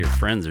Your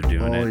friends are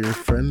doing All it. your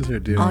friends are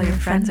doing All it. your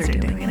friends are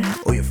doing it.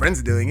 Oh, your friends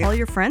are doing it. All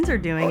your friends are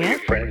doing it.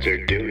 Friends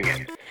are doing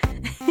it.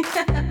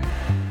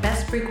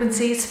 Best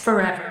frequencies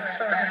forever.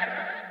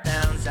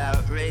 Sounds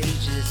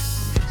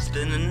outrageous.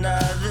 Spend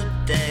another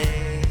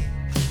day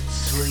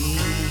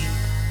sleepwalking.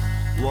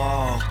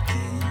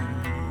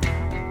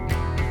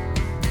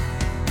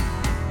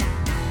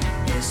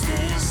 Is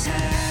this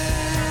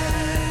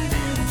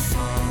having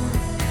fun,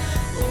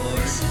 or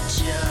is it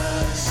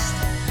just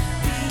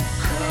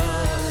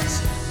because?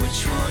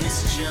 Which one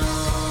is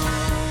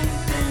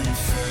jumping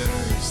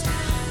first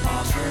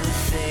off of the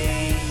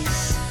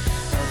face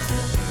of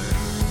the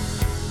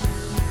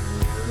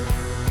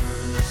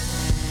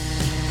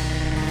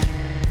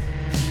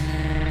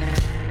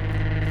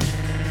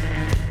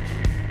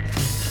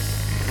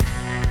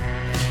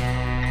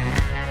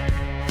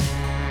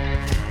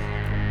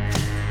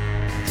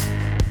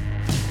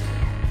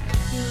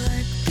You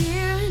like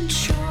beer and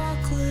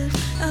chocolate.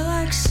 I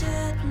like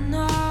setting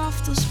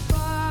off those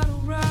bottle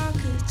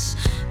rockets.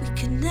 We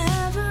can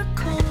never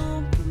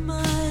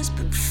compromise,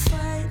 but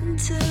fight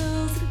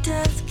until the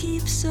death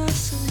keeps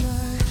us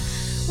alive.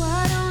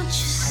 Why don't you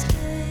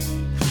stay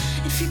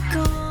if you're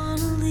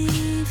gonna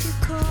leave your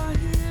car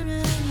here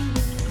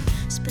anyway?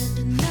 Spend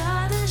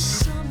another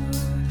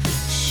summer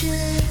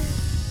shit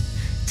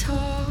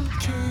talking.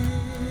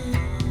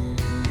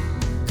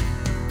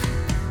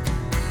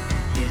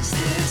 Is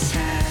this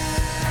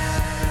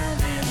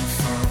having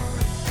fun?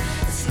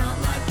 It's not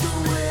like the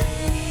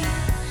way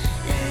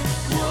it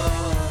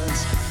was.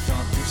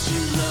 Thought that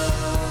you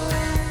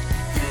loved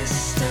this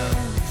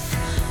stuff,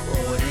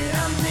 or did I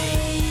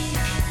make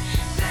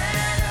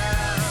that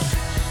up?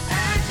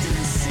 Acting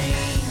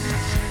insane,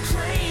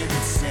 playing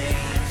it safe.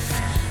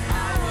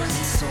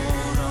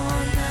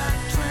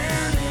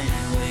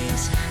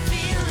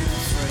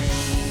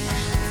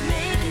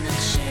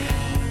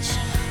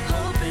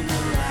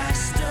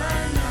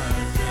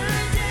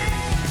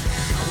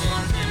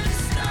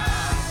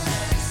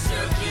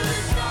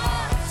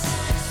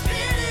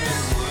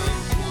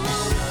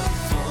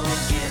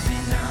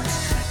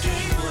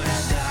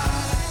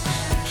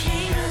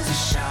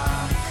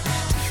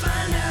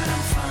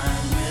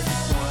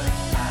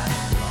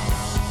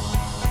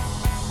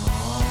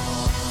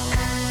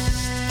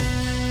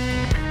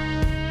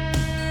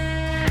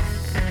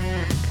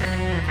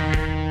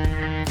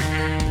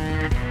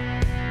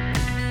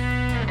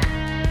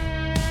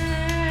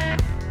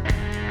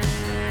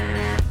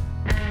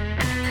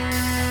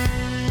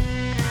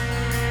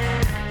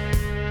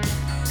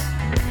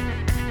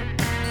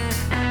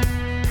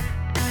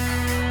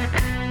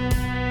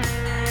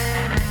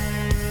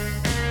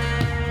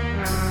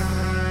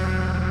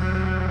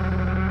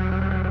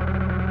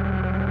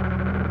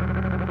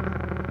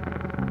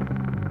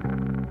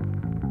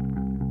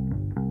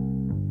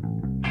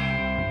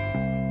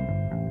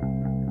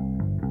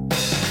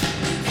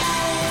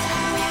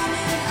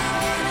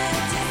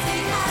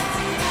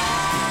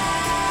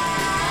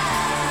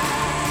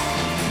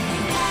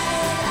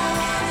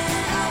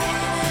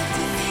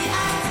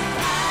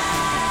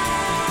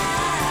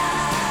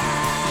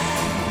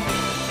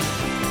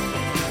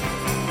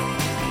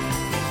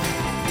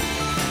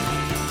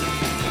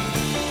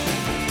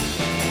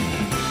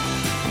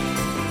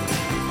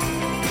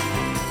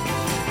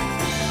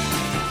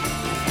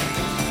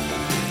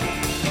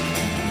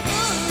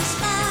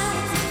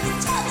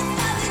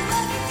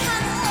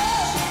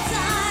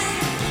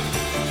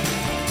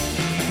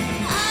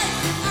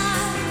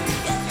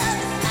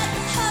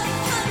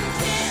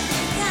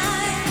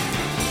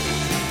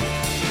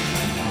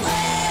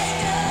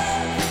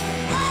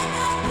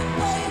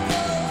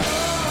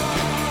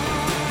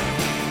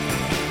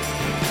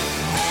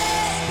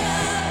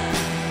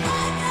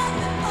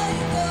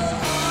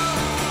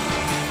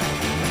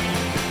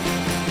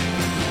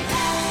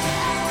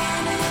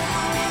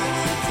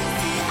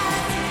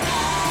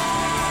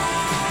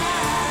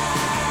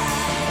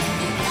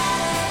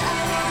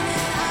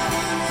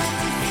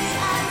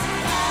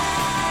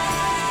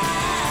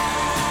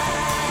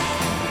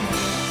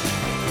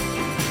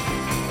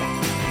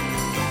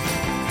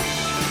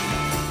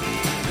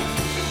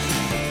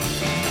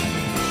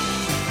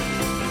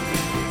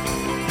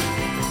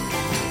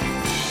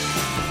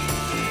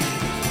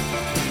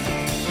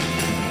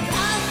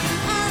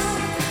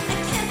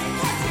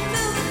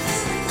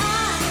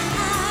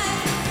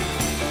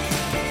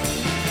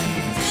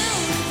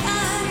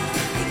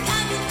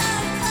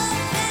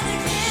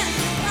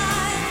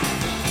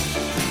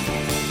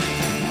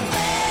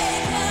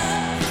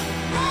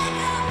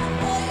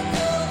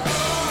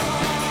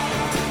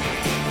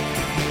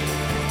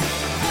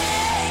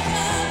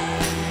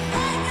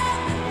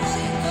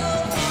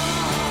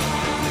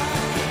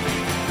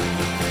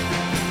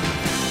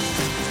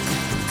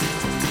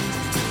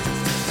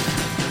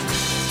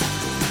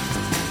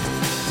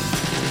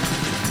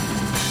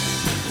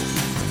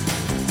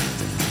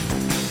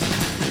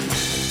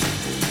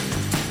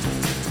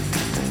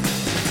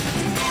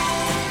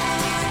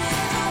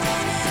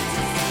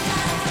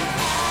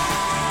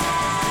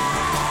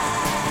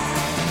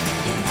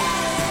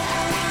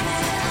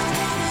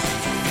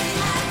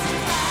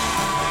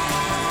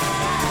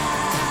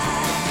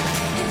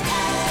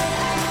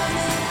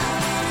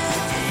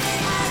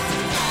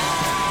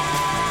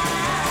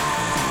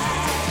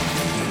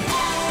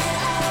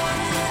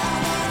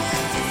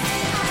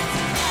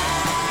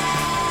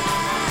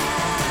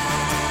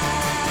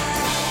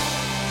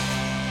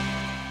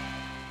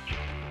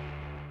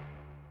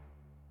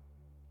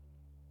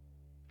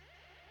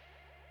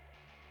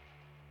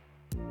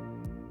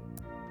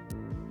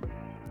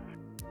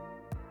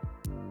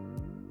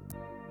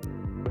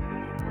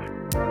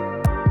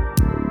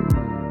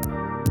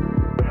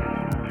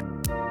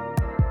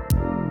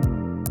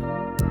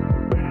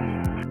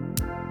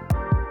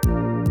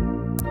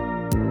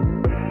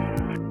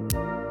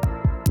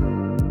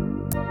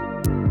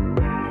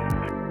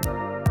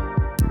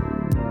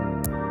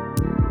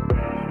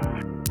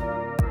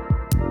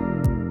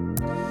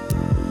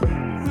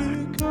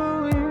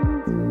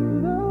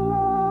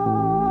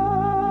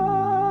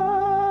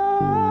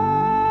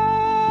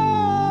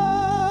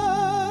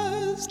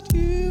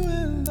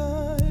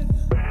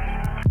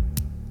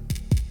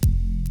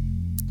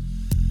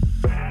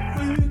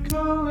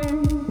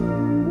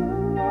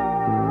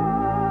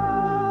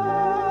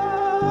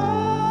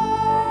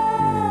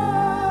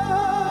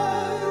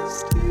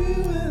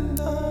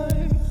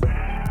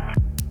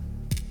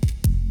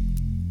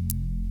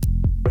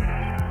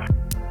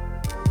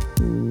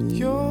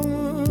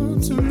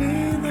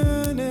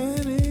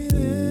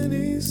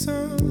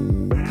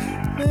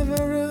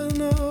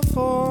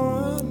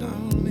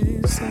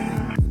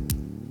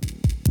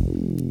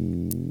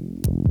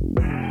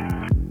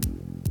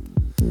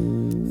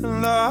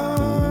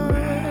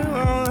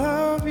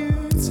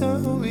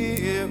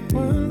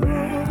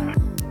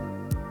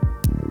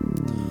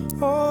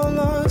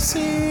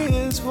 see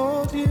is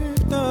what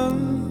you've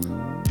done.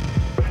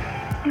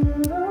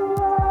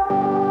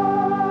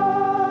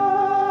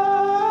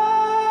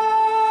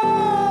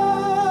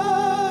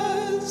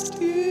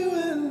 Just you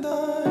and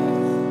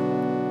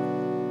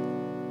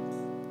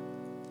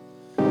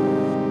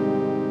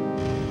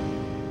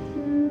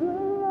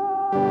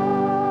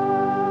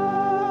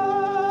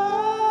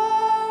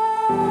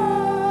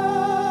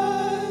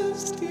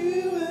just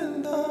you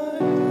and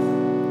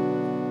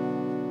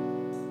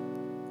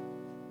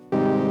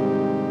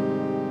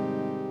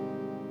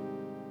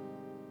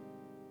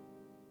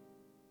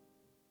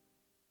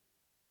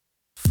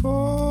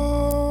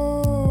for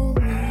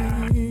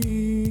me,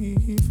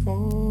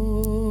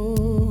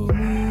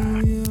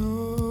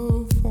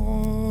 oh,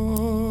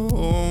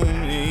 for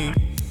me,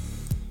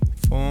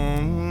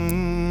 for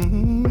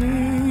me,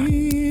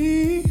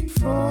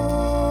 for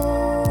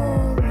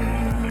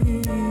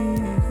you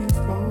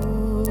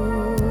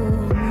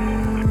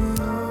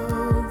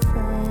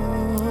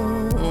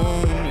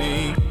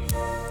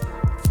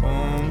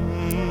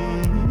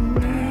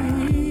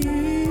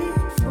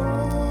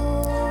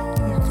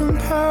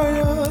compare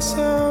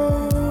yourself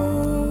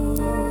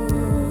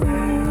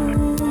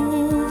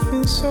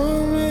in so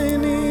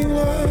many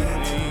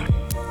lights.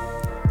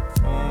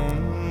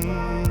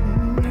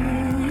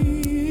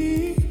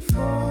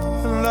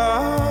 And I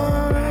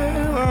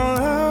won't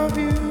have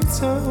you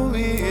tell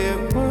me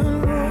it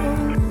went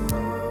wrong.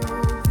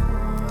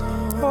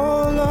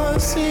 All I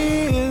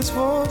see is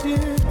what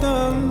you've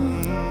done.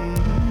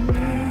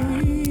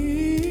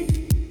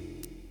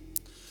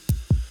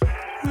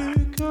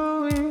 We're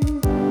going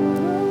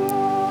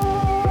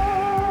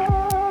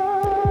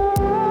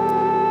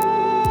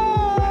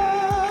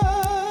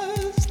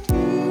just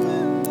you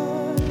and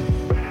we're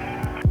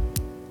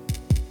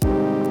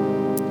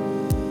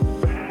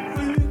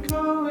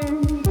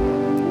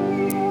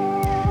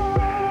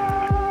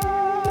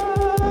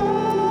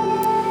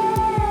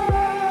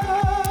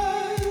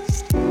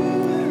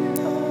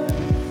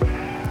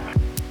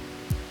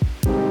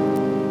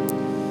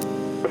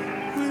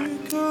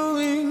going just you and we're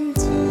going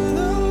to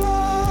the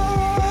last,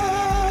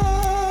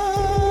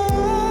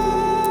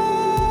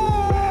 you and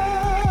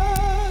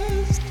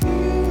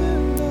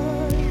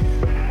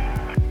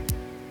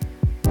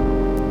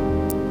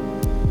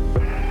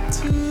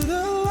to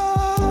the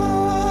last,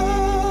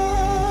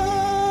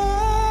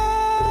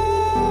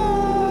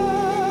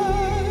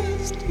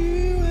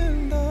 you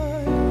and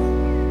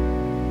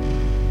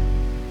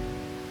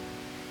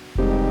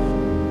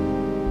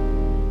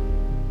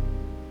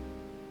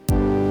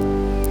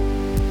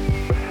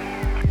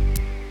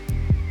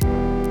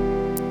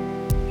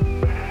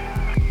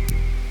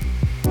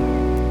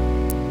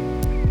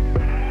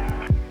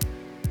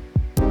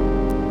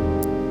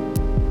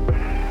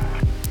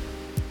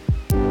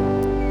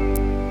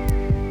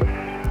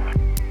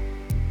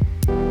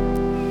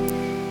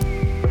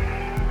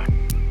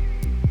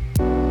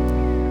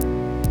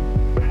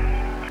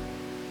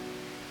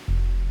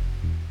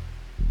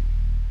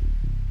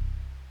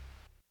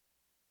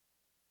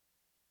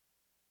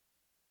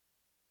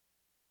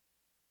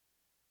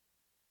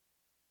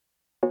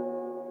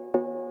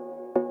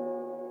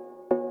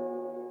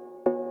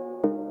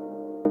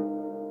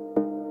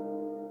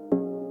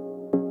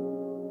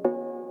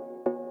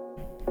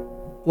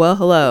Well,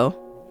 hello.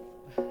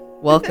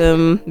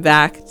 Welcome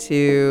back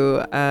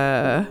to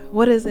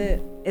what is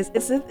it? Is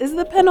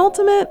the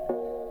penultimate?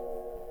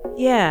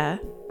 Yeah.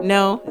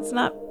 No, it's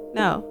not.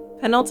 No.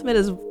 Penultimate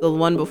is the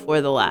one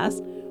before the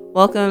last.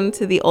 Welcome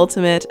to the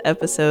ultimate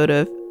episode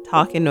of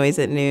Talking Noise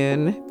at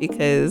Noon,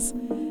 because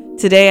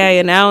today I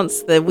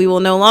announce that we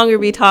will no longer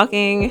be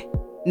talking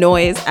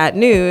noise at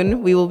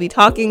noon. We will be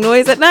talking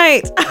noise at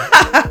night.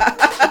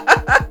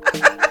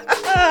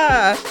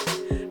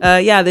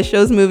 Yeah, the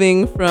show's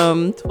moving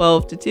from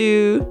 12 to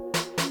 2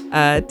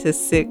 to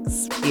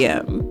 6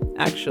 p.m.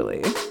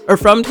 actually, or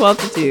from 12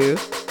 to 2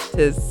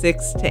 to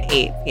 6 to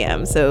 8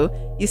 p.m. So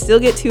you still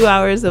get 2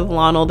 hours of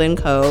Lonald and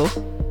Co.,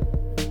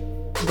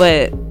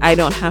 but I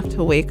don't have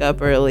to wake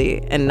up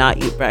early and not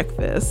eat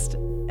breakfast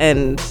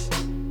and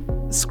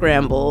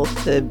scramble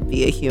to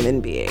be a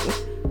human being.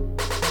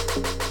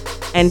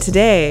 And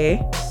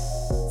today,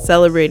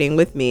 celebrating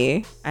with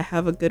me, I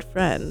have a good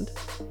friend.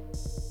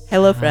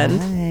 Hello, friend.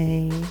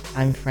 Hi,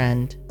 I'm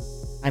friend.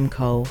 I'm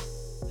Co.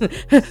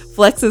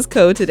 Flex is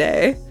Co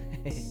today.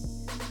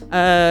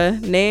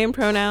 Name,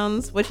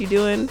 pronouns, what you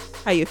doing?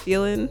 How you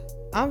feeling?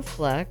 I'm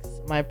Flex.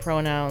 My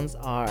pronouns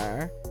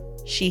are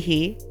she,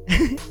 he,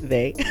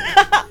 they,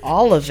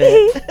 all of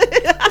it.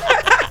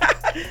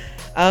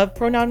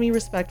 Pronoun me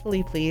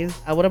respectfully, please.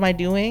 What am I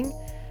doing?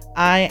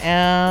 I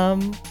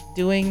am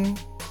doing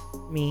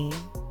me.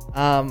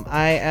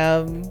 I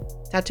am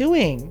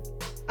tattooing.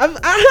 I'm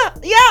an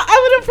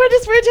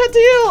apprentice for a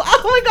tattoo.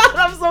 Oh my god,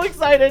 I'm so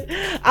excited.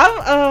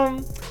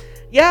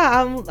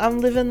 I'm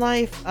living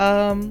life.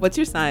 What's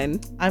your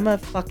sign? I'm a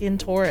fucking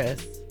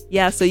Taurus.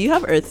 Yeah, so you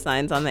have earth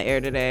signs on the air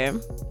today.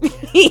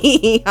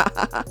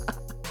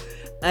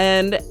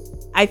 And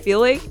I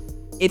feel like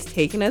it's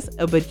taken us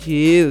a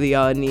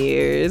bajillion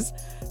years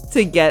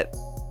to get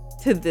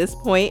to this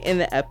point in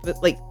the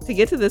episode, like to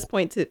get to this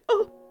point to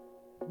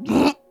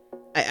I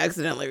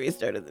accidentally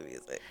restarted the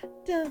music.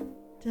 Dun,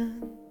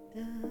 dun,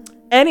 dun.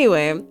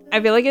 Anyway, I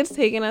feel like it's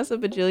taken us a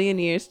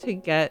bajillion years to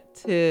get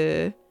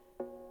to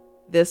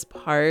this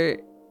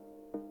part,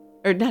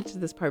 or not to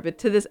this part, but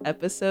to this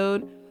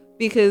episode,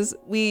 because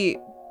we've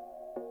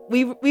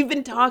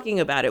been talking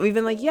about it. We've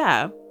been like,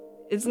 yeah,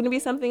 it's gonna be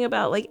something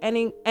about like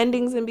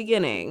endings and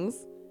beginnings,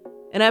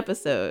 an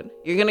episode.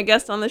 You're gonna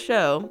guest on the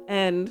show,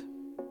 and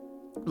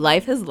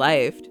life has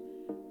lifed.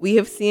 We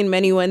have seen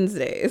many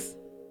Wednesdays.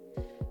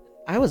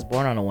 I was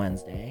born on a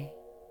Wednesday.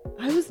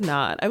 I was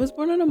not. I was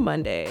born on a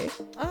Monday.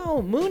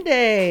 Oh, Moon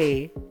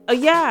Day. Oh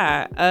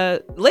yeah,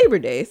 Labor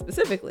Day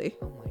specifically.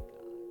 Oh my god.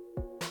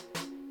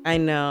 I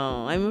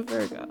know. I'm a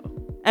Virgo.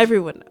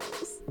 Everyone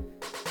knows.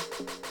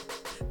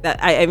 That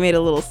I made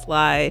a little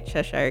sly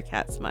Cheshire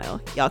cat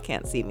smile. Y'all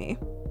can't see me.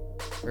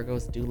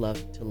 Virgos do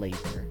love to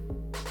labor.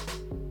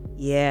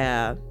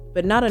 Yeah,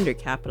 but not under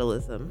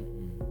capitalism.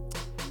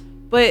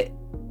 Mhm. But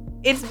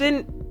it's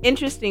been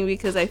interesting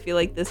because I feel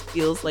like this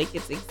feels like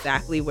it's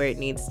exactly where it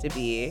needs to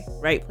be.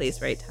 Right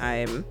place, right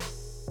time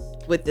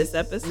with this We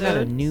got a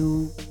episode.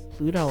 new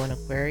Pluto in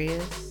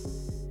Aquarius.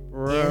 In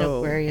Bro,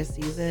 Aquarius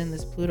season,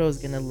 this Pluto is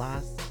gonna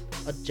last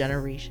a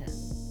generation.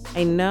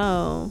 I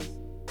know.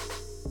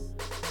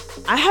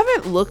 I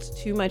haven't looked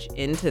too much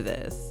into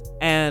this,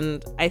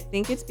 and I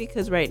think it's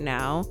because right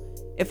now,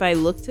 if I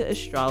look to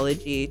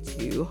astrology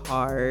too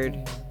hard,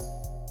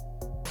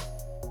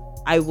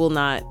 I will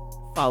not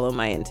follow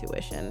my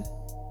intuition.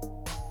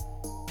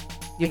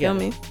 You I get feel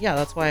me? it. Yeah,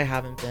 that's why I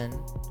haven't been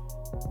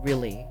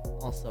really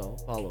also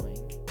following.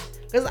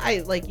 Because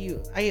I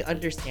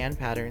understand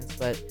patterns,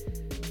 but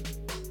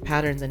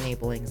patterns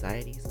enable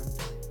anxiety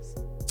sometimes.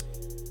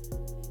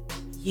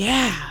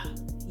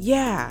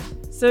 Yeah.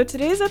 So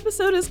today's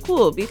episode is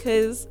cool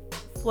because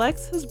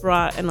Flex has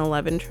brought an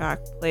 11-track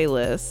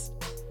playlist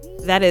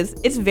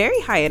it's very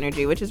high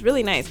energy, which is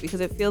really nice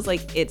because it feels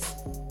like it's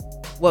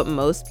what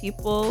most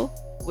people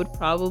would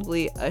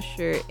probably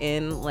usher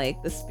in,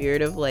 like the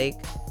spirit of like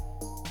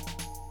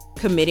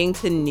committing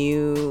to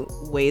new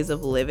ways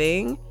of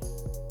living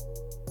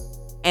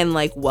and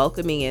like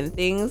welcoming in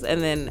things.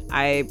 And then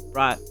I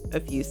brought a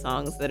few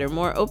songs that are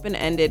more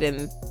open-ended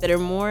and that are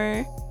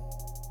more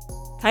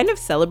kind of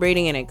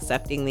celebrating and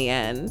accepting the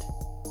end.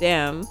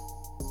 Damn.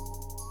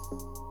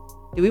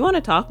 Do we want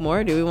to talk more,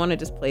 or do we want to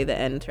just play the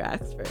end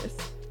tracks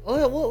first?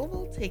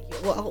 We'll take you.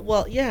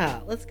 Well,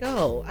 yeah. Let's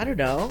go. I don't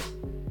know.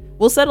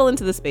 We'll settle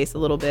into the space a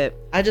little bit.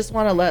 I just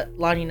want to let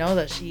Lonnie know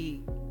that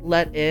she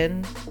let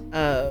in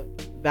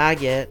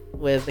Baggett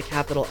with the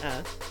capital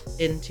F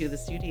into the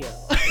studio.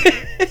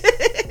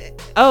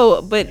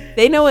 Oh, but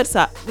they know what's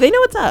up. They know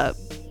what's up.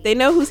 They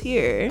know who's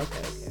here.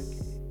 Okay.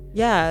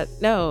 Yeah,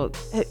 no.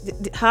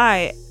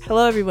 Hi.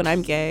 Hello, everyone.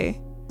 I'm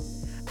gay.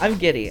 I'm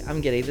giddy.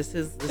 This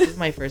is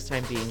my first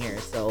time being here,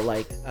 so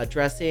like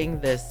addressing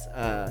this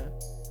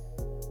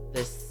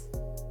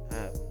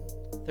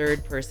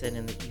third person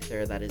in the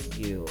ether that is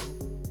you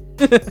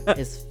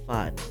is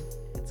fun.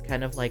 It's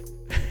kind of like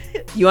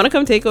You want to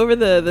come take over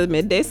the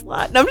midday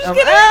slot? No, I'm just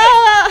kidding.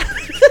 ah!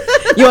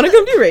 You want to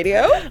come do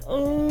radio?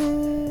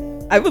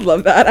 Oh, I would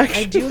love that, I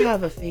actually. do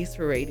have a face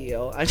for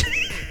radio.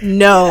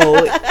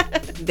 No.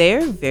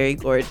 They're very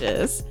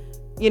gorgeous.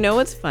 You know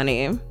what's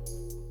funny?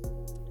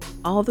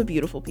 All the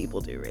beautiful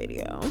people do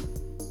radio.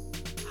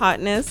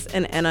 Hotness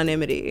and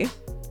anonymity.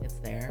 It's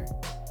there.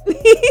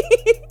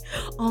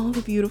 All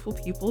the beautiful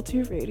people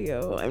do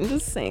radio. I'm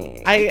just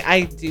saying.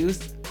 I do.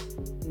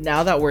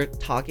 Now that we're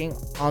talking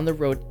on the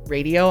road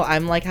radio,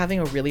 I'm like having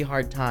a really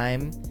hard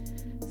time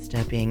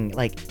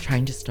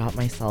trying to stop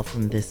myself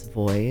from this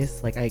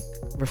voice. Like I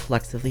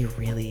reflexively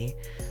really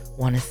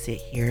want to sit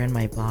here in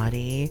my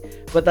body,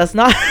 but that's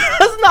not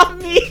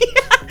me.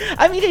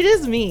 I mean, it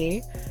is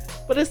me,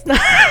 but it's not.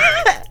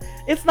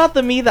 It's not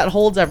the me that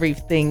holds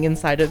everything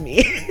inside of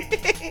me.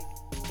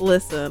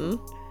 Listen.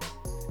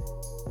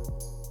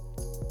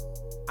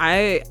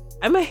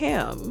 I'm a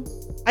ham.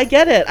 I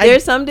get it.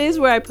 There's some days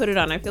where I put it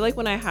on. I feel like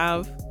when I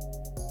have,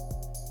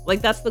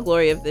 like, that's the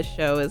glory of this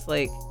show is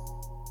like,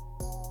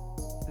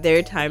 there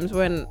are times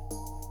when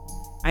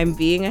I'm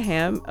being a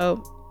ham.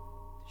 Oh,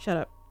 shut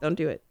up. Don't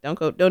do it.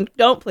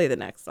 Don't play the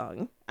next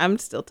song. I'm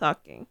still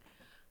talking.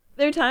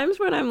 There are times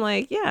when I'm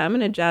like, yeah, I'm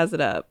going to jazz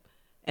it up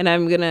and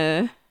I'm going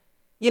to,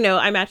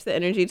 I match the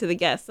energy to the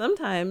guest.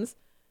 Sometimes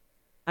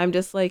I'm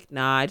just like,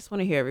 nah, I just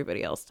want to hear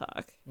everybody else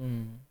talk.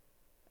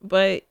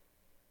 But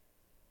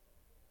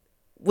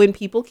when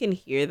people can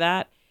hear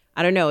that,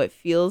 I don't know, it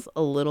feels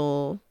a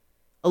little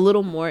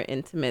more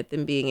intimate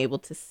than being able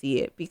to see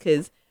it,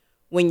 because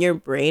when your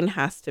brain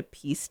has to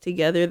piece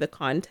together the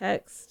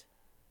context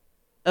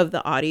of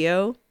the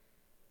audio,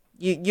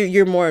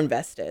 you're more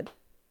invested.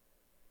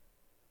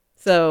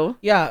 So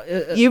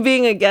yeah, you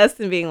being a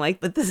guest and being like,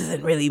 but this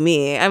isn't really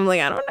me. I'm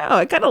like, I don't know.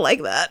 I kind of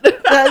like that.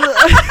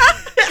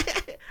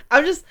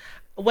 I'm just,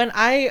 when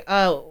I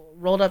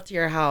rolled up to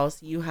your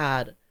house, you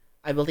had,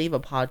 I believe, a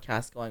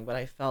podcast going, but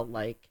I felt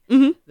like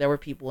there were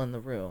people in the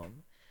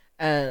room.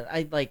 And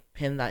I like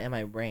pinned that in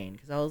my brain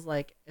because I was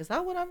like, is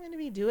that what I'm going to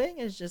be doing?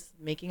 Is just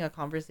making a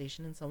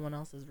conversation in someone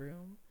else's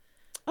room?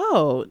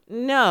 Oh,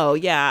 no.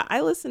 Yeah.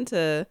 I was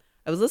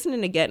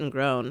listening to Getting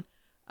Grown.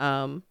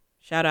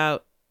 Shout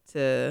out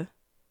to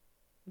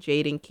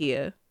Jade and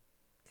Kia,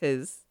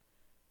 because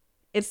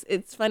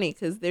it's funny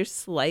because they're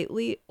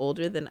slightly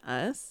older than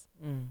us,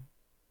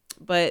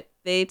 but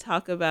they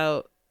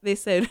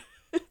said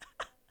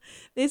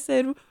they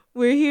said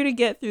we're here to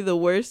get through the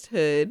worst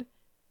hood,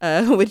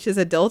 which is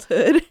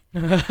adulthood.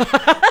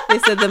 They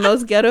said the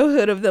most ghetto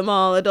hood of them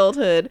all,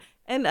 adulthood.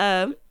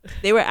 And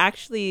they were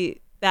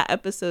actually, that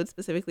episode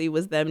specifically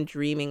was them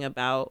dreaming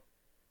about,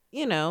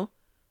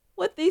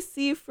 what they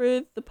see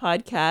for the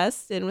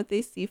podcast and what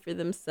they see for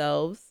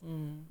themselves,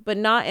 but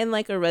not in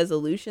like a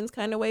resolutions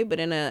kind of way, but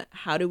in a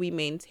how do we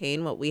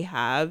maintain what we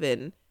have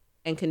and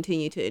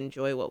continue to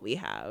enjoy what we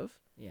have.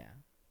 Yeah.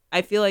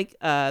 I feel like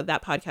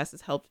that podcast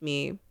has helped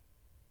me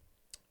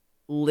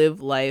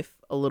live life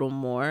a little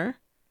more,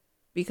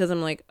 because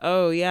I'm like,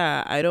 oh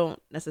yeah, I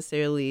don't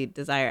necessarily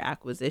desire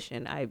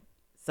acquisition.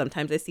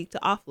 Sometimes I seek to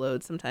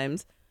offload.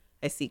 Sometimes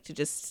I seek to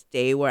just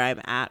stay where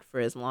I'm at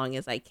for as long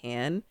as I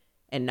can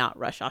and not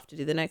rush off to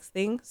do the next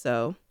thing.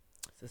 So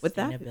with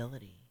that,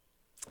 Sustainability.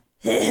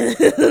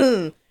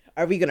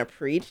 are we going to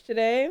preach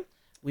today?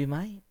 We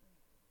might.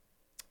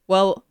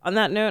 Well, on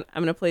that note,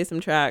 I'm going to play some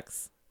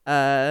tracks.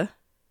 So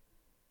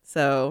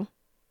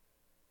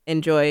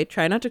enjoy.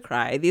 Try not to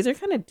cry. These are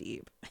kind of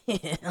deep.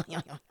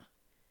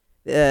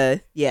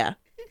 Yeah.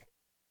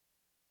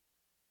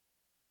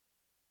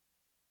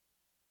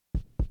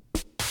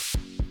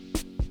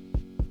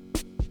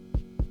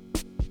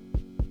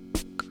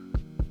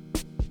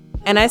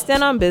 And I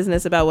stand on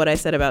business about what I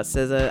said about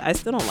SZA. I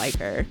still don't like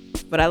her,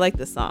 but I like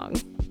the song.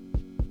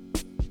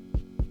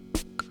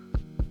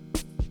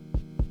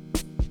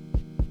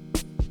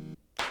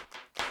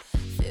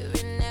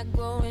 Feeling that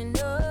growing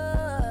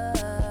up,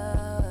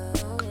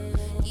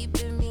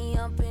 keeping me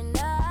up at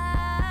night.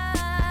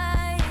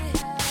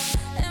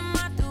 Am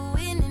I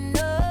doing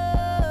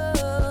enough?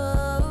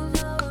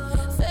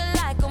 Feel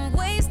like I'm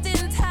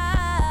wasting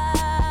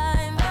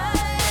time.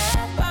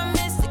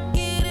 Promise to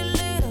get a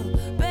little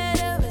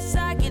better as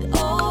I get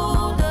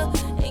older.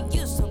 And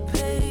you so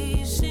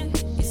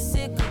patient, you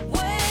sick of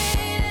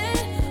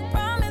waiting.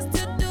 Promise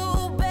to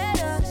do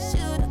better.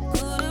 Shoulda,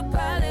 coulda,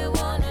 probably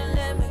wanna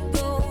let me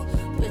go,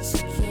 but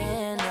you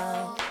can't.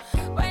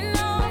 Right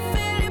now I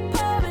feel it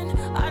pouring.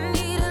 I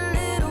need a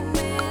little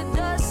bit,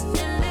 just a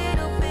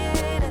little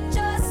bit,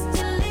 just a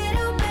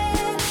little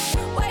bit.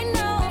 Right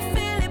now I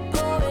feel it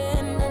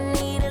pouring. I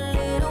need a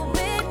little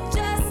bit,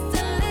 just a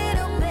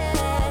little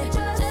bit,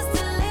 just a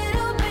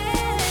little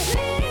bit.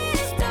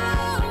 Please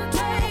don't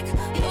take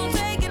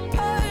it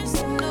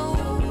personal,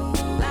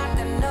 like I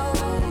know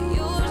you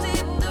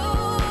usually do.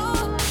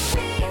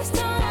 Please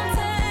don't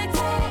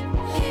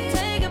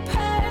take it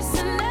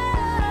personal,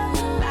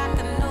 like I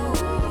know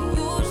you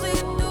usually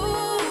do.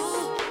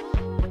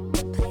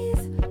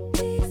 Please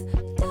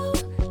don't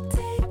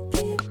take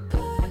it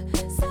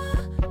personal,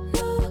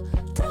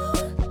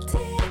 don't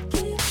take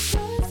it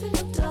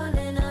personal,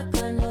 darling, like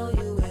I know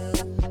you will.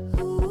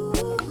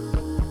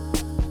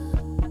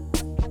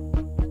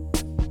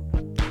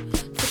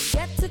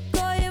 Forget to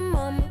call your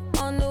mama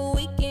on the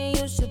weekend.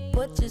 You should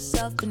put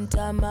yourself in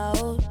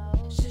timeout.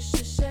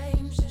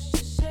 Shame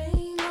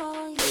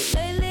on you.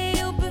 Lately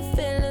you've been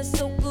feeling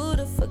so good.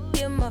 To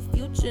forget my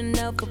future,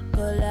 never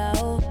pull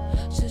out.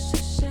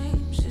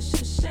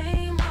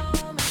 Shame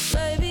on me.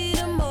 Maybe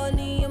the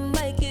money you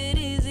make it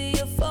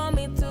easier for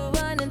me to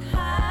run and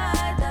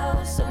hide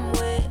out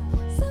somewhere.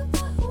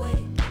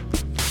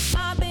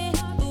 I've been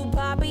through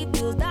poppy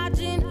deals,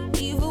 dodging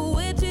evil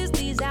witches.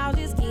 These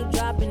houses keep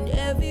dropping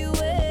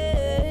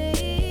everywhere.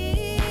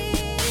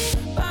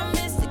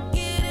 Promise to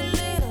get a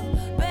little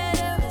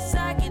better as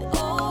I get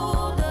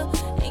older.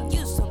 And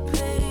you so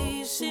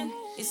patient,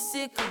 you're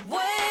sick of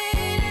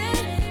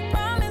waiting.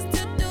 Promise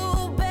to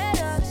do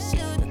better.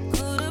 Shoulda,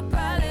 coulda,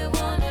 probably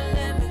wanna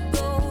let me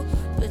go,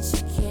 but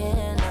you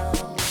can't.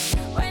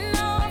 Right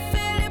now I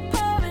feel it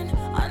pouring.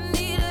 I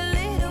need a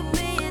little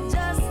bit,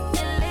 just a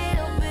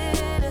little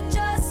bit,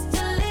 just a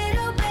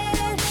little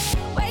bit.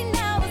 Right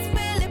now it's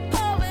really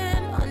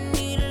pouring. I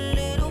need a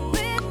little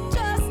bit,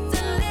 just a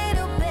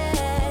little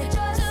bit,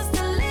 just a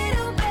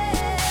little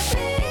bit.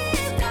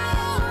 Please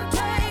don't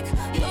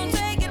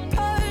take it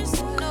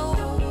personal,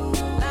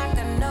 like I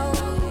know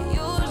you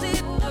usually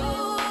do.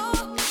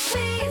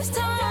 Please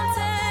don't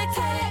take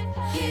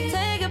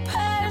it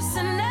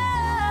personal,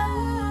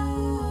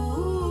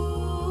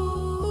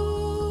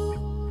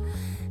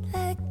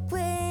 like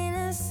when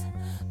it's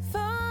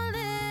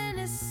falling,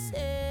 it's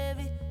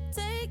heavy.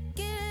 Take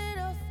it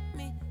off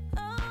me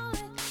all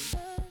at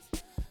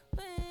once.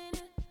 When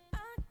I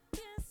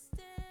can't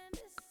stand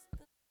it.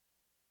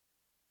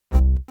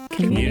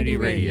 Community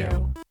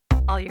radio.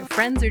 All your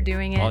friends are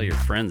doing it. All your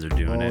friends are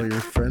doing All it. your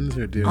friends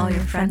are doing All it.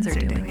 your friends are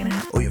doing it.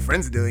 All your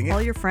friends are doing it.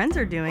 All your friends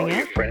are doing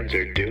it. Friends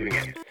are doing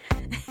it.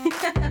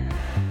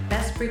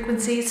 Best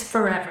frequencies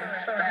forever.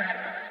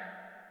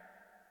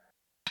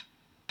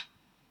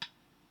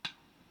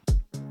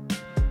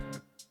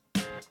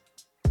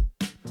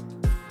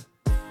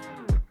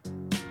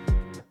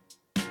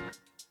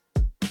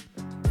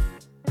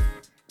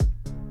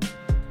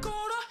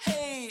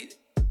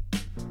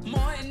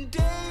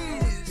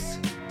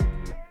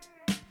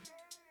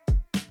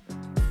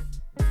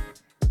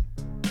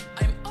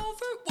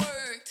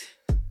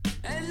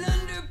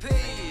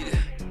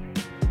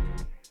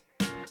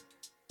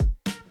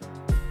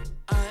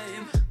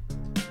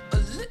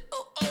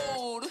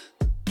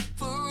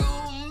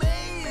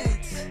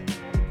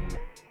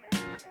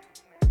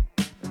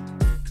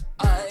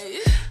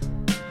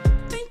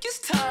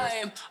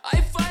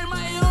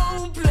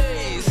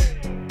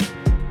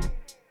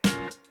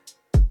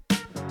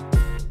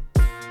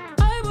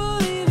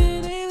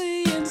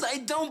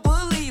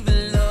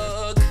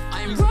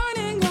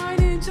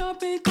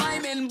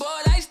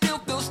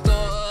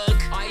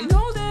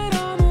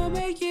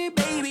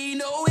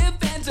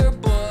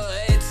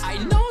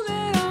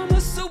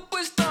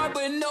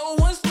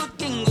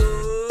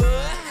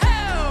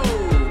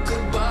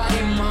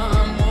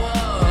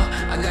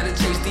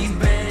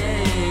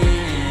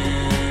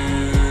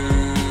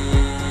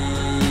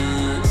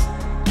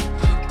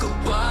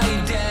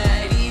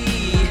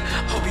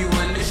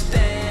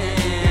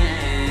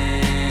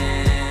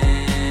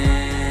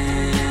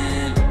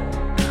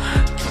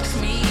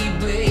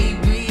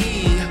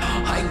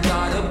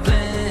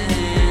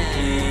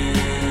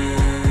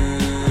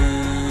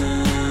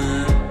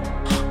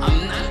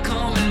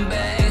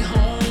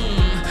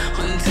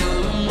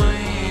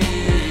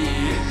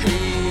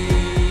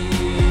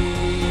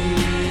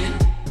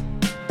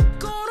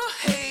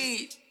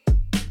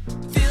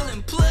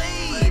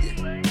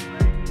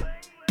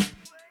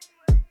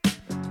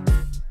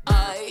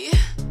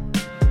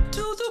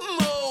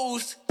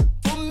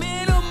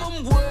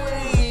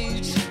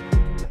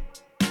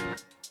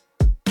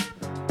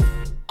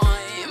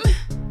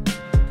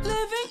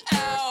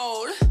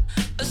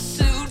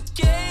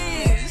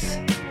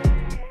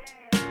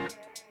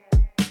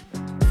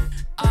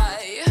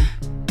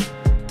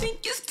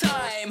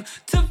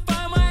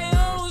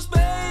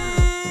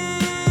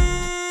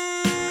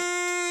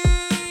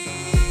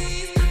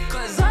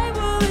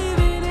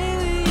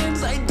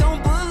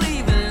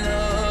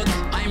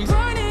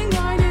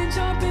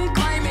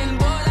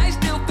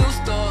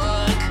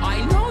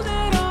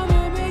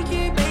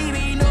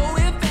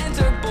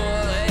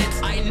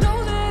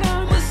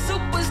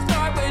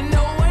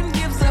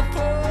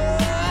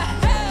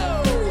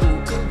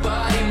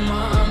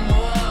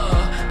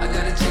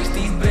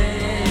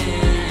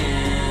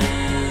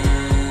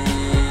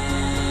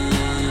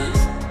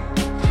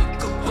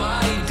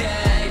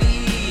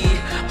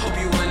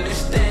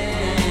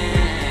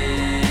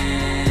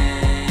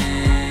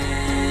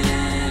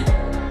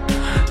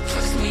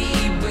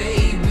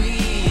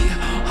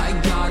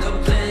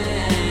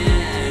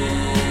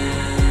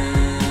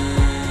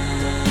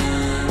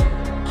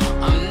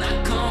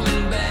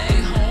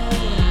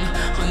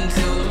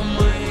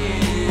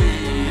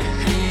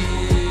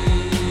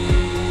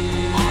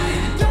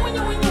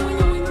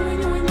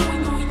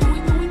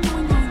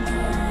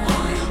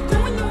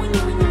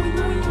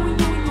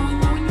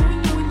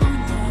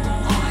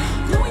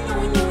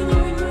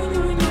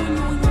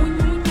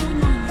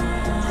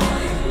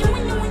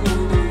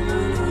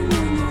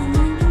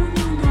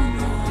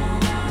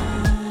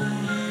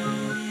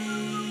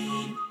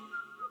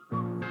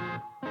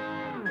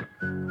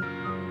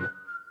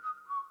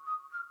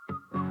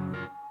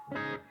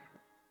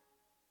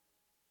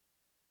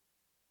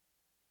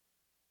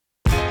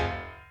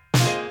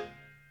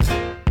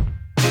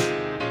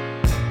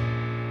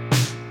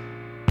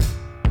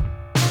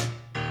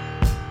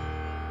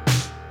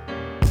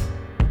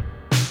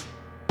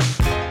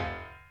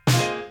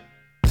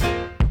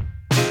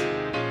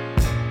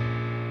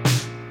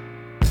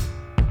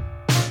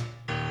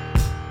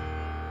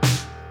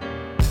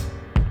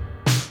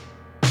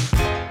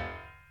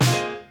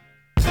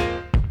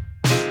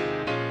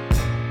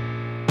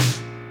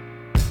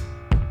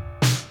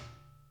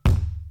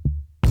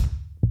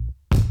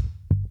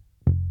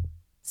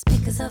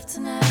 yourself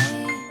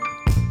tonight.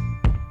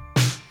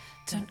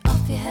 Turn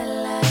off your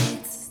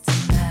headlights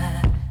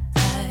tonight.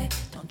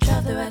 Don't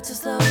drive the ride too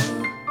slow.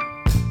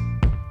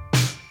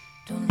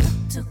 Don't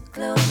look too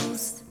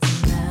close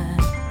tonight.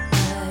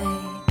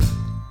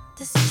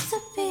 This used to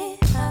be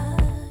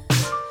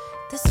us.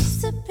 This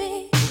used to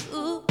be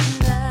ooh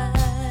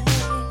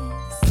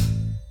nice.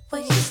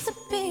 What used to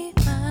be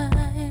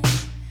mine.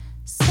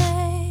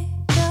 Say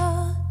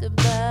your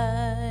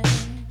goodbye.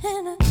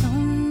 And I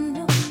don't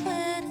know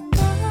where to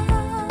go.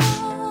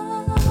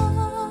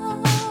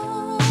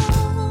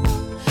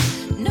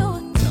 No,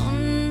 I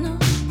don't know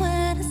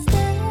where to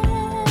stay.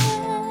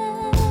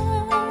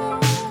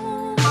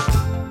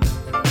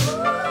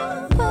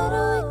 Where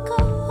do we go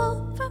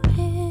from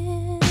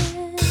here?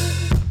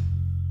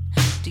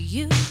 Do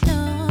you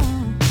know?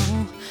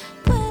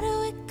 Where do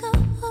we go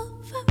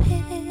from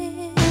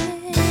here?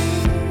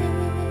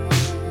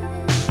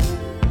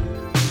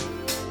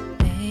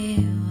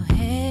 Hey, oh,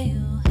 hey,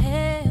 oh,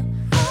 hey,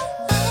 oh,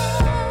 oh, oh,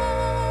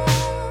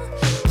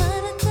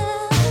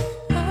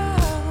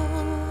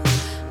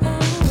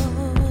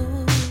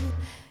 oh,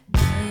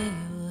 hey,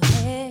 oh,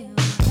 hey,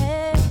 oh,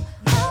 hey,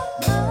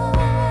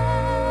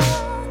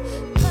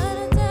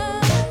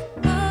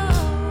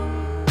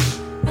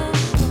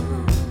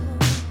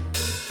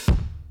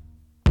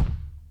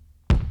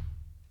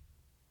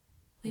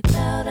 we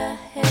bowed our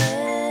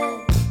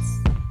heads,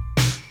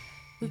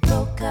 we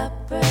broke our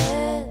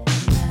bread,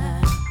 and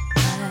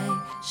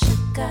I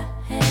shook our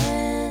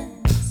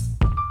hands,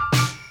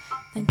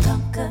 then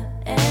conquer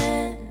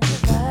and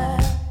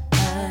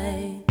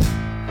divide.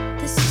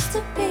 This used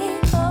to be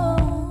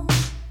home,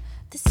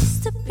 this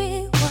used to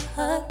be what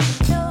we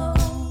know.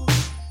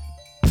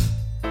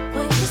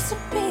 What used to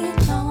be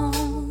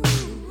alone,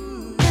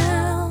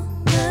 now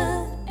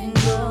good and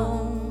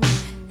grown,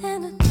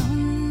 and I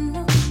don't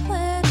know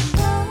where to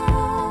go.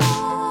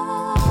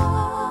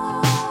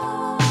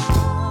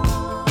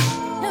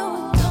 No,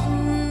 I don't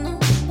know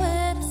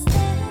where to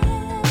stay.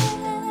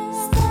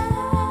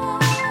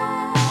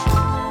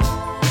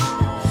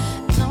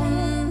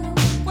 Don't know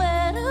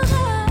where to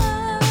go.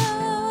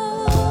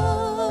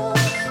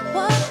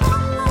 What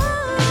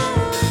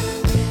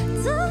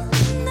don't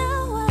know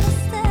where to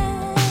stay.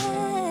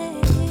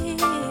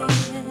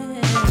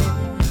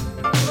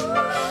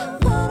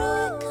 Where do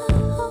we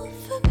go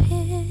from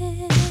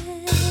here?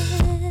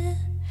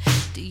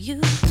 Do you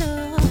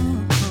know?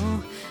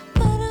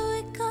 Where do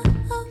we go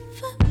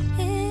from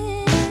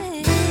here?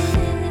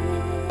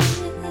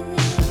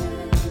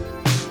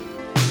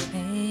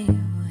 Hey,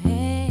 oh,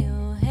 hey,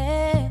 oh,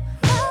 hey,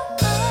 oh,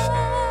 oh,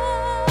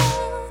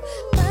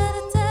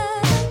 da-da-da,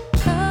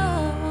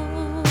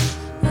 oh,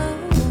 oh.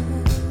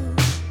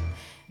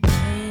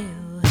 Hey,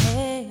 oh,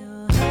 hey,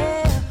 oh,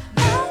 hey,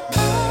 oh,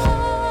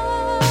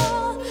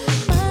 oh,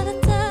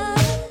 da-da-da,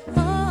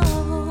 oh,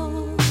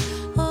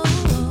 oh.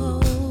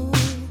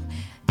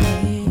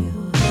 Hey,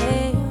 oh,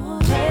 hey,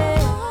 oh, hey,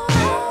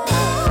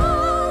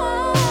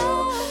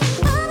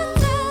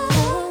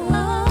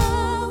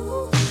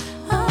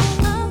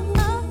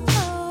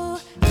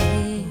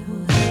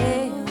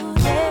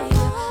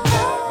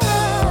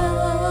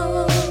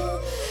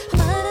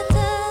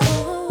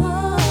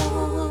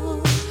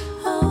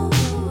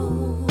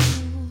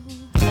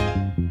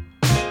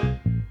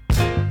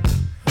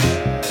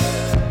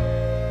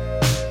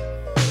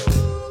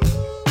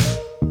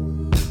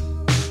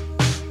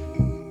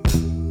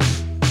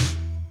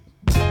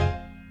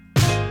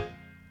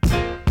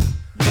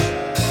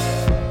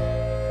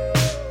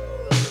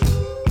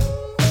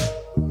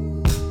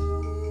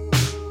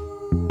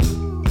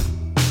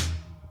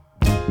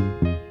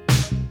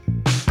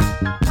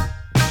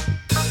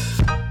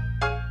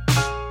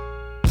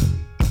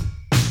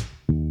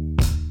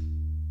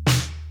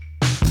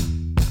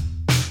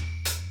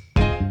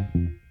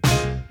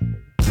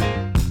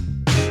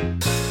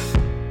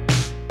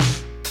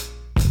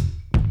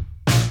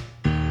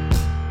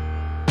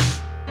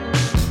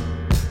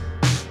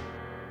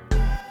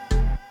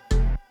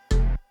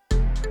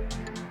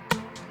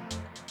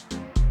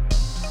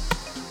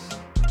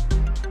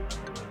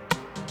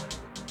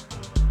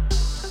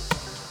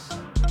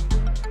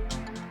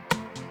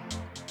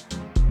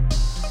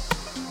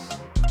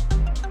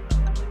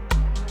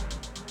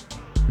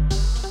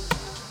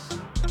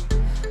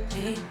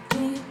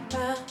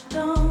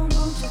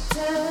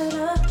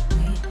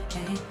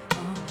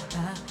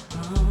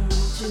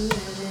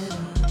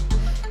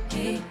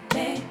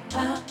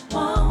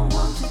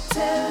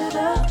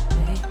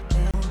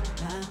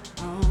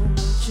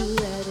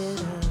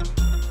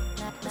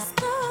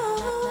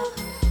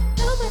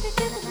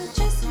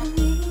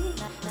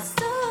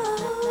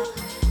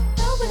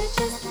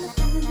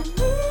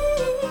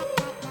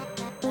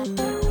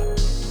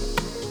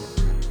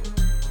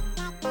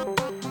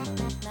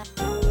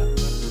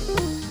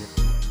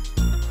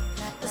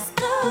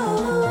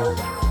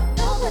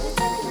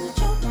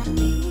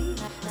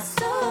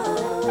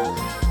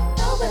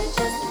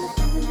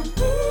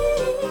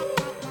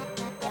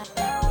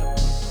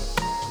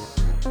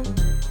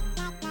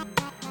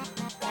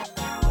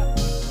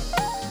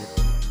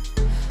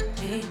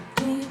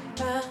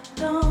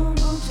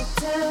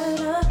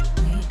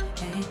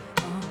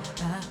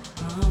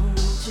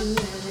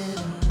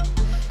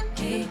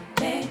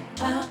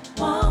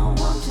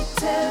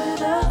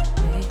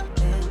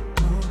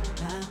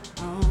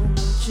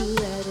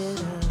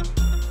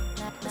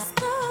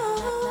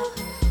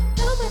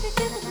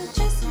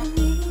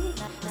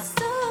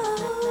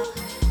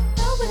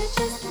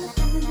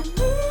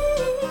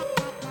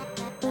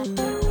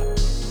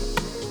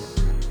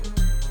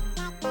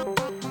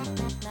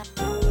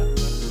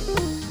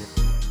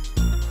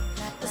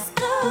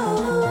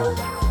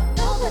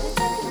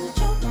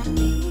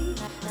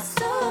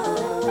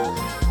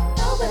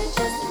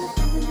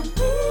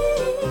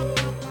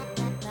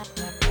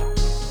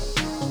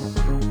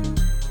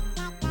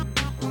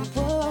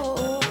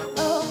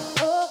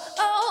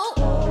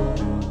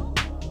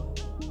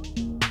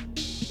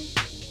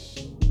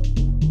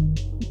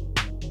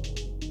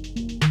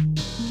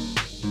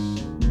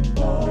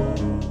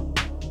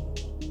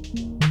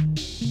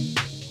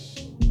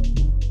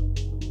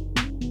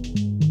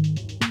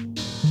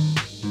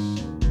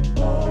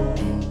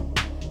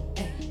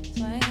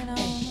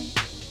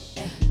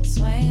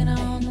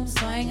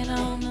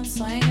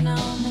 swinging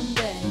on them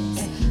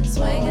days,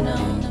 swinging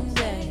on them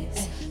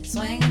days,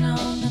 swinging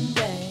on them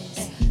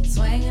days,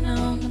 swinging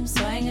on them,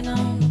 swinging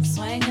on them,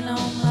 swinging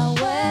on my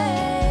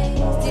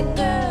waist. Your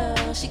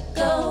girl, she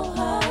go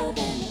hard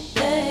in the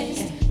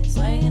days,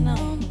 swinging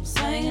on them,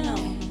 swinging on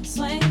them,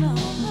 swinging on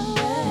my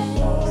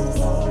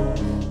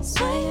waist,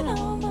 swinging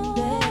on my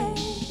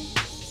waist,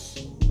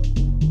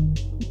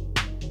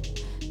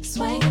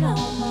 swinging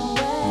on my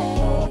waist.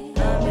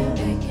 I've been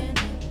making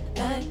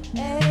it,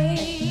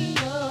 hey,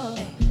 oh.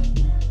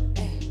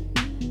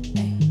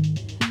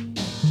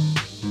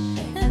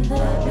 And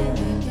I've been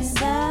making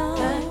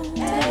sound,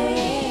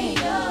 hey,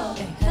 oh.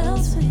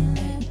 Helps me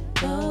let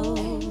go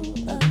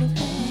of the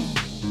pain.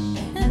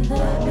 And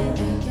I've been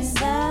making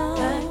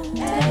sound,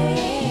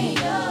 hey,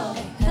 oh.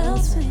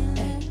 Helps me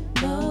let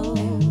go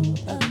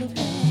of the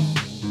pain.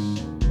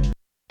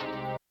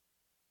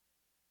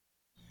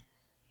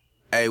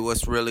 Hey,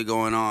 what's really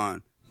going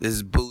on? This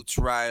is Boots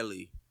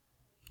Riley.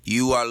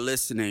 You are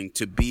listening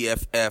to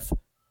BFF.FM.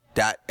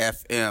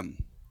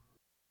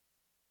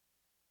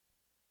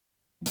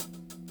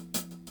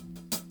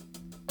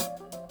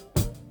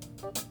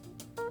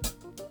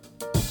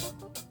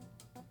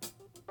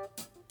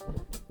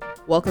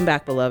 Welcome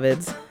back,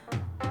 beloveds.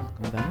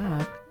 Welcome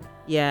back.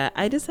 Yeah,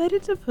 I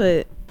decided to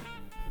put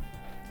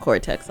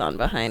Cortex on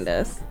behind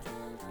us.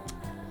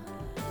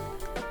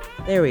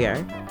 There we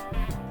are.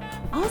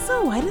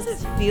 Also, why does it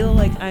feel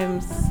like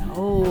I'm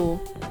so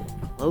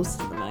close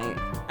to the mic?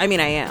 I mean,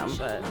 I am,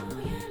 but...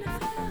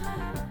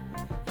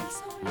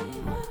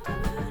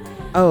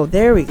 Oh,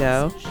 there we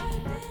go.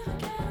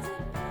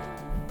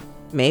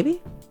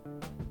 Maybe?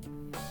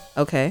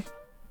 Okay.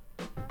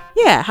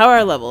 Yeah, how are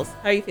our levels?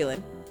 How are you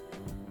feeling?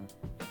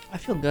 I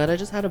feel good. I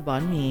just had a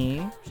banh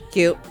mi.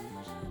 Cute.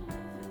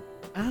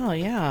 Oh,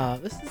 yeah.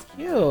 This is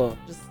cute.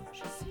 Just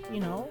you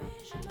know.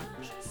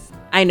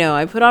 I know,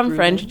 I put on Groovy.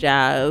 French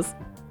jazz.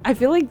 I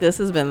feel like this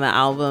has been the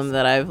album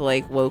that I've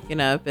like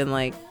woken up and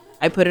like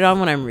I put it on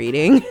when I'm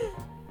reading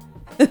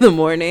in the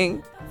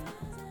morning.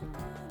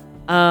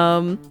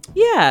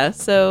 Yeah,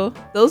 so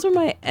those were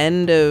my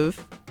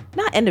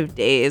not end of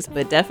days,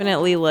 but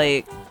definitely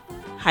like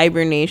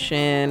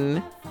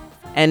hibernation,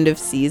 end of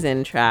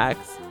season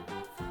tracks.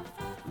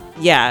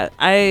 Yeah,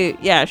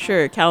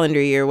 sure, calendar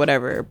year,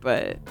 whatever,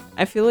 but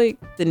I feel like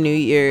the new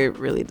year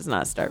really does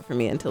not start for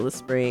me until the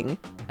spring.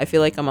 I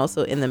feel like I'm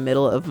also in the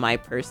middle of my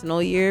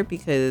personal year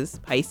because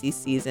Pisces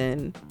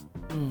season,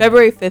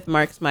 February 5th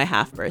marks my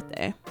half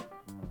birthday.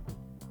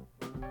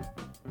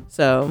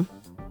 So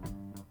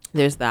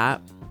there's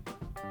that.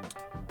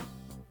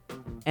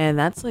 And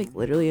that's like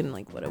literally in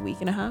like, what, a week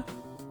and a half?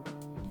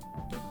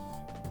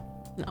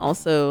 And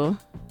also,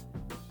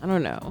 I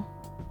don't know.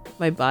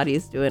 My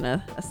body's doing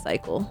a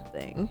cycle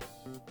thing.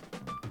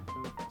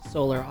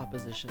 Solar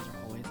oppositions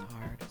are always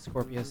hard.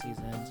 Scorpio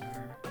seasons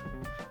are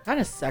kind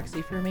of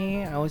sexy for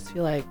me. I always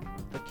feel like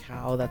the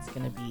cow that's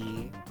going to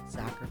be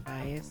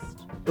sacrificed.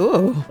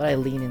 Ooh. But I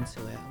lean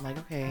into it. I'm like,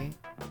 okay,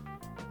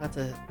 that's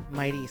a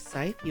mighty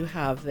scythe you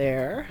have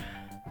there.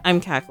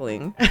 I'm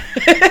cackling.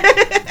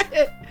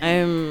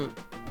 I'm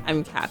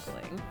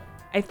cackling.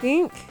 I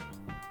think...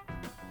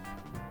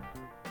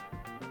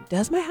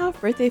 Does my half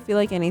birthday feel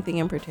like anything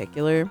in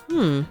particular?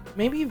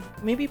 Maybe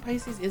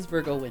Pisces is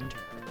Virgo winter.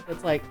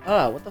 It's like,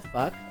 oh, what the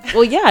fuck?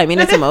 Well, yeah, I mean,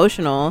 it's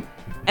emotional.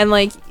 And,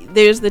 like,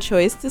 there's the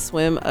choice to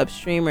swim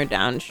upstream or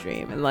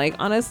downstream. And, like,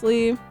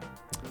 honestly,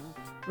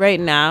 right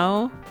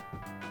now,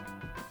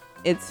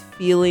 it's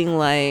feeling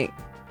like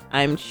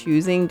I'm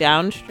choosing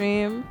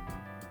downstream.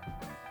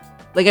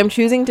 Like, I'm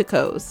choosing to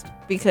coast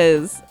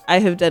because I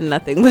have done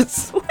nothing but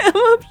swim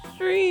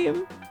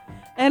upstream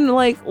and,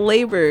 like,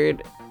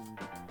 labored.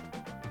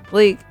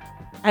 Like,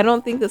 I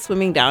don't think that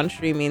swimming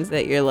downstream means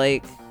that you're,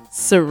 like,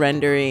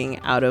 surrendering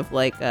out of,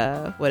 like,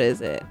 what is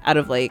it? Out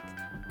of, like,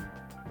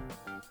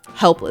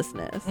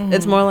 helplessness. Mm-hmm.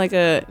 It's more like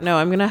no,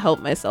 I'm going to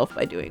help myself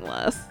by doing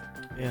less.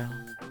 Yeah.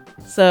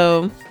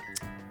 So,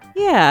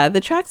 yeah,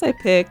 the tracks I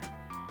picked,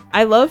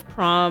 I love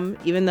Prom,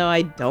 even though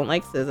I don't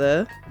like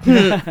SZA.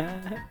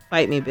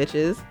 Fight me,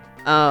 bitches.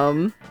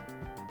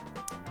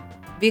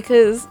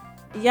 Because,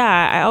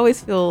 yeah, I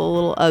always feel a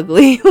little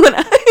ugly when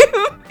I'm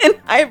in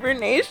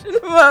hibernation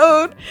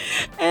mode.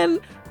 And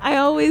I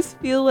always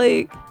feel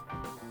like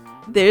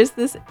there's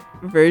this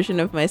version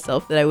of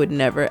myself that I would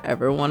never,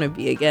 ever want to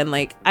be again.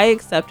 Like, I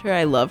accept her,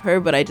 I love her,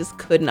 but I just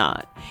could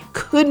not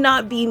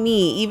be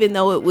me, even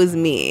though it was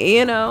me,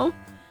 you know?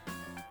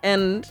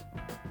 And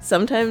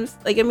sometimes,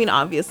 like, I mean,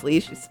 obviously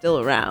she's still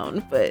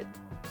around, but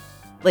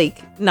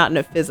like, not in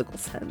a physical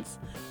sense.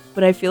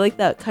 But I feel like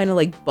that kind of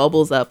like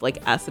bubbles up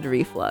like acid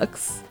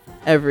reflux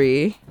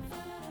every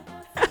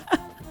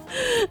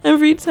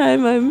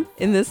time I'm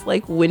in this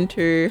like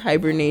winter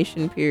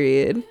hibernation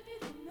period.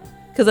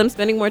 Because I'm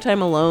spending more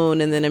time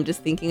alone, and then I'm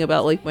just thinking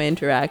about like my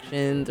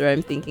interactions, or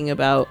I'm thinking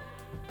about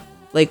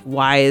like,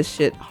 why is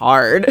shit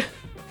hard?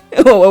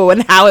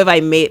 And how have I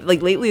made,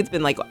 like, lately it's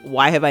been like,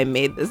 why have I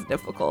made this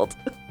difficult?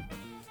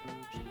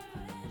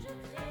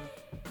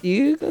 Do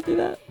you go through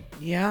that?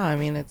 Yeah, I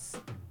mean,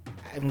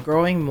 I'm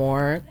growing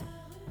more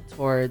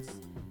towards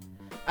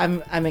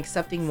I'm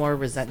accepting more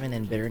resentment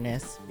and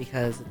bitterness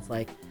because it's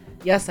like,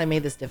 yes, I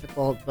made this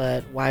difficult,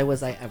 but why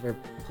was I ever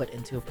put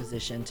into a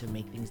position to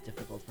make things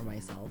difficult for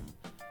myself?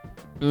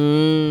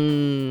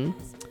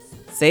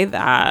 Say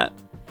that.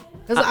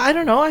 Because I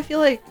don't know. I feel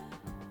like,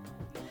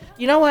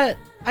 you know what?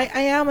 I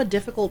am a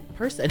difficult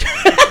person.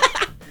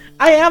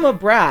 I am a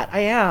brat.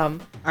 I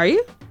am. Are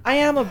you? I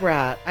am a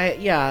brat.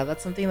 Yeah,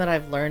 that's something that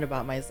I've learned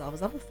about myself.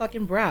 Is I'm a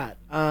fucking brat.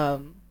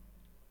 But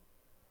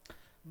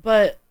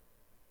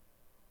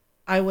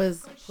I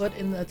was put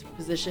in the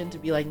position to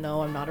be like,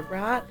 no, I'm not a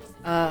brat.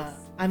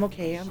 I'm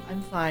okay.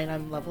 I'm fine.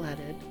 I'm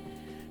level-headed.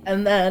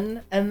 And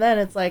then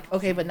it's like,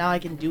 okay, but now I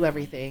can do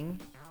everything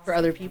for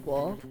other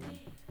people.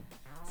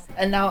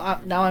 And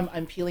now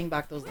I'm peeling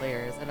back those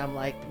layers, and I'm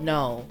like,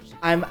 no,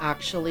 I'm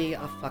actually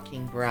a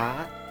fucking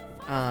brat.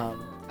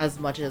 As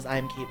much as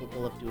I'm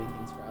capable of doing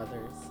things for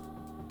others,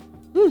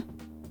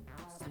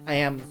 I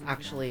am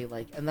actually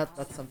like, and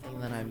that's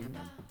something that I'm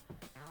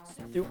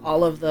through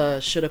all of the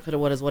shoulda, coulda,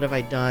 wouldas, what have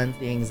I done,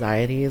 the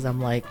anxieties. I'm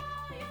like,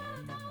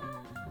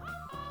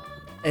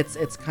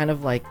 it's kind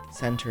of like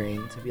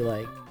centering to be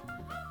like,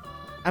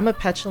 I'm a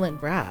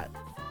petulant brat,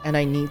 and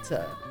I need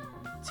to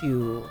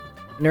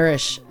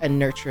nourish and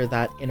nurture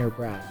that inner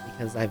brat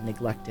because I've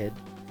neglected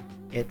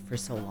it for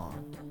so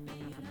long.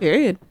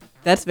 Period.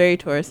 That's very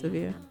Taurus of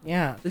you.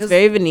 Yeah, it's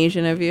very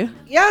Venetian of you.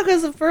 Yeah,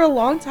 because for a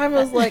long time I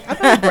was like, I'm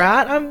not a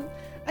brat.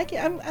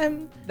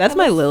 That's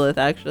my Lilith,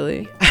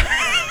 actually.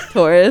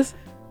 Taurus.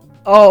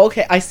 Oh,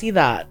 okay. I see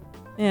that.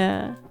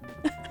 Yeah.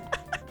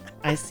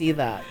 I see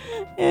that.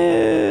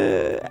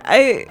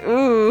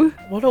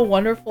 What a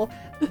wonderful.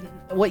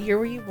 What year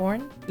were you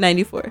born?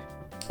 94.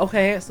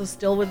 Okay, so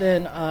still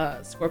within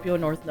Scorpio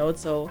North Node.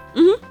 So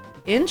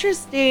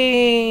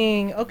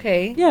interesting.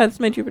 Okay. Yeah,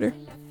 it's my Jupiter.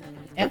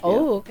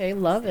 Okay,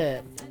 love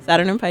it.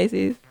 Saturn and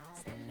Pisces.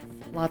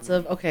 Lots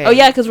of okay. Oh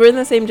yeah, because we're in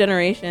the same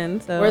generation.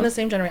 So we're in the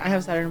same generation. I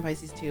have Saturn and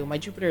Pisces too. My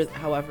Jupiter,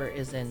 however,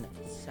 is in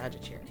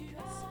Sagittarius.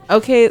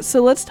 Okay,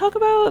 so let's talk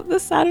about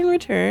the Saturn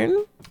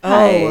return.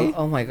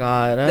 Oh my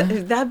God.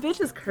 That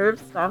bitch is curb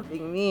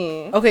stomping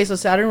me. Okay, so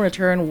Saturn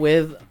return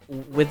with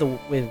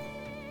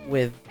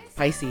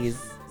Pisces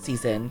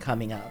season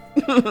coming up.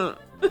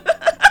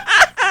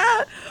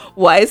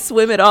 Why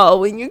swim at all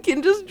when you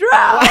can just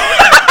drown?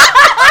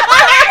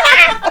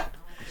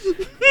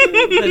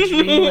 The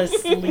dreamless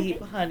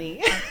sleep,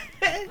 honey.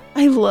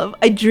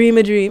 I dream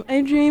a dream.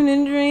 I dreamed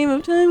and dream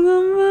of time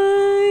gone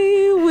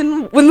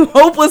by. When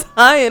hope was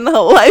high and a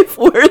life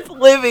worth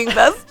living,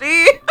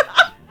 bestie.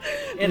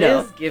 It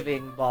is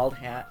giving bald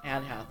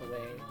Anne Hathaway.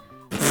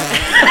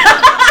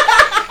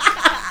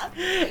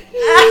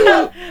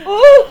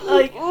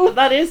 Like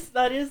that is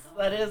I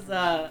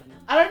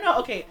don't know.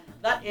 Okay,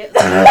 that is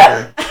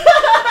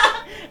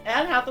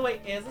Anne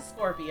Hathaway is a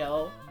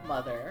Scorpio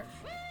mother.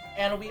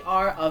 And we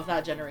are of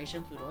that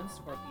generation, Pluto and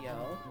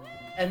Scorpio.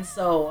 And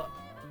so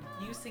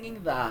you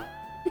singing that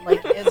like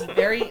is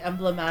very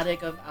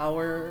emblematic of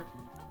our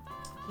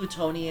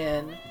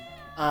Plutonian,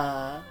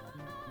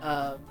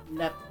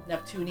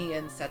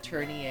 Neptunian,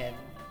 Saturnian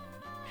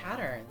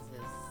patterns. Is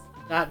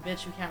that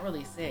bitch who can't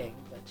really sing,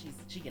 but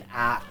she can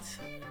act.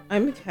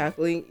 I'm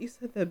cackling. You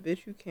said that bitch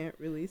who can't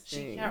really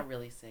sing. She can't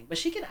really sing, but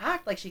she can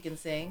act like she can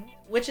sing,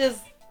 which is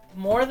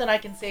more than I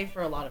can say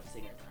for a lot of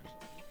singers.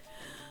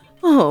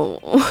 Oh.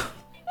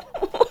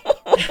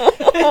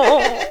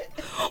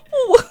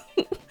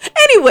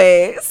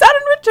 Anyway,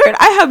 Saturn return.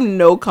 I have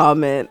no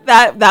comment.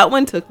 That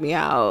one took me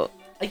out.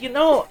 You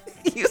know,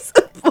 you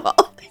said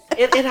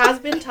it has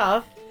been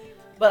tough,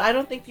 but I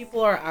don't think people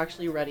are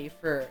actually ready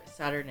for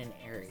Saturn in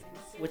Aries,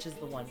 which is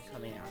the one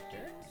coming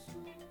after.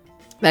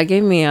 That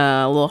gave me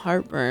a little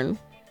heartburn.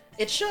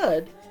 It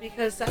should,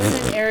 because Saturn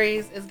in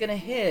Aries is gonna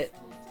hit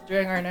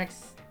during our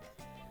next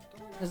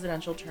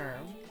presidential term.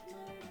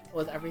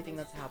 With everything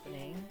that's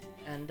happening,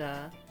 and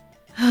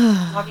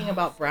talking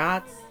about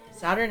brats,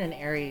 Saturn and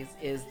Aries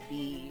is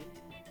the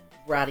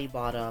bratty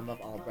bottom of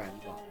all bratty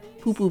bottoms.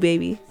 Poo poo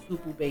baby. Poo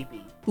poo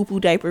baby. Poo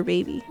poo diaper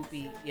baby.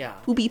 Poopy, yeah.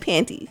 Poopy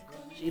panties.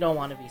 She don't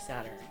want to be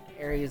Saturn.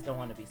 Aries don't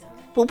want to be Saturn.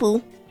 Poo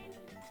poo.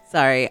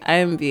 Sorry, I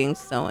am being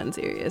so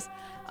unserious.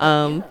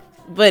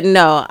 But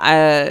no,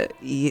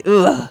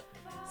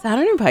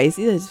 Saturn and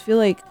Pisces. I just feel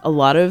like a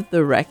lot of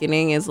the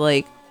reckoning is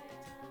like,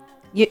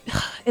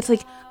 it's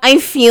like. I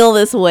feel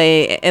this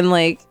way, and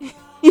like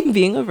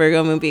being a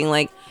Virgo moon being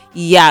like,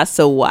 yeah,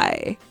 so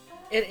why?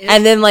 It is,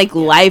 and then like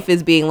life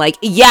is being like,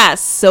 yeah,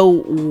 so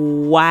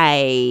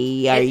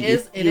why are you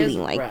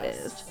feeling like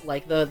this?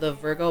 Like the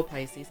Virgo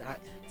Pisces,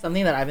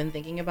 something that I've been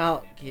thinking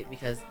about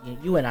because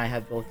you and I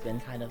have both been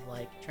kind of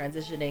like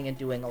transitioning and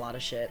doing a lot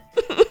of shit.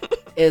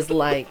 Is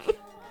like,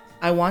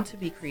 I want to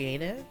be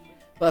creative,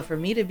 but for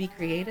me to be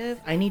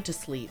creative, I need to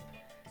sleep,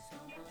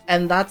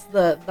 and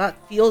that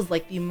feels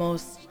like the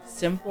most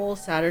simple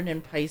Saturn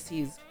and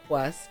Pisces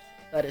quest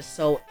that is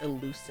so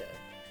elusive.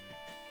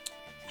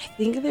 I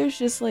think there's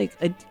just like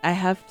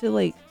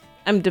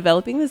I'm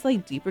developing this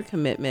like deeper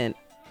commitment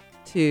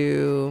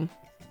to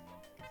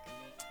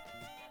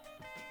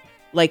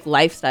like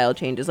lifestyle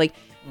changes. Like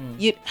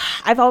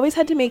I've always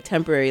had to make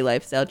temporary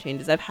lifestyle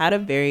changes. I've had a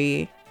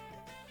very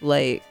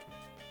like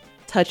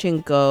touch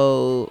and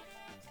go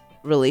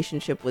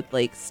relationship with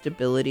like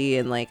stability,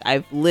 and like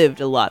I've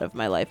lived a lot of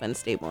my life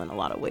unstable in a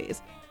lot of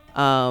ways.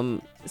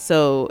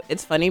 So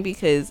it's funny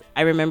because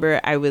I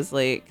remember I was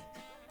like,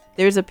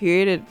 there's a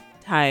period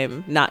of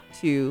time not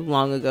too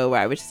long ago where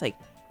I was just like,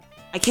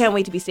 I can't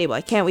wait to be stable.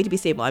 I can't wait to be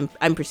stable.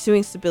 I'm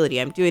pursuing stability.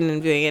 I'm doing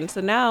it. And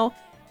so now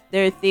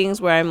there are things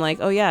where I'm like,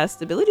 oh yeah,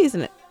 stability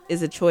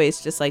is a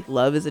choice, just like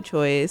love is a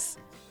choice,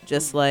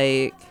 just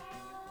like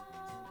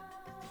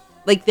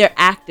they're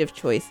active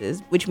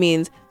choices, which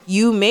means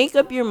you make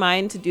up your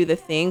mind to do the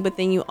thing, but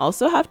then you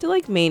also have to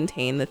like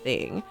maintain the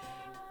thing.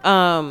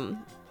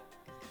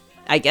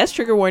 I guess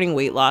trigger warning,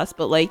 weight loss,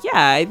 but like, yeah,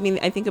 I mean,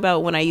 I think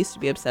about when I used to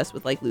be obsessed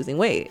with like losing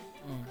weight,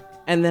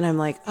 and then I'm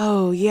like,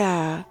 oh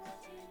yeah.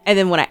 And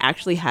then when I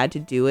actually had to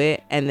do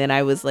it, and then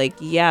I was like,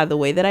 yeah, the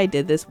way that I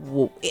did this,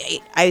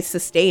 I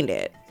sustained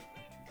it.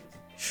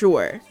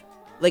 Sure.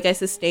 Like I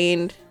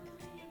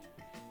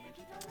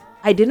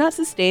did not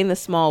sustain the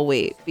small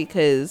weight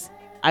because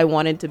I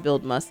wanted to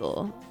build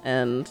muscle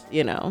and,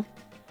 you know,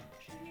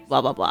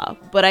 blah, blah, blah.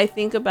 But I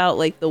think about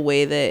like the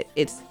way that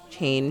it's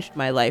changed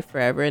my life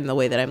forever, and the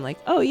way that I'm like,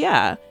 oh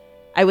yeah,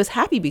 I was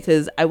happy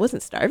because I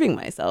wasn't starving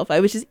myself. I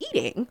was just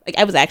eating. Like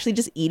I was actually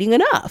just eating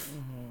enough.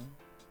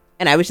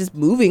 And I was just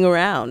moving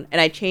around,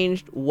 and I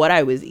changed what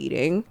I was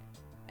eating,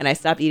 and I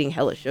stopped eating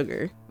hella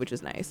sugar, which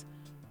was nice.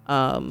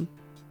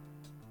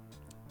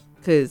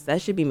 Cause that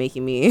should be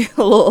making me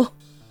a little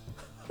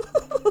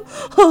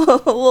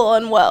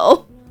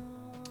unwell.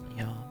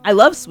 Yeah. I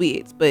love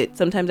sweets, but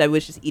sometimes I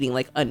was just eating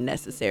like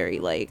unnecessary,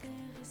 like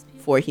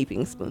 4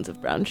 heaping spoons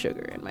of brown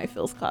sugar in my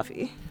Phil's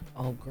coffee.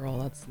 Oh girl,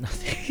 that's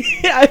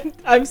nothing.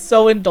 I'm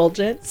so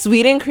indulgent.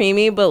 Sweet and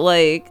creamy, but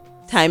like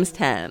times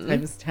 10.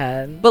 Times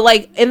 10. But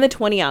like in the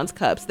 20-ounce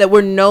cups that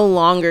were no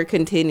longer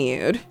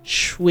continued.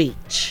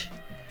 Sweet.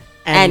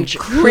 And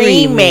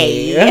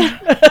creamy.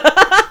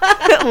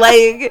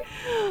 Like,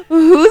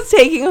 who's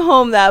taking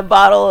home that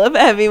bottle of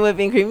heavy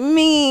whipping cream?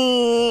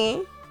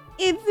 Me.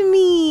 It's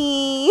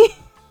me.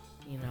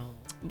 You know.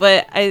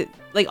 But I,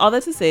 like, all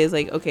that to say is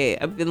like, okay,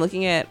 I've been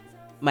looking at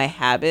my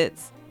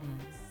habits,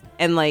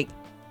 and like,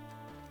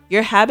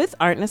 your habits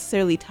aren't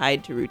necessarily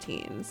tied to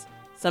routines.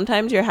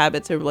 Sometimes your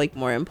habits are like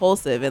more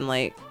impulsive, and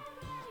like,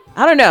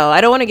 I don't know, I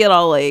don't want to get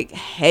all like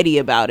heady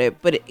about it,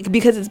 but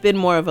because it's been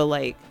more of a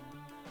like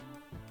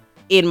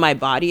in my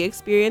body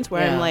experience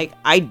where I'm like,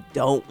 I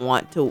don't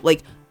want to,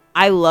 like,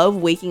 I love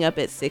waking up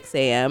at 6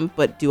 a.m.,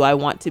 but do I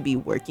want to be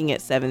working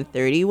at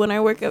 7:30 when I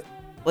wake up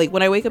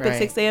at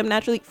 6 a.m.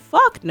 naturally?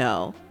 Fuck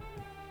no.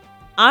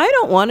 I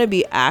don't want to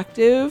be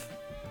active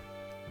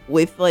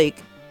with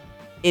like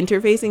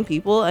interfacing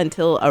people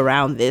until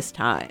around this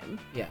time.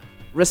 Yeah.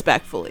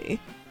 Respectfully.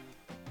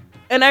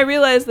 And I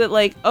realized that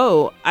like,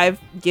 oh, I've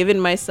never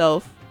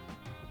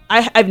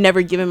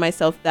given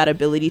myself that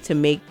ability to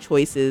make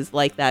choices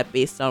like that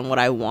based on what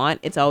I want.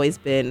 It's always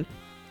been,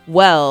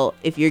 well,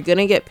 if you're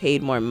gonna get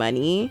paid more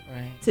money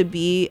to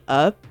be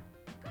up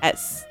at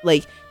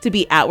like to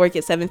be at work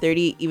at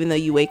 7:30 even though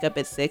you wake up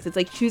at 6, it's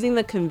like choosing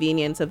the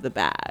convenience of the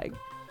bag.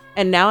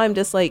 And now I'm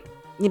just like,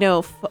 you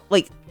know,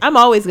 like I'm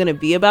always gonna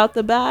be about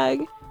the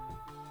bag.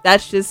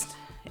 That's just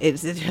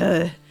that's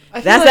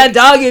like, that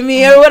dog in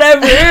me or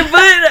whatever.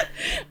 But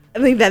I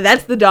think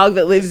that's the dog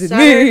that lives in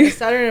me.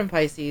 Saturn and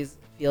Pisces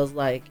feels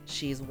like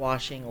she's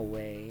washing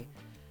away.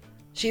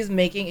 She's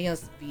making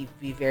us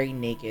be very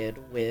naked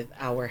with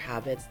our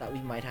habits that we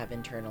might have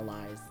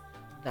internalized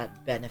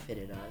that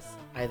benefited us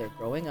either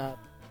growing up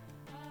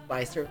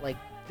by through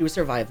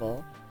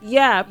survival.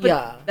 Yeah,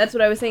 but that's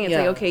what I was saying. It's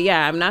like, okay,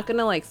 yeah, I'm not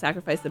gonna like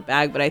sacrifice the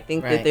bag, but I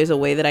think that there's a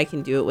way that I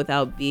can do it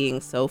without being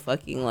so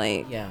fucking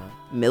like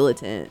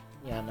militant.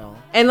 Yeah, no.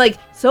 And like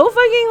so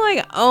fucking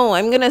like, oh,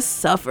 I'm gonna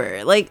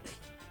suffer, like,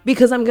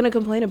 because I'm gonna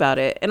complain about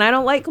it, and I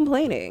don't like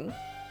complaining.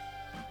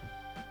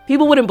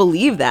 People wouldn't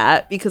believe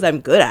that because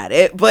I'm good at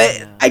it,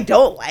 but I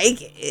don't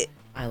like it.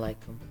 I like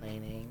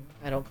complaining.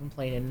 I don't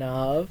complain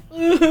enough.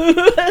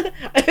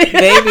 Baby,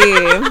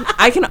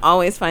 I can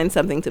always find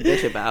something to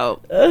bitch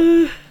about,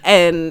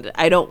 and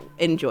I don't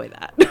enjoy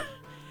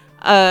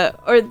that.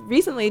 Or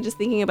recently, just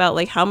thinking about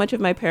like how much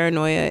of my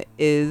paranoia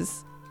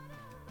is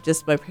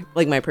just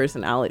my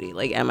personality.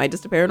 Like, am I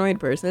just a paranoid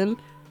person?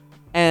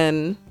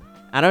 And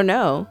I don't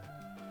know.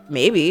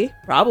 Maybe,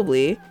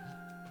 probably.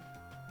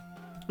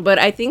 But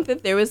I think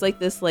that there was like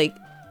this like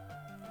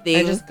thing.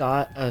 I just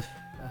got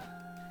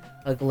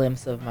a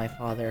glimpse of my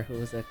father, who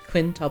was a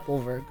quintuple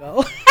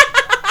Virgo. Is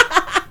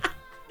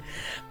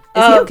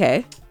he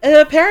okay?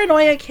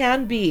 Paranoia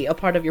can be a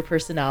part of your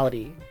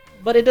personality,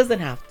 but it doesn't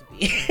have to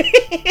be.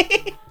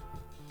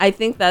 I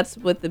think that's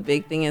what the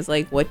big thing is.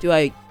 Like, what do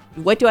I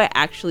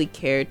actually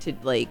care to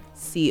like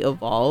see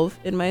evolve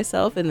in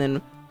myself, and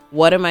then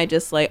what am I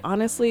just like,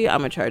 honestly, I'm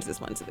gonna charge this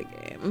one to the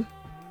game.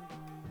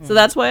 So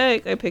that's why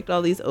I picked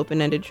all these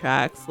open-ended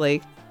tracks.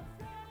 Like,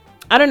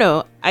 I don't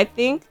know, I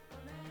think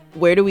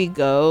Where Do We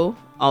Go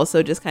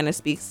also just kind of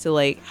speaks to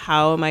like,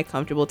 how am I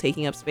comfortable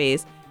taking up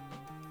space?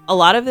 a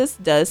lot of this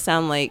does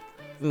sound like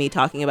me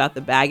talking about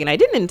the bag, and I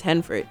didn't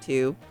intend for it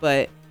to,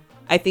 but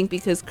I think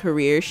because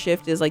career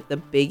shift is like the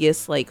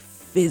biggest like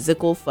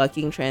physical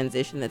fucking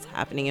transition that's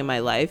happening in my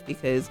life,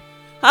 because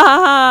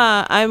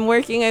I'm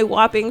working a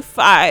whopping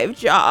 5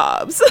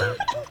 jobs.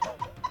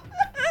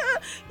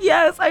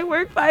 Yes, I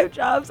work 5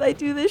 jobs. I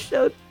do this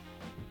show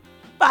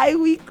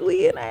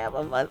bi-weekly, and I have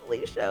a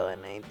monthly show,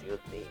 and I do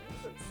things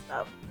and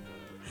stuff.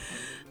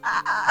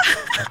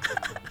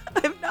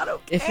 I'm not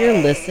okay. If you're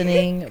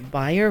listening,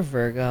 buy your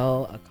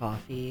Virgo a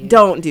coffee.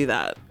 Don't do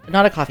that.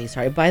 Not a coffee,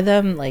 sorry. Buy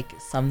them like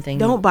something.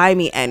 Don't buy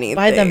me anything.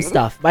 Buy them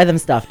stuff. Buy them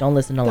stuff. Don't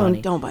listen to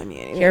Lonnie. Don't buy me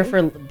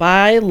anything.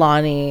 Buy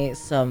Lonnie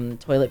some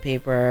toilet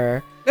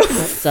paper,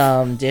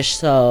 some dish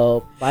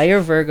soap. Buy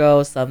your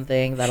Virgo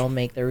something that'll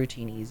make the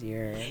routine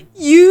easier.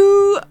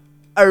 You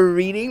are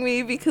reading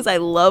me because I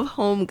love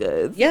home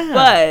goods. Yeah.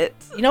 But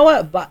you know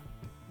what?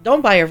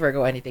 Don't buy your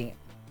Virgo anything.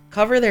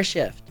 Cover their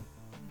shift.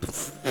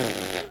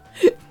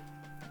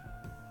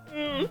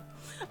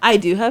 I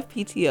do have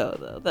PTO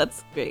though.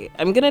 That's great.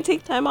 I'm gonna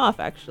take time off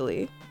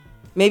actually.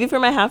 Maybe for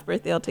my half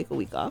birthday I'll take a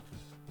week off.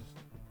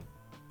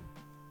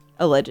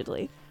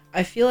 Allegedly.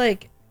 I feel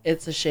like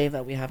it's a shame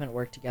that we haven't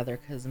worked together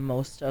because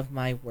most of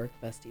my work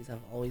besties have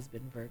always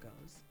been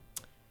Virgos.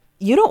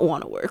 You don't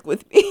want to work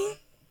with me.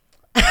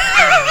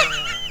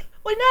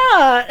 Why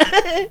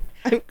not?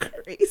 I'm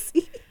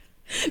crazy.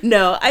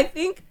 No, I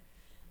think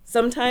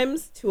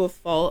sometimes to a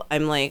fault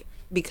I'm like,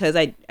 because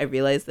I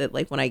realize that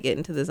like when I get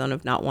into the zone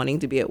of not wanting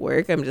to be at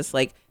work, I'm just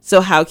like,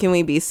 so how can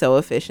we be so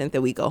efficient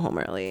that we go home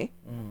early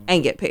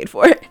and get paid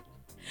for it?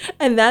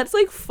 And that's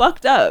like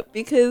fucked up,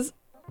 because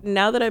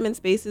now that I'm in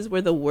spaces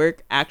where the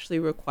work actually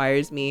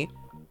requires me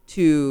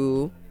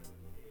to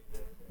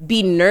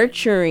be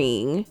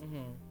nurturing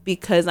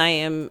because I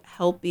am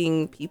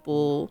helping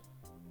people,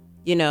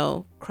 you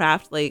know,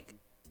 craft like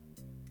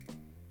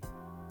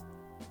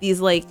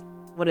these like,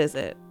 what is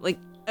it? Like,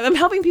 I'm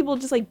helping people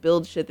just like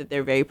build shit that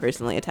they're very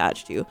personally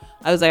attached to.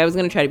 I was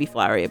going to try to be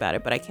flowery about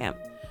it, but I can't.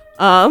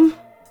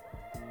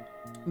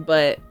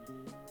 But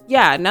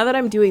yeah, now that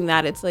I'm doing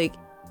that, it's like,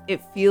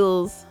 it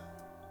feels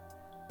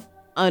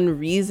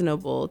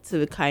unreasonable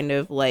to kind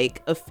of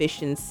like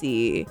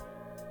efficiency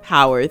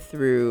power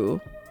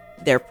through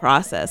their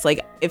process.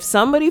 Like if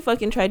somebody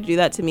fucking tried to do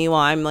that to me while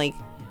I'm like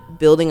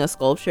building a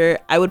sculpture,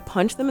 I would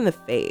punch them in the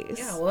face.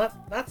 Yeah, well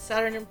that's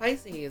Saturn and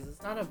Pisces.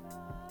 It's not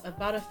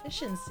about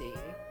efficiency.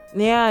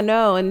 Yeah,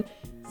 no. And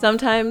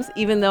sometimes,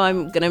 even though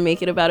I'm gonna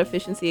make it about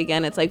efficiency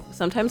again, it's like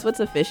sometimes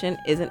what's efficient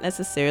isn't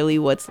necessarily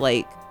what's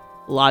like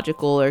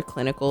logical or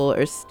clinical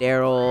or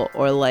sterile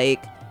or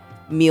like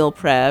meal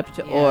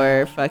prepped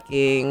or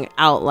fucking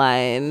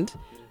outlined.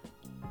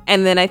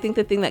 And then I think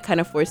the thing that kind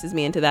of forces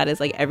me into that is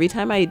like every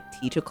time I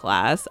teach a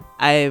class,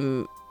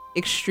 I'm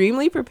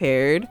extremely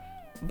prepared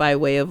by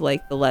way of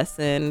like the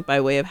lesson, by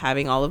way of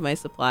having all of my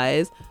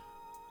supplies.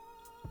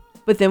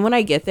 But then when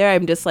I get there,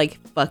 I'm just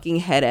like fucking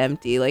head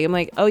empty. Like I'm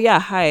like, oh yeah,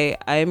 hi,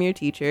 I am your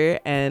teacher,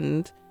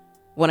 and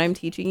what I'm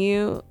teaching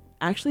you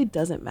actually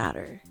doesn't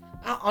matter.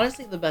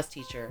 Honestly, the best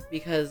teacher,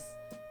 because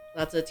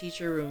that's a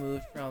teacher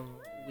removed from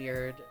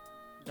weird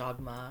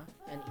dogma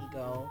and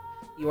ego.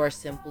 You are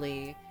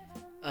simply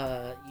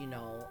a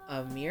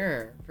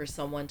mirror for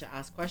someone to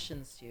ask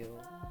questions to.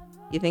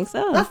 You think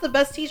so? That's the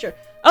best teacher.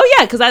 Oh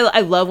yeah, because I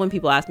love when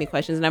people ask me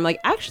questions, and I'm like,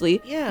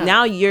 actually,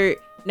 now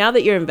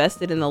that you're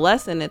invested in the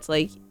lesson, it's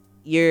like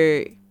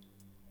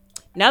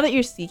now that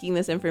you're seeking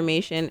this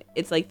information,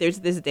 it's like there's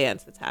this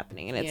dance that's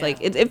happening, and it's like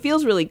it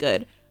feels really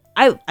good.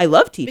 I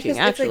love teaching, because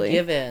actually. It's a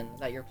given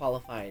that you're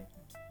qualified.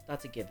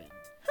 That's a given.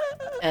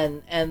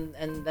 and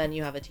then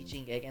you have a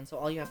teaching gig, and so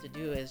all you have to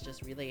do is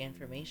just relay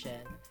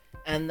information,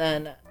 and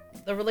then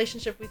the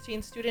relationship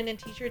between student and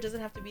teacher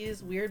doesn't have to be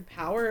this weird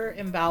power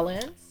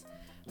imbalance.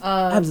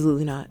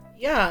 Absolutely not.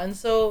 Yeah, and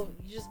so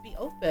you just be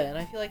open.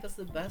 I feel like that's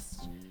the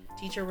best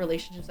teacher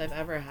relationships I've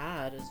ever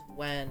had, is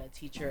when a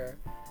teacher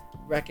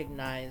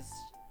recognized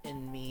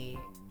in me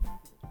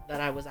that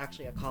I was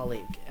actually a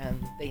colleague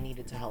and they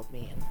needed to help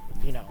me, and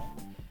you know.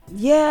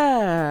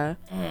 Yeah.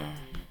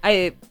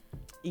 I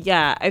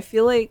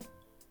feel like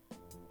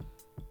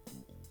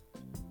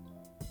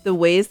the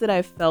ways that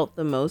I've felt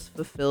the most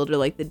fulfilled, or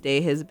like the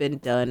day has been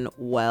done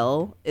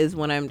well, is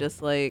when I'm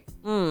just like,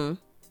 I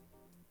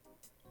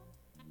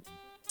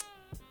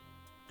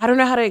don't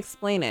know how to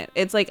explain it.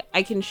 It's like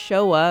I can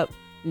show up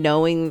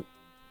knowing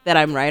that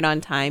I'm right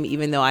on time,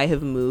 even though I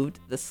have moved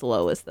the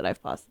slowest that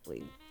I've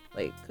possibly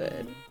like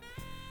could.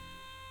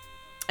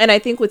 And I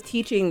think with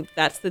teaching,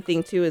 that's the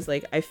thing too, is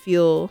like I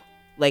feel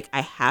like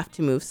I have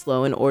to move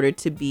slow in order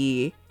to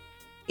be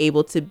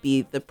able to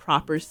be the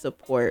proper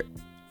support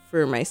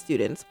for my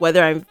students,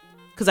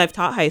 because I've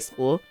taught high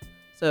school.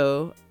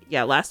 So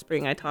yeah, last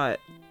spring I taught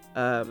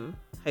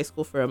high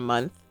school for a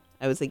month.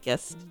 I was a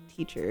guest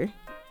teacher.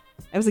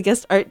 I was a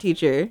guest art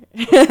teacher.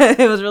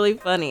 It was really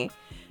funny.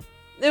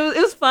 It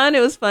was fun. It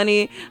was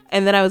funny.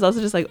 And then I was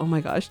also just like, oh my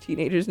gosh,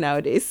 teenagers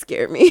nowadays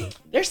scare me.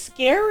 They're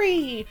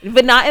scary.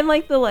 But not in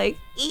like the like,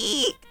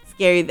 eek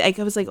scary. Like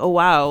I was like, oh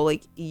wow,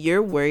 like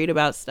you're worried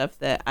about stuff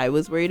that I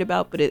was worried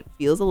about, but it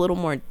feels a little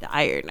more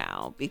dire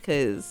now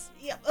because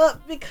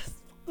because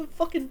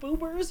fucking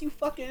boomers, you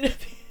fucking.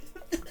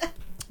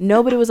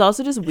 no, but it was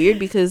also just weird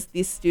because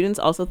these students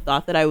also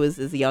thought that I was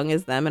as young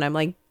as them, and I'm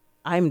like,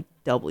 I'm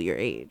double your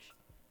age,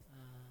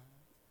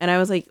 and I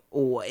was like,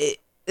 what?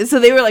 And so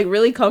they were like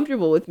really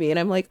comfortable with me, and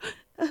I'm like.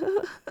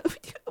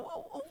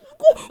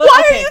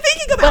 Why are you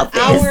thinking about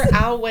this?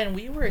 Our when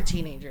we were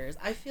teenagers,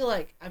 I feel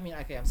like, I mean,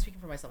 okay, I'm speaking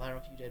for myself. I don't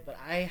know if you did, but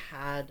I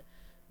had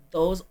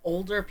those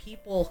older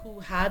people who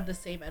had the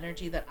same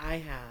energy that I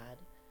had,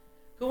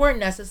 who weren't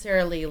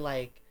necessarily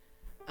like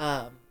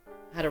had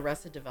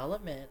arrested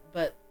development,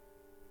 but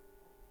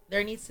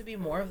there needs to be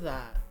more of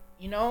that.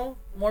 You know,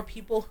 more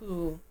people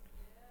who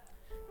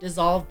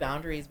dissolve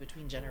boundaries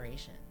between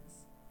generations.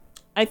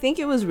 I think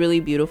it was really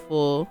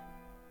beautiful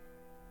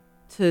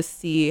to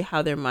see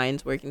how their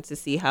minds work and to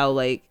see how,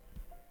 like,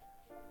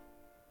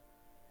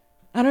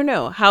 I don't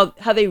know, how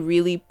they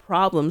really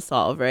problem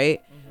solve,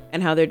 right? Mm-hmm.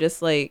 And how they're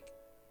just like,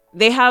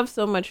 they have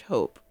so much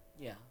hope.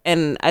 Yeah.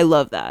 And I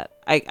love that.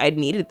 I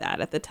needed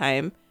that at the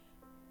time.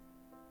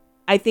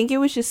 I think it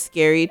was just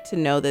scary to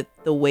know that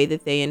the way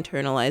that they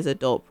internalize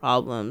adult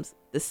problems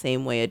the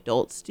same way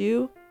adults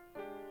do,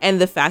 and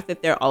the fact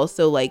that they're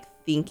also like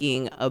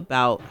thinking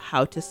about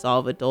how to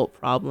solve adult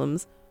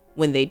problems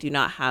when they do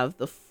not have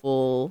the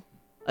full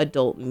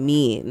adult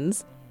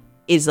means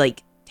is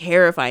like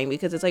terrifying,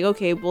 because it's like,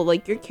 okay, well,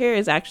 like your care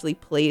is actually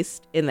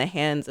placed in the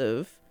hands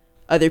of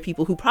other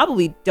people who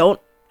probably don't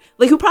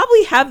like, who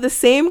probably have the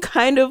same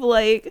kind of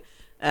like,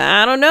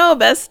 I don't know,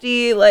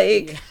 bestie,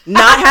 like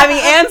not having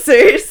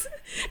answers.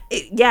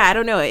 I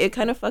don't know. It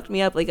kind of fucked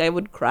me up. Like I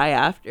would cry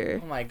after.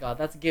 Oh my god,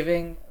 that's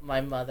giving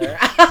my mother.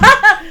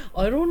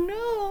 I don't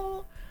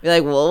know. You're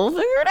like, well, we'll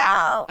figure it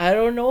out. I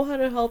don't know how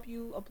to help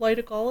you apply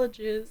to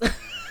colleges.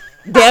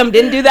 Damn,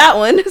 didn't do that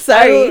one.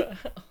 Sorry.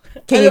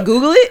 Can you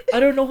Google it?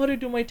 I don't know how to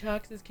do my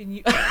taxes. Can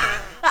you?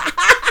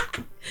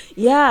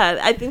 Yeah,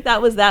 I think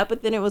that was that.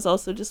 But then it was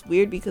also just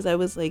weird because I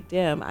was like,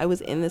 damn, I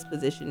was in this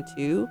position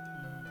too.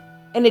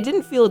 And it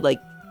didn't feel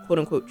like, quote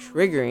unquote,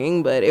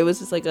 triggering, but it was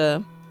just like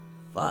a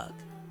fuck.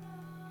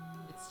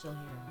 It's still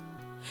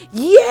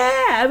here.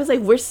 Yeah, I was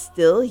like, we're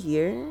still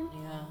here.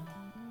 Yeah.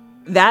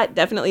 That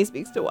definitely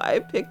speaks to why I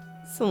picked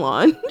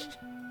Solange.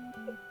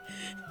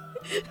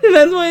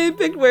 That's why I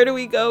picked Where Do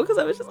We Go? Because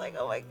I was just like,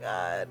 oh my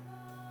god.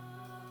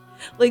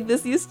 Like,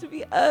 this used to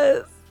be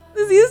us.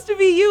 This used to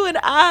be you and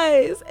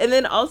I's. And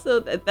then also,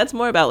 that's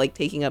more about, like,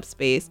 taking up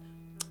space.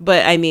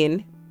 But, I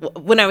mean,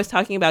 when I was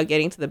talking about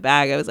getting to the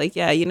bag, I was like,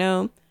 yeah, you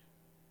know,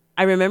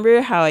 I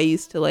remember how I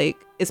used to, like,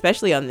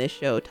 especially on this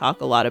show, talk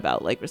a lot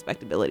about, like,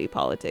 respectability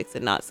politics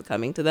and not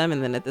succumbing to them.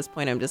 And then at this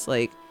point, I'm just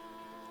like,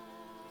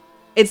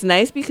 it's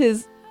nice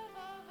because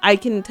I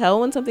can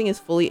tell when something is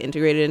fully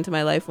integrated into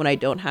my life when I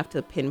don't have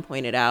to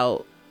pinpoint it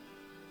out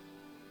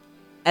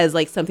as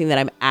like something that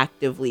I'm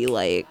actively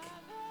like,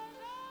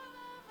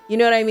 you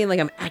know what I mean? Like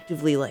I'm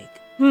actively like,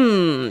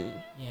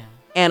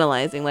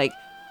 analyzing. Like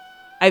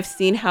I've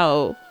seen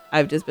how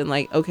I've just been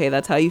like, okay,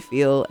 that's how you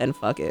feel and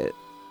fuck it.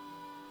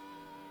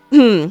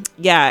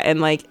 Yeah.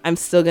 And like, I'm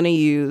still going to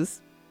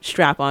use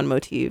strap-on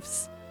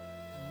motifs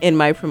in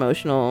my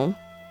promotional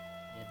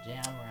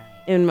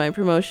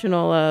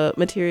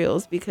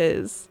materials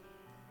because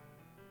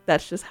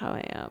that's just how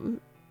I am.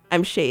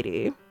 I'm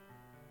shady.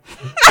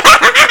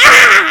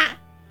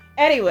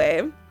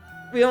 Anyway,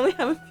 we only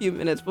have a few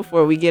minutes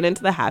before we get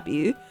into the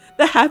happy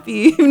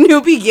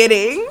new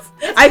beginnings.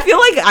 I feel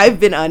like I've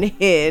been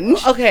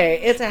unhinged. Okay,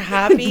 it's a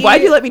happy.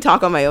 Why'd you let me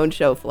talk on my own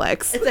show,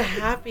 Flex? It's a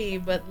happy,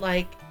 but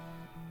like,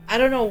 I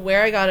don't know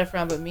where I got it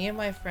from, but me and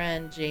my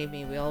friend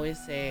Jamie, we always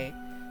say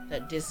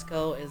that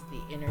disco is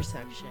the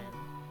intersection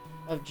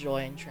of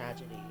joy and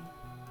tragedy.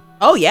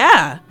 Oh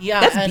yeah,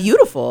 that's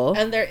beautiful.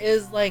 And there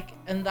is like,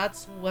 and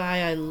that's why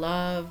I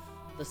love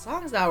the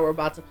songs that we're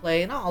about to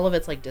play. Not all of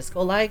it's like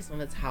disco like, some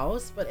of it's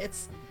house,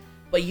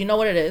 but you know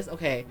what it is?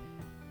 Okay,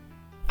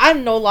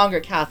 I'm no longer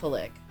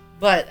Catholic,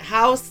 but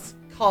house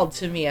called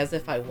to me as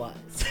if I was.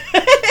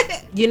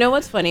 You know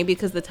what's funny?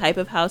 Because the type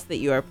of house that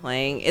you are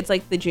playing, it's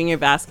like the Junior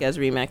Vasquez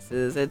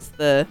remixes, it's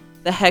the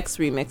Hex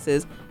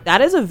remixes.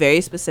 That is a very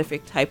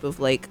specific type of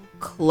like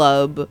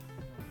club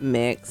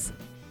mix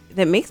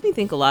that makes me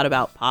think a lot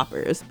about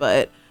poppers,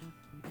 but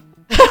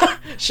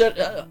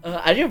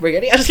I didn't bring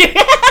any.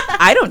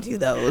 I don't do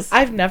those.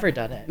 I've never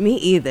done it. Me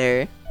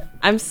either.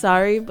 I'm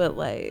sorry, but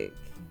like,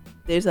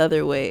 there's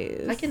other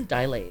ways. I can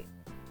dilate.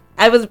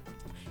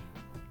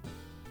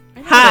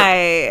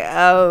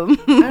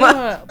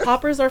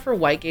 Poppers are for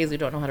white gays who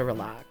don't know how to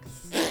relax.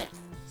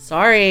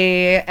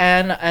 Sorry,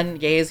 and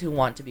gays who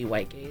want to be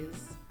white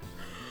gays.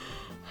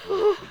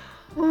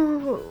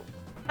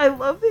 I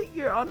love that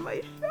you're on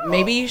my show.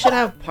 Maybe you should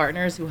have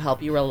partners who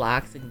help you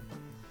relax and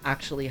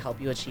actually help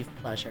you achieve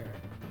pleasure.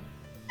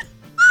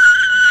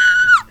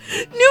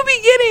 New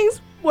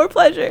beginnings, more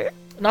pleasure.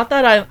 Not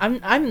that I'm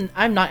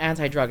not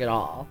anti-drug at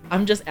all.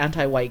 I'm just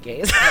anti-white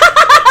gays.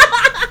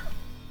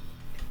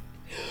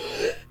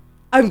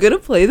 I'm gonna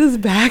play this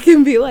back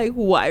and be like,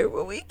 why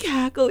were we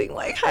cackling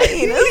like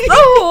hyenas the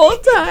whole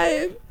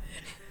time?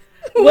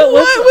 What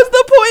was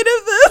the point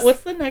of this?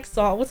 What's the next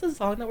song? What's the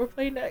song that we're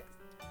playing next?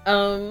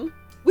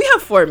 We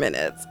have 4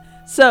 minutes.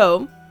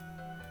 So,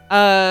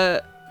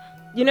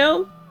 you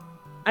know,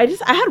 I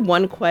had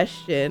one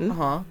question.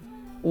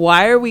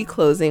 Why are we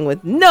closing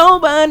with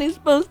nobody's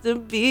supposed to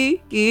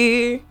be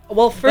here?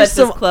 Well, first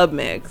of all, Club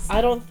Mix. I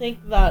don't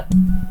think that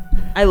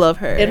I love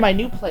her. in my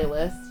new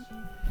playlist.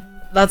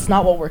 That's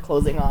not what we're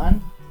closing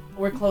on.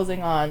 We're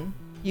closing on.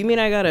 You mean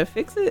I gotta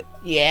fix it?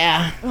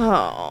 Yeah.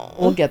 Oh,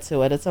 We'll get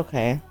to it. It's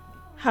okay.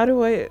 how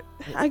do I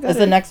got It's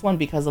the next one,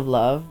 Because of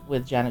Love,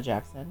 with Janet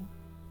Jackson.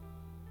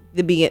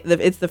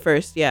 It's the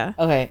first, yeah.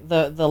 Okay.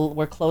 The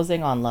we're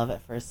closing on Love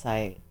at First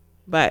Sight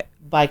But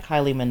by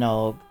Kylie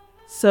Minogue.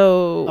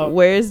 so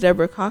where's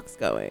Deborah Cox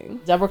going?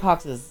 Deborah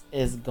Cox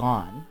is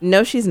gone.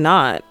 No, she's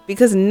not.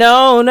 Because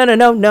nobody's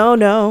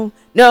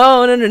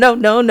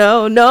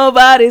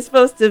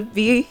supposed to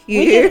be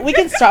here. We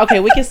can start. Okay,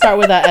 we can start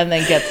with that and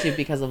then get to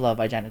Because of Love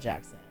by Janet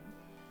Jackson.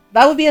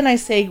 That would be a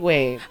nice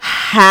segue.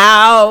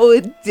 How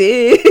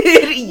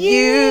did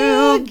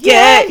you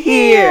get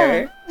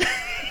here?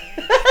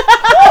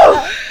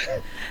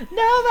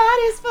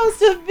 Nobody's supposed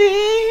to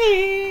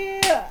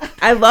be here.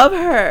 I love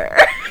her.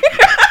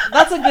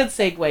 That's a good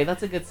segue.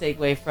 That's a good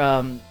segue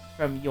from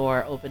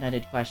your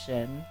open-ended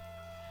question.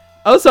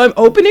 Oh, so I'm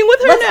opening with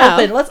her now.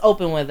 Let's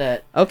open with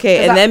it.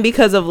 Okay, and then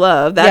Because of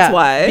Love. That's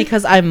why.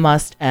 Because I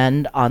must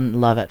end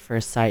on Love at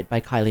First Sight by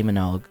Kylie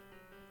Minogue.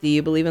 Do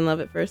you believe in love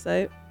at first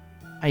sight?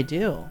 I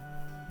do.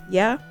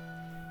 Yeah.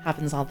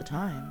 Happens all the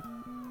time.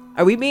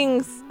 Are we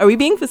being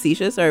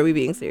facetious or are we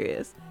being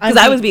serious? Because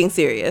I was being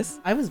serious.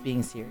 I was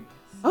being serious.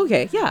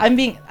 Okay, yeah. I'm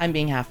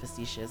being half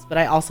facetious, but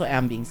I also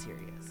am being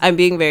serious. I'm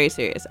being very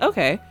serious.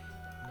 Okay.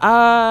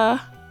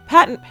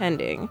 Patent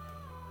pending.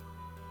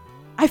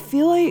 I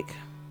feel like,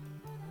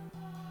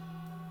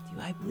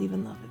 do I believe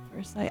in love at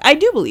first sight? I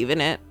do believe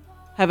in it.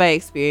 Have I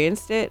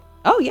experienced it?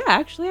 Oh yeah,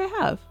 actually I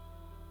have.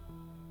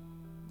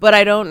 But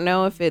I don't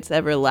know if it's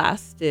ever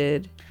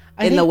lasted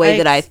in the way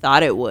that I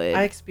thought it would.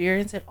 I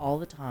experience it all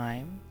the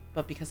time,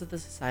 but because of the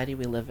society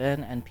we live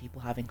in and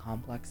people having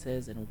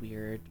complexes and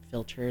weird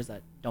filters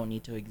that don't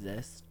need to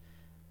exist,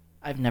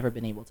 I've never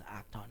been able to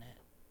act on it.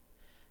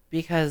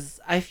 Because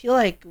I feel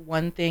like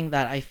one thing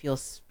that I feel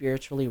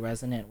spiritually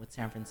resonant with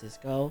San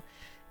Francisco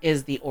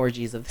is the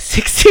orgies of the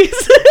 60s.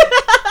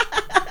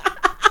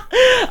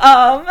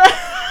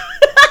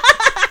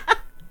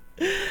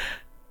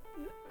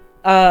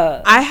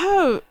 I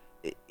have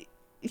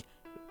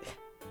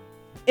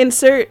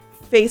insert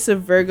face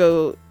of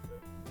Virgo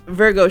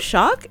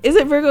shock. Is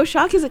it Virgo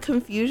shock? Is it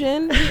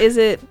confusion? Is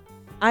it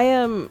I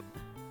am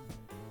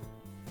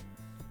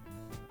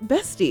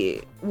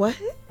bestie? What?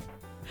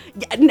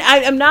 Yeah,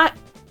 I'm not.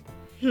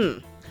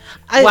 Wow.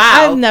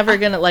 I'm never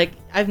gonna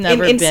I've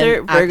never been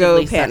Virgo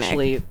actively panic.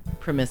 sexually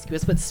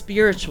promiscuous, but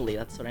spiritually,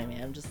 that's what I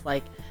mean. I'm just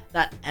like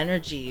that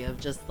energy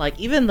of just like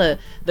even the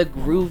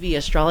groovy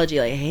astrology,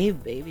 like, hey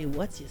baby,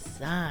 what's your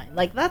sign?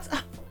 Like that's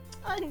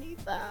I need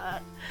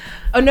that.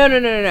 Oh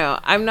no.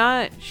 I'm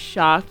not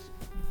shocked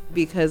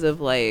because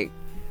of like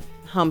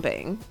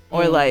humping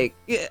or like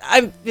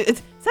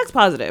it's sex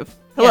positive.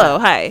 Hello,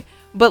 hi.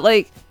 But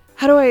like,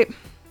 how do I?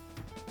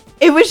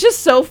 It was just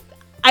so.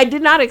 I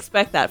did not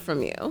expect that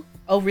from you.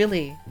 Oh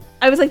really?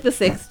 I was like the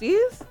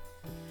 60s,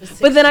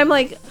 but then I'm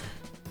like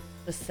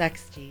the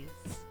 60s.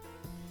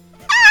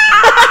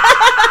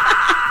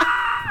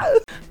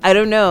 I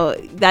don't know.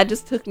 That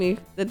just took me.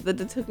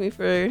 That took me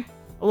for a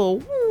little.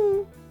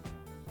 Woo.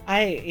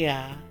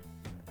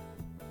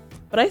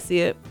 But I see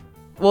it.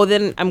 Well,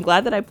 then I'm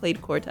glad that I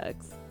played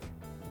Cortex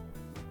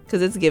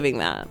because it's giving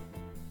that.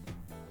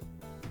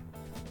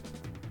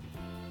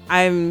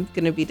 I'm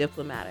gonna be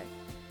diplomatic.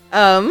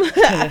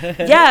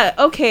 Yeah.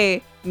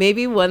 Okay.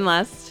 Maybe one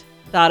last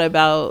thought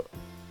about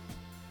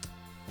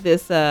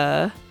this.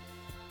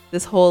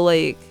 This whole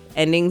like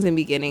endings and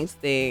beginnings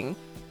thing.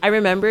 I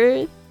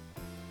remember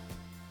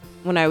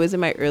when I was in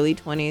my early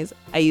 20s,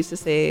 I used to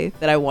say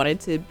that I wanted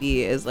to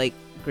be as like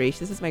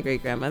gracious as my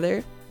great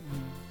grandmother,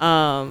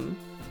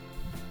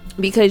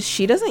 because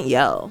she doesn't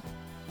yell.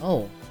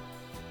 Oh.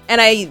 And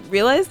I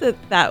realized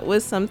that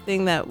was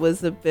something that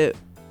was a bit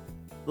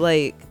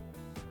like,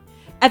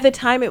 at the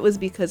time it was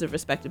because of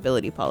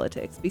respectability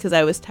politics, because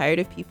I was tired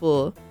of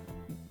people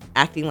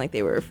acting like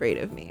they were afraid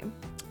of me.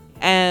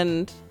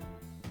 And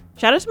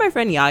shout out to my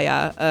friend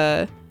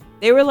Yaya.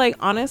 They were like,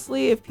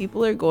 honestly, if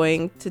people are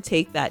going to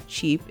take that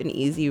cheap and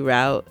easy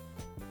route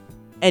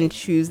and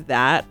choose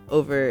that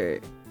over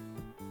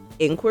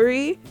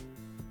inquiry,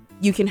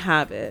 you can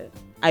have it.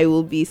 I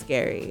will be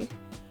scary.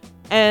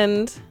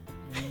 And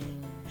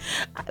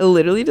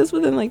literally just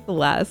within like the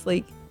last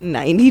like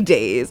 90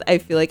 days, I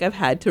feel like I've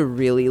had to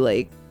really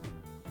like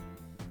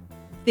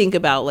think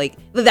about like,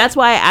 that's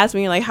why I asked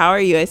when you're like, how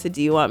are you? I said,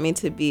 do you want me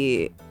to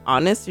be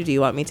honest or do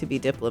you want me to be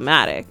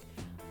diplomatic?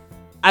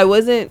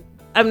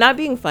 I'm not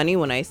being funny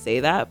when I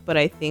say that, but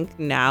I think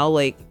now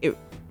like it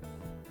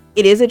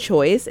is a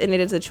choice, and it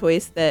is a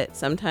choice that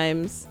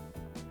sometimes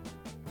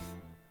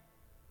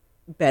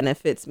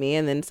benefits me,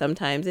 and then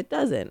sometimes it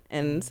doesn't.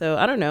 And so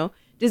I don't know,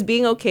 just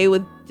being okay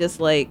with just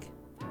like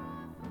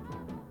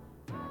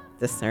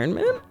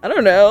discernment. I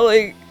don't know,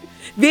 like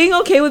being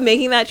okay with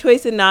making that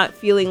choice and not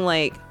feeling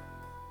like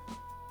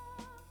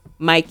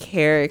my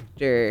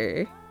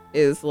character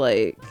is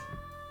like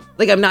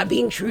I'm not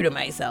being true to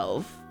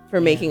myself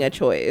for making a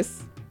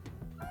choice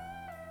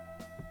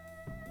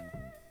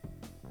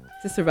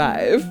to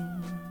survive.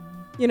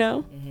 You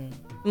know,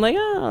 I'm like,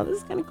 oh, this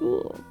is kind of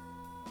cool.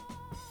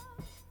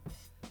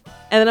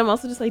 And then I'm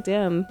also just like,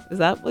 damn, is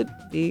that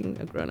what being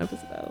a grown-up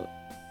is about?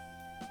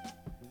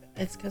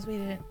 It's because we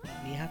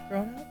have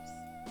grown-ups.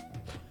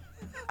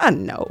 I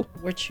know.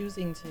 We're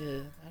choosing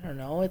to, I don't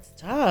know, it's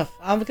tough.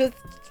 Because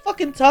it's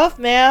fucking tough,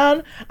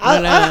 man.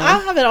 I'm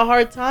having a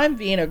hard time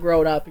being a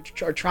grown-up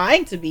or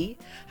trying to be.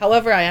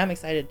 However, I am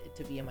excited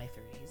to be in my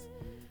 30s.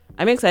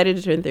 I'm excited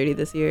to turn 30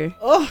 this year.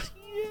 Oh,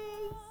 yes.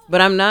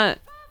 But I'm not.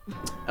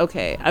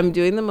 Okay, I'm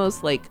doing the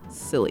most like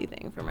silly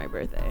thing for my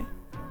birthday.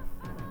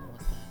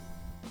 What's that?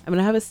 I'm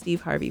gonna have a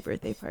Steve Harvey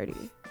birthday party.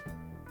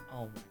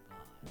 Oh my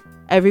god.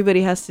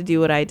 Everybody has to do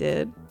what I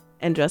did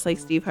and dress like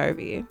Steve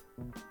Harvey.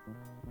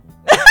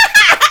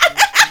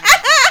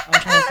 I'm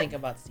trying to think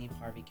about Steve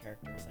Harvey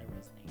characters I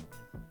resonate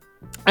with.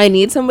 I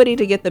need somebody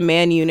to get the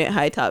man unit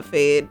high top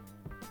fade.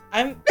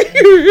 I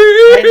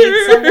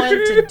need someone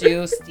to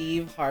do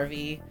Steve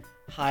Harvey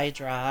high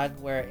drag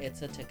where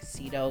it's a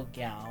tuxedo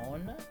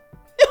gown,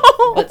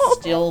 but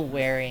still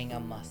wearing a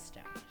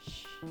mustache.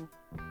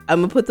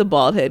 I'm gonna put the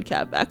bald head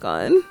cap back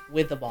on.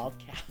 With the bald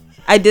cap.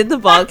 I did the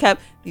bald cap.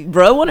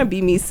 Bro, want to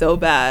be me so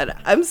bad.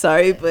 I'm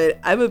sorry, but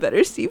I'm a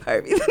better Steve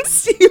Harvey than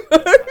Steve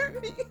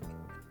Harvey.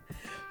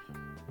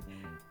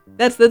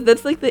 That's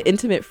like the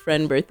intimate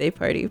friend birthday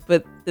party,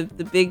 but the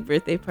big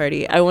birthday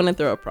party, I want to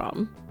throw a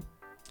prom.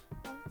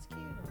 Oh, that's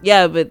cute.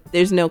 Yeah, but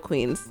there's no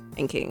queens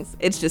and kings.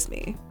 It's just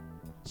me.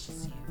 It's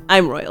just you.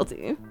 I'm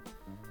royalty.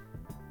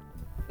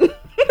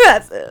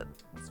 That's it.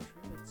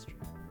 It's true.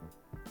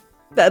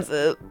 That's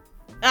it.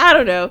 I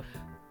don't know.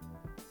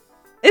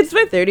 It's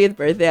my 30th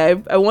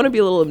birthday. I want to be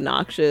a little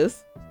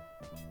obnoxious.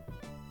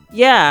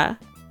 Yeah,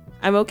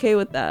 I'm okay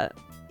with that.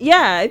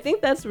 Yeah, I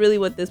think that's really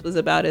what this was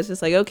about. It's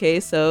just like, okay,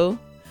 so,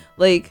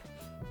 like,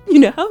 you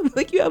know how,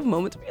 like, you have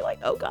moments where you're like,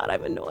 oh God,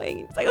 I'm annoying.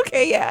 It's like,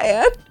 okay, yeah, I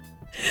am.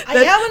 I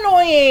am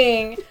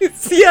annoying.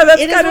 Yeah,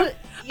 that's It kind is of.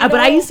 what- But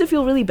I used to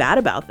feel really bad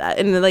about that,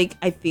 and like,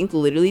 I think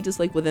literally just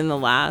like within the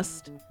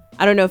last,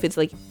 I don't know if it's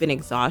like been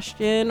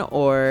exhaustion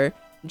or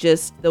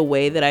just the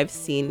way that I've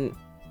seen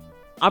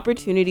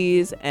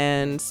opportunities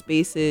and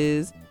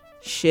spaces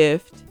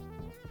shift.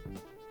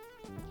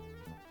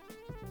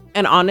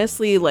 And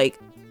honestly, like,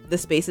 the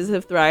spaces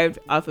have thrived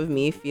off of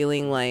me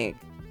feeling like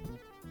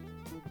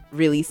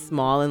really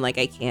small and like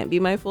I can't be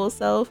my full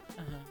self.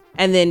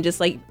 And then just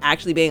like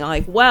actually being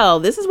like, well,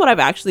 this is what I've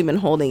actually been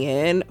holding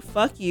in.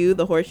 Fuck you,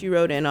 the horse you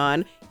rode in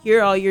on. Here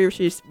are all your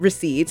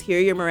receipts. Here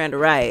are your Miranda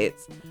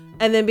rights.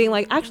 And then being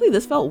like, actually,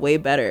 this felt way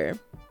better.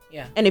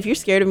 Yeah. And if you're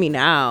scared of me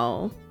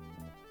now,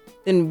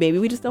 then maybe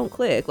we just don't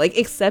click. Like,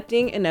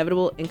 accepting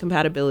inevitable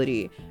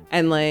incompatibility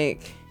and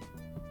like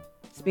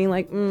just being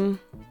like,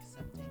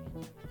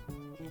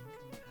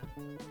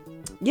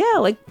 yeah,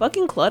 like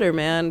fucking clutter,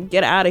 man.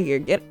 Get out of here.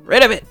 Get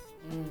rid of it.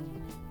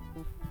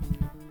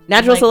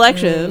 Natural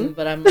selection.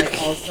 But I'm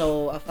like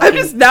also a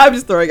fucking... I'm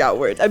just throwing out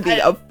words. I'm being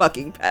a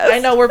fucking pest. I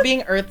know, we're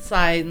being earth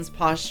signs,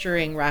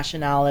 posturing,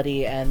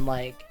 rationality, and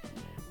like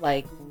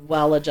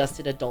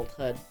well-adjusted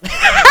adulthood.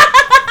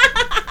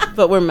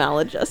 But we're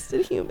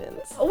maladjusted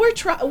humans. We're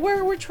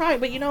trying,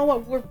 but you know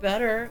what? We're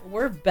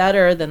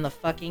better than the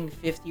fucking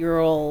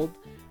 50-year-old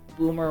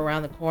boomer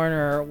around the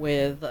corner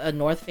with a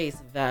North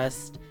Face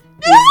vest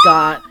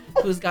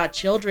who's got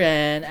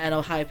children and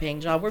a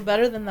high-paying job. We're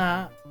better than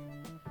that.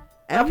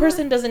 That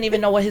person doesn't even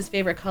know what his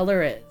favorite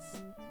color is.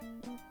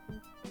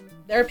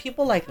 There are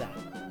people like that,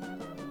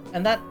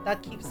 and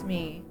that keeps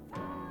me.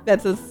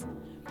 That's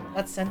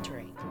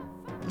centering.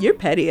 You're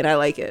petty, and I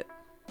like it.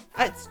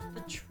 It's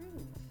the truth.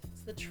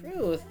 It's the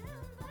truth.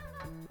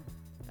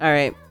 All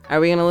right, are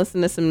we gonna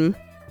listen to some?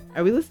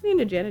 Are we listening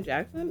to Janet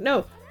Jackson?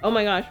 No. Oh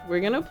my gosh, we're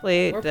gonna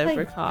play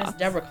Deborah Cox. Miss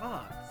Deborah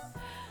Cox.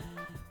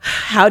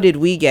 How did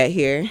we get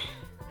here?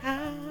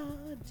 How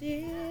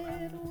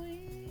did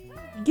we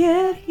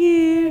get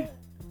here?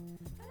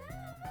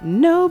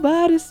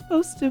 Nobody's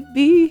supposed to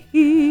be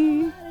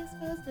here. Nobody's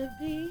supposed to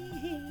be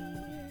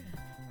here.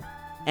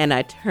 And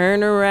I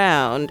turn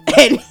around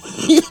and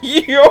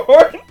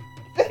you're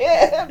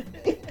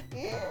standing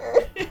here.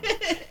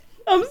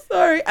 I'm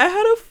sorry. I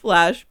had a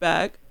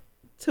flashback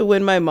to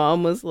when my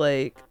mom was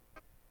like,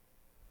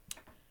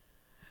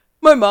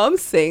 my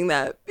mom's saying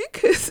that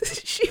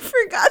because she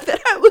forgot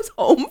that I was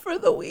home for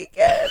the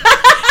weekend.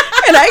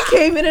 And I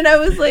came in and I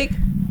was like,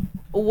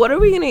 what are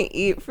we gonna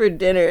eat for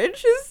dinner? And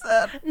she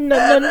said,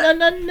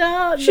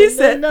 no. She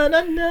said,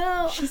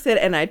 no. She said,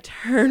 and I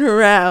turn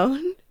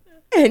around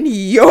and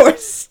you're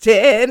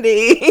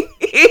standing.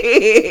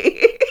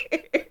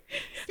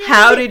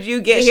 How did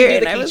you get here?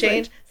 And I was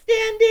change. Like,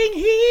 standing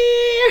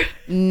here.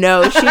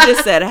 No, she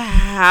just said,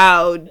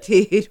 how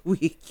did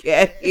we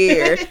get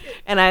here?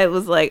 And I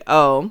was like,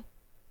 oh.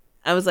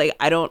 I was like,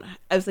 I'm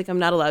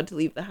not allowed to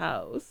leave the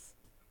house.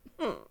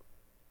 I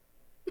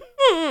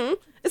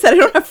said, I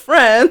don't have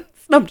friends.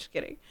 No, I'm just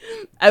kidding.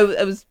 I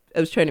was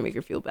trying to make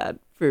her feel bad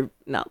for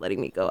not letting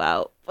me go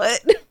out.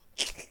 But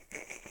she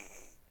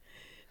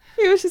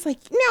was just like,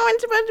 no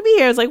one's supposed to be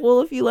here. I was like, well,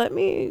 if you let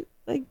me,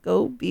 like,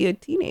 go be a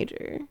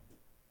teenager,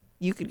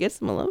 you could get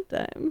some alone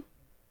time.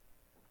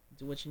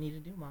 Do what you need to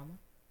do, mama.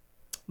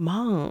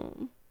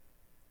 Mom,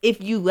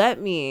 if you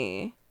let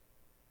me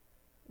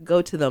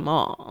go to the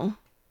mall.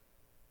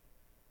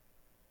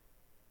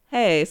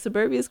 Hey,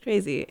 suburbia is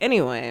crazy.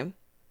 Anyway,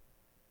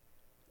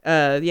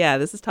 yeah,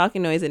 this is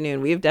Talking Noise at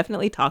Noon. We have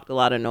definitely talked a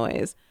lot of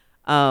noise.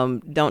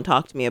 Don't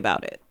talk to me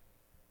about it.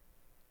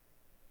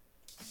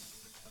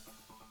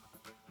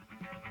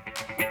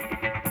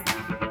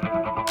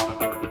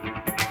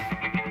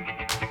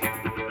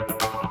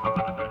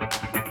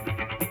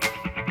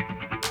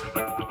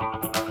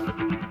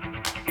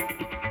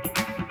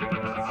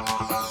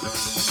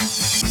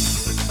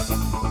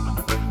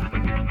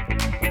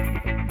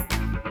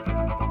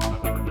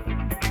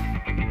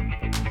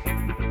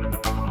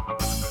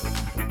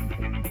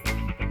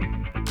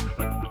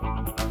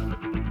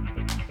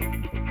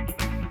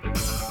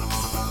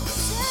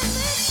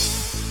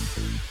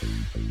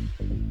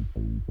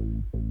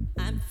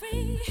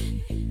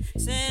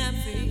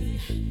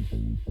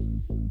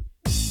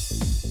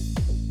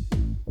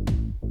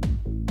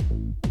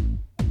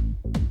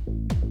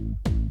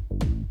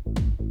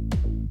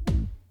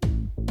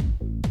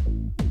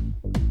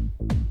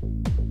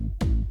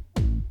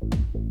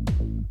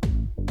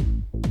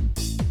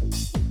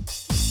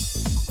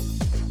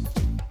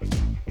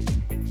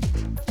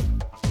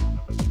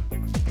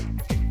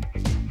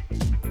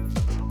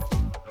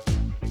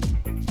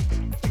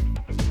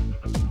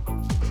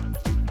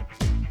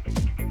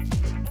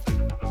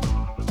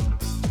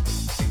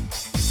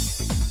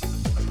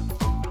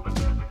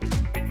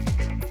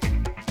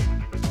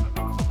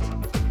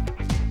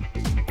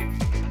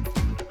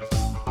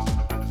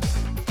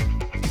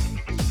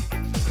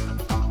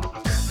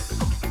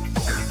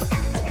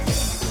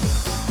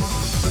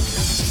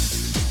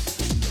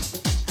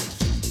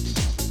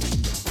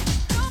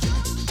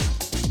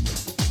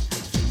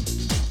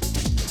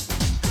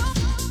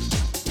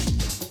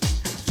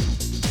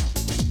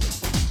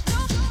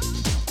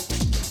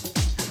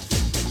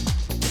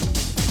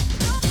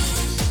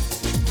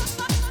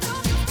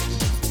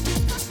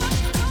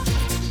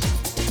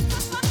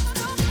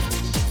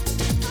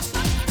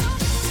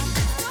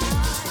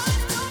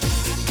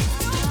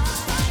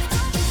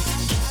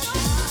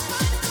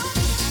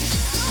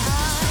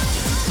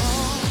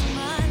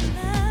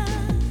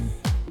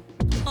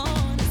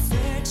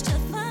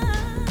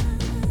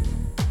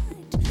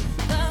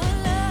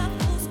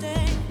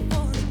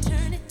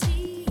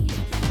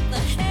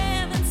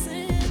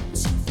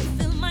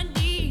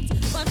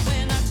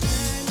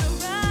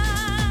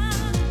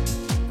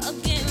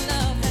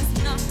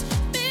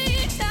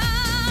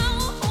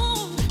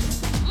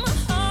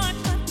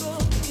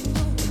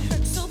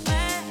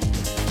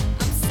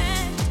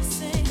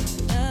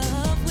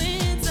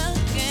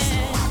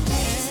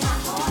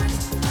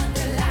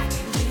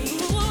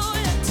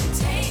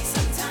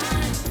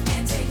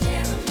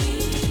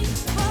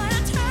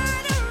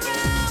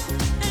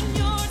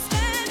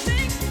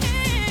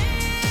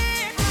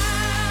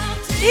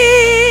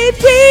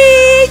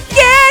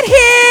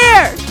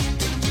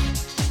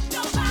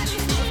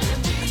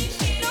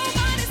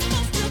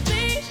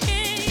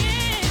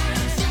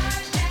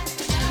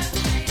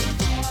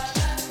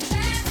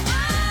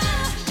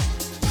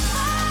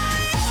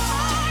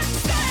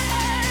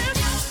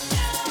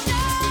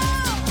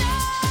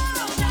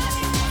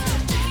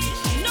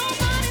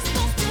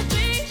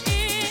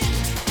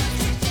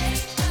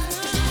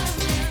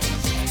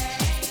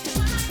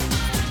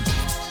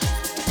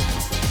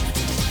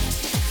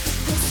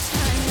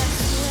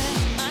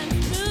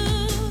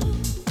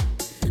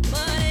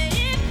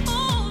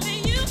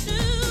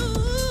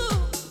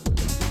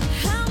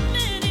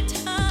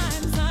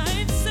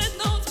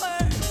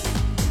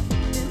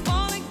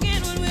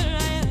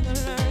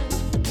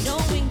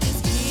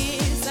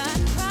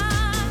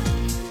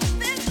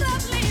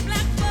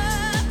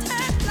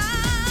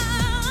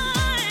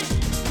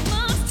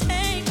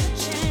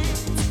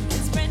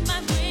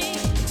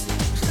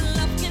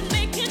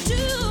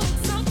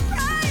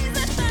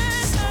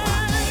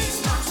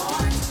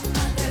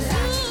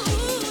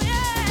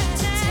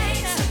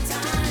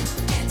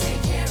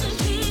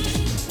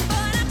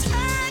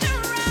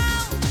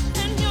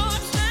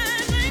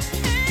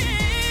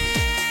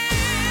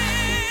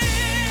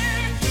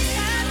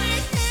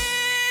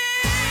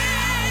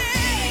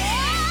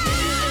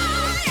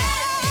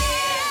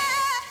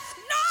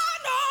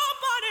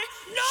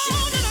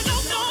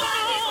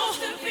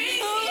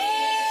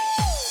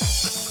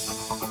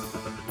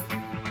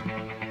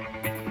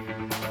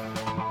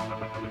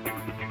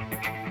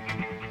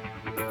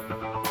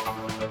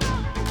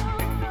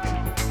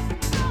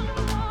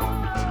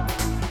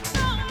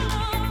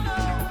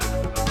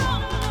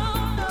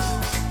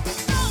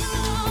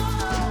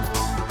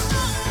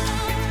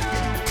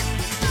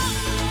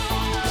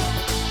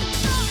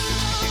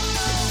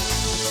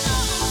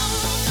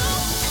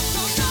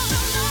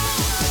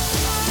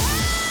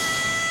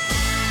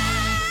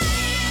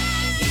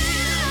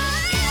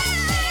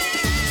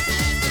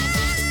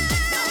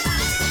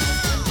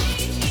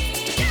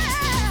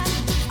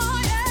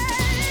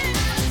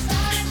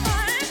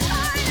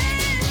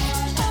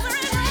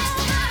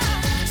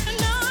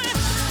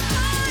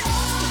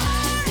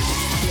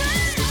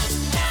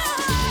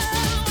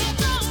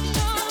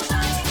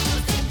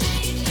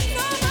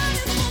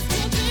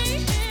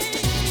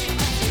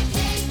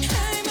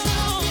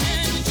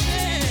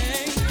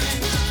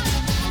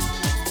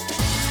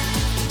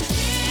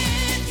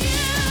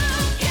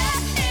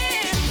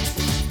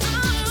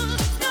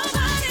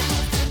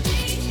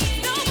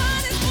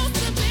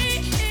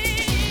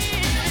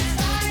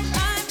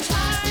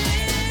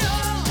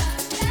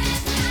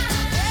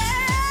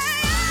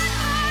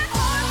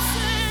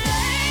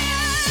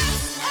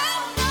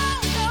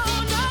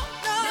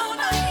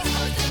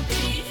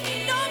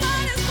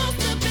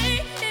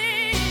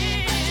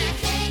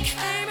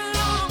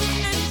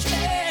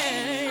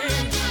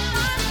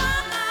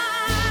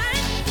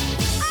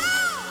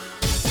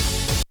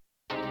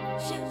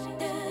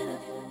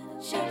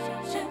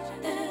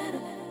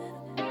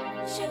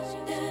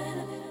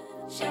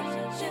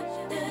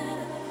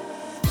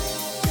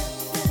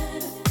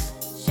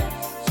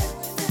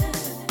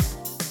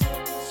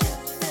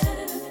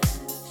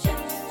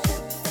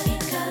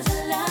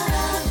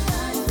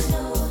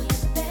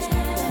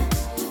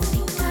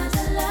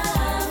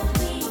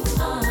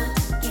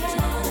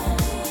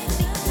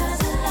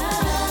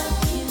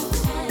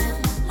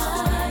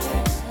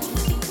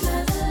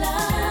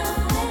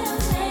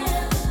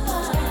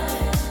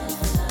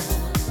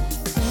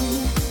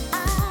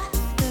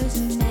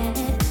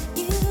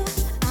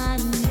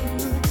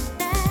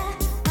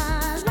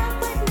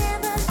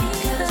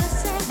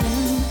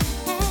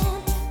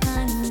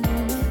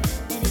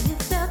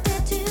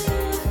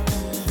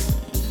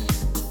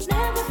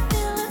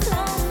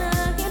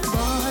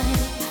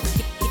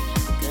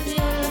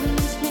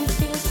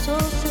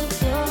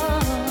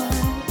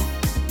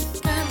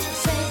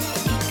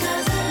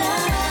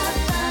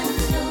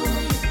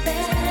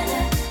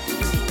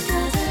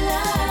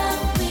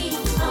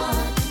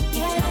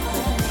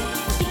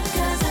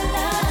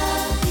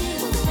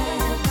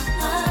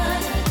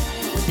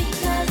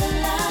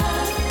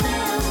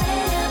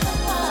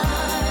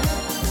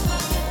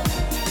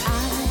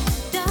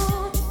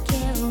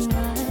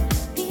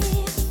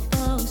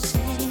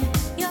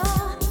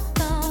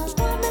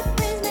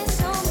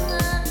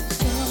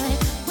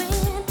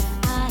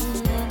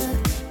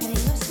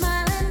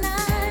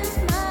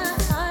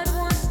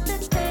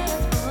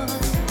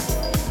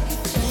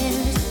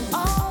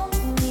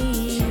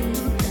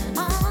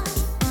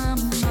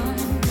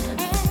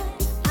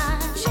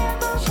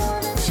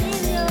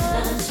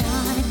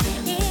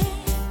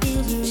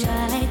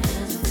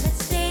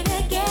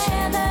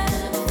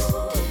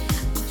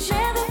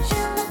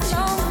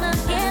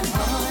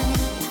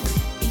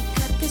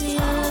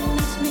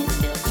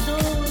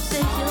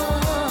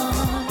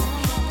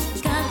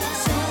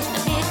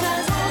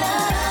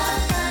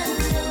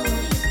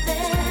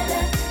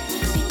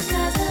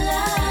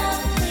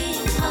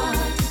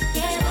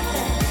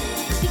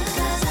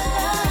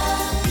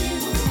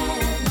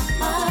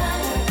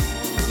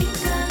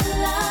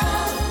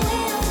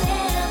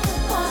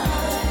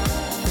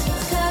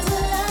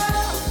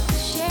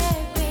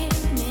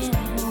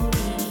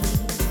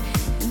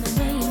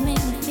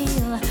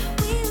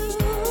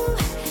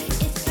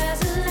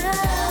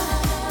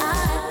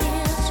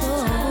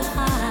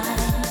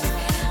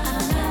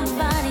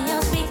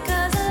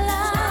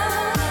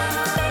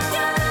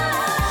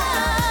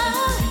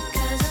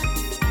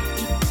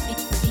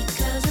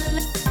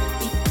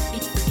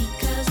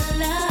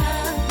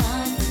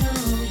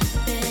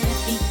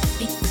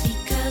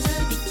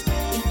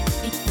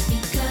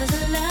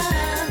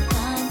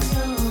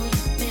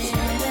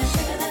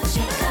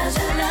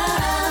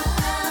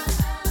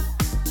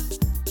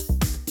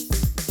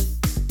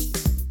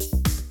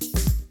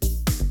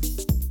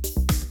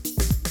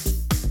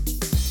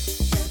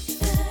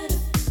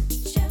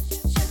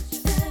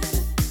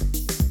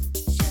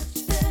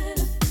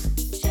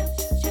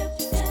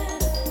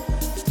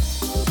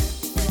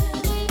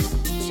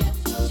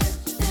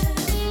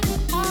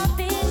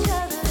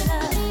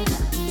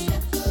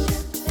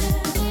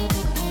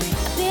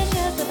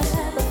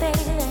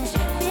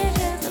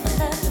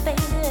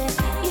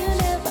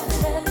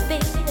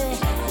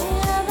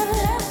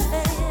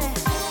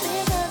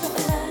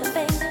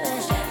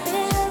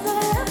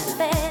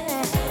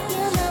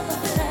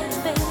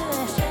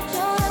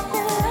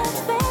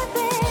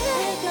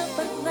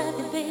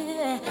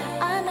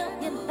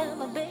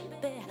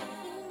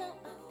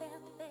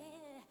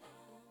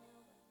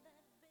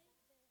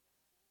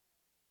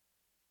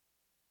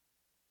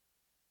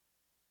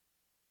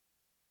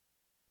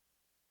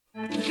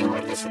 You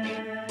are listening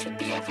to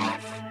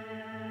BFF.FM.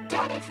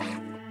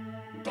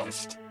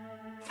 Best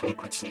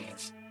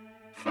frequencies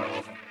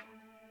forever.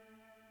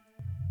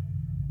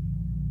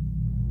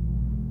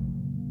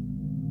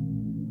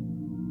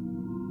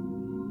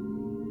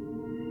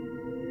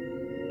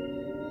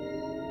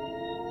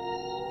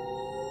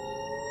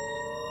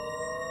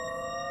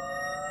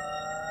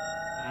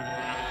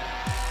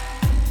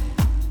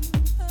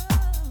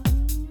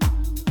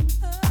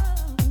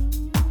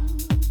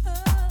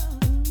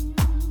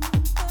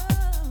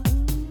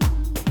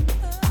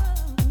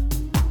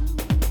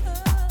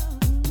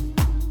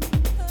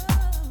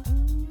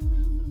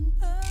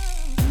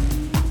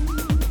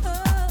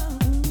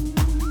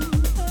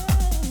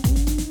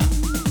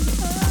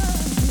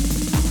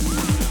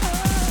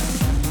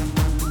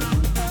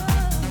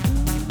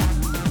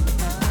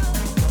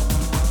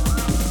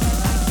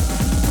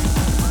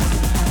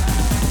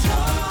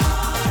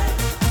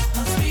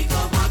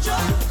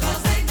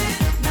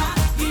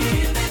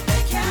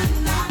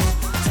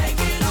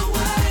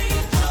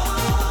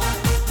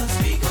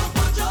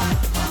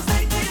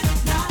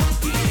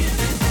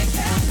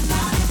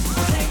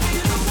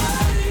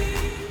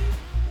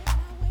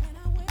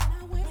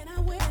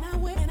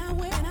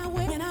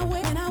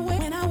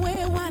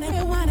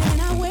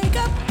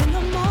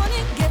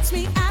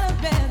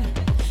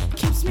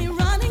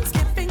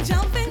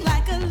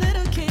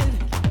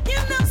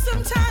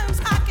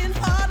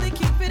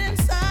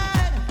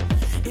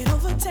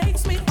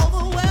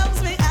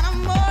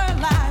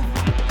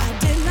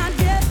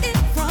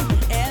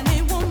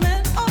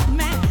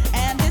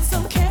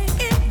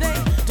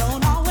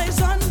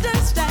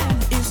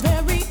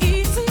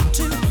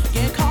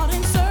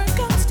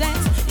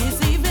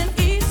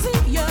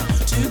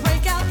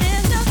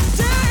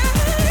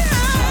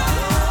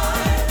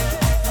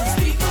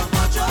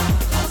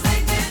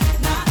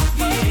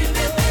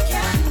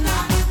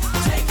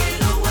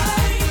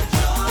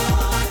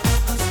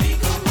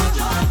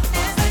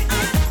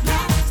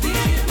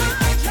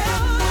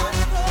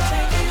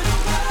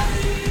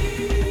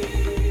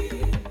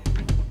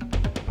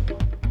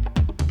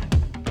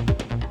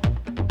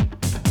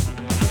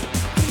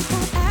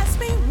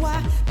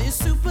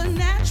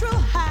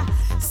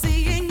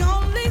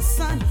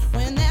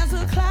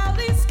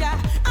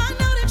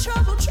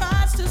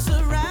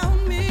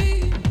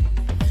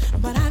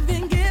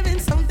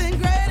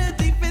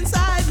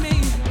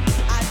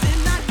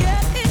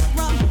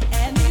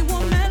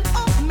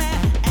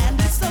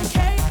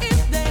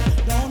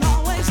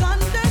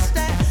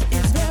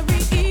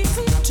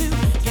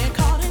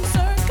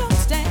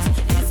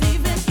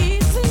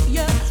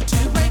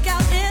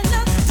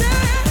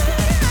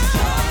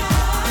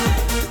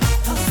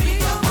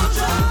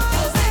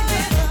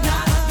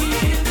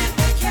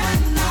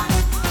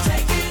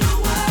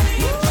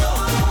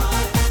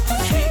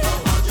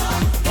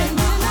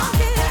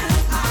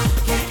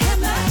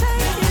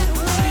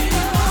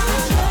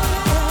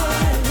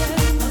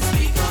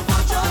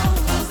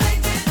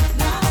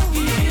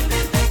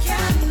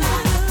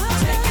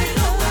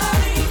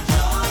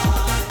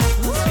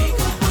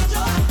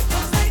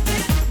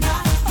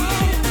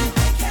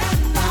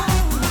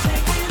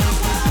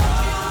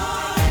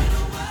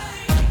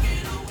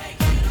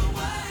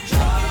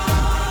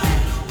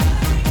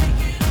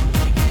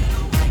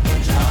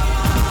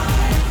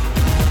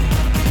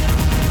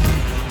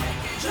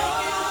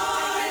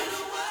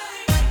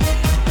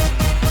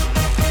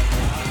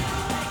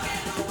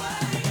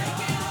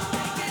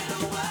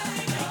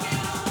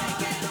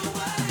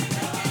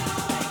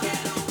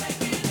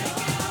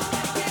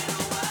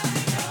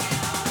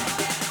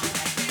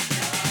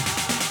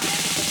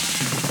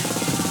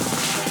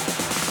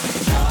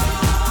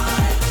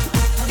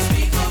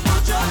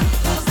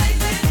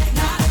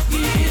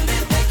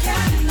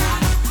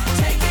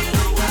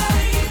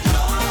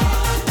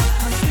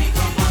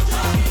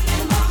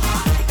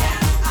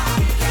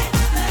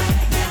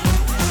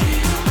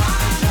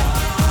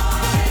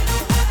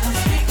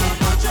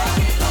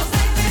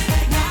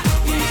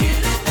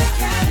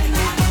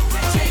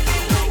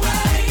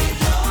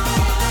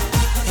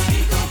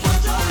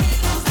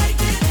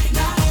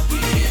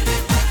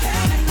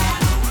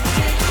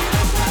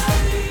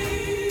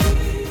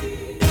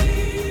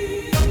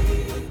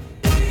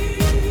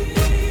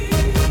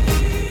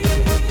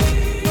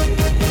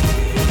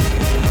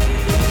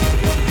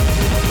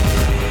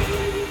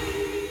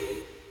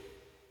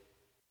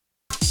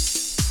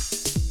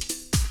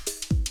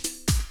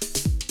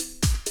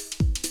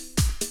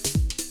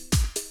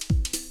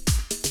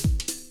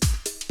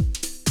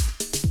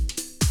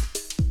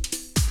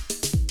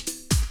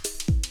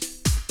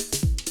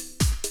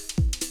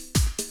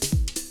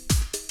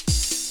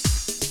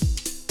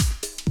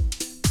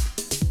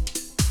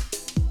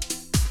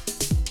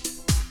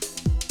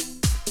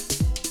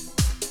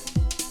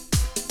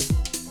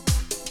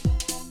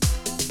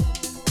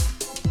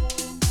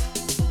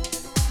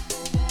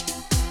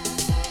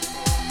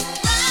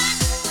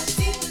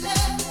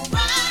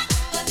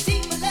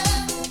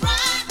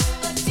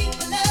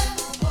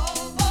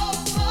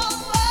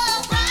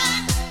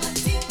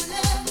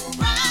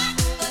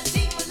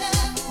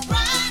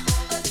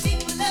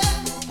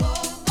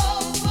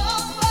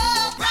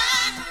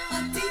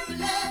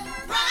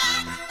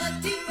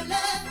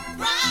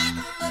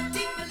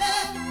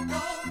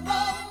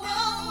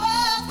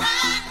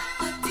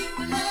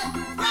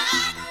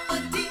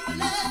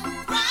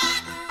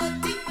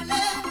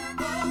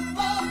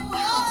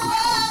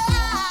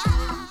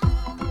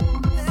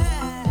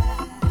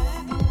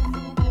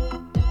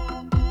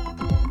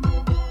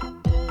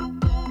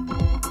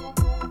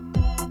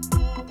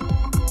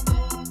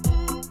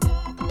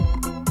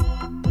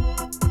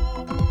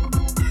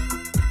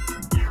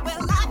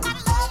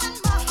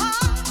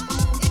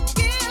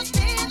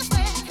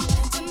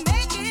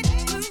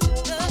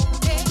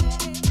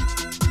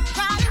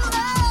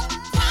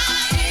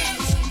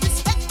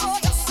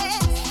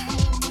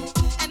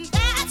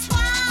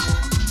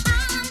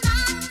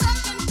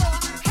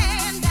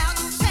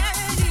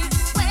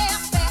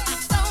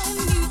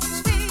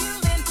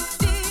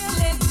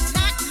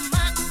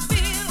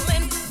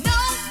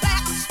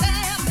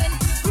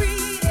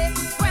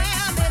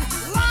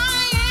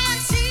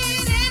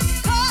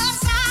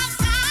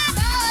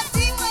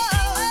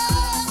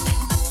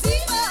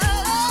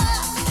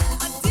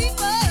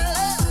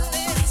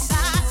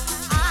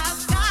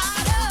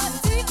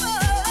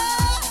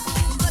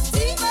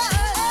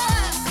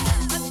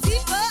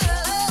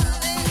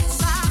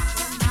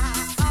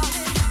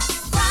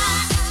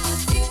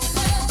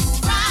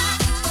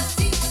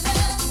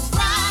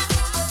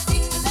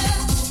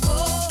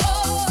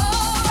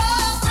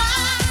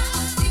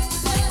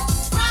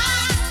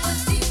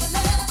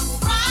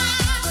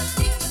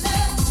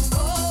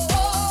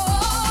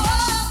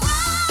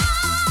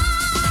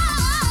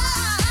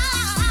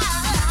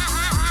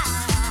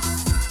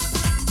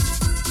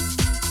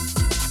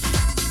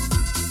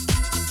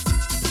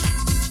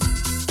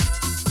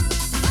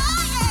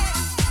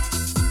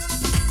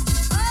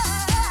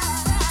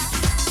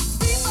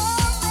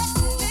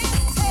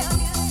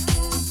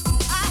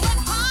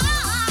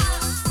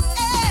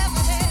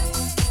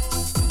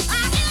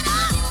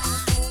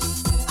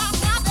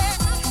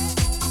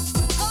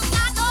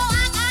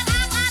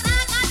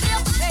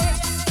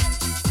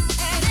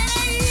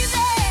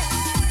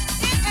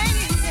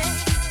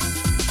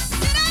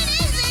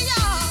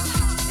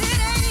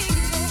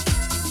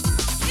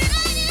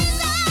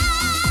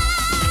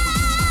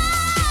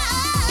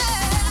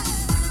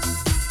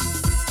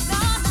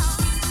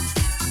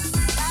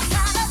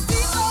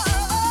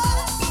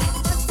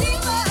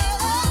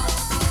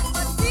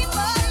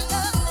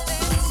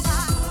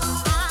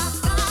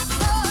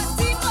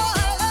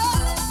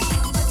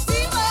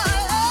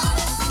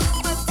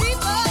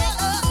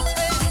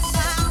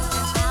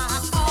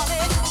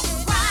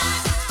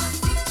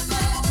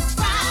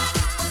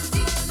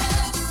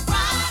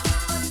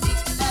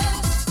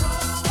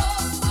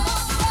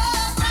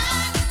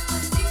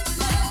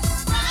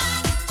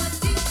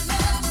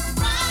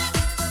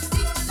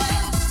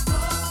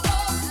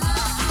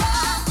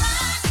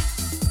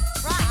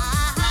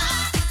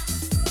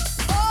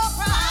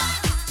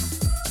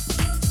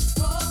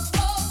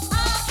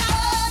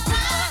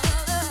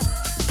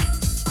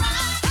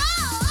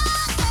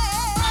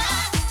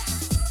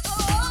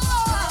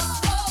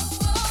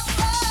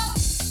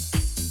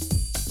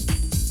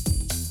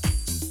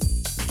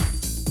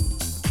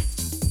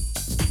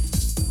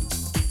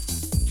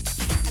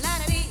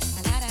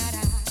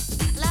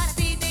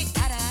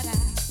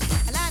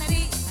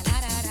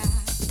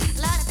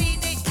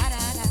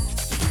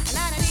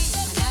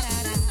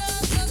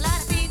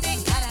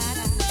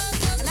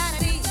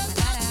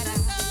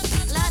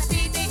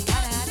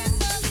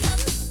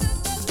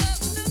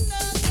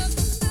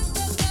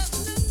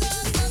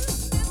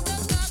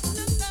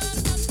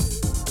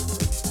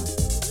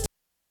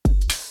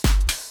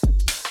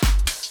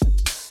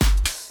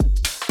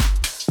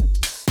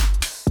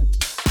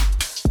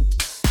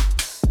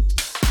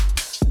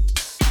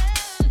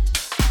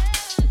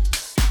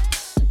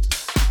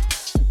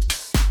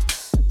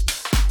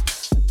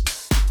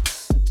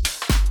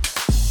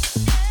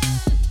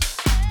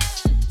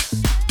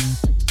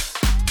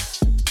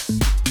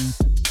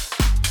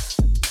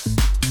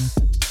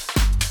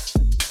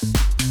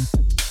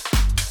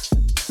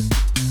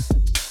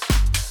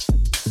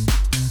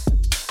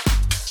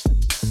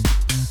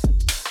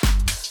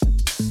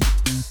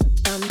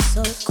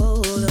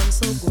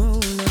 so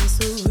grown, I'm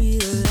so real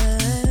life.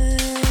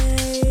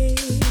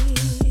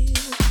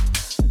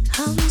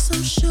 I'm so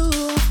sure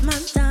of my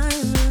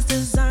diamonds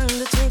designed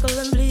to twinkle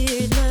and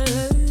bleed my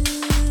life.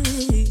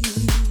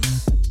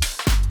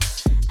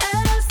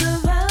 As the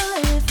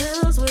valley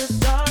fills with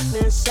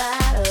darkness,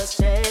 shadows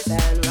chase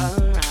and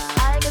run round.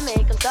 I can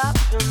make them stop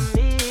from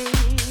me.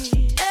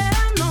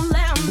 And no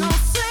lamb, no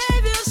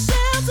savior,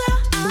 shelter.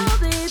 I'll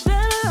be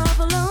better off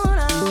alone.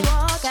 I'll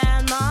walk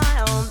at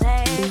my own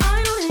pace.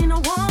 I don't need no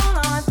one.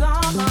 I've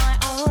got my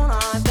own.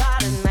 I've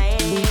got it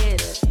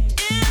made.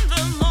 In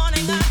the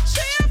morning, I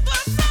cheer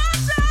for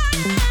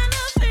sunshine and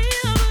I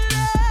feel the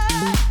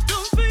love.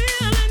 Don't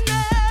feel it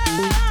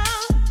now.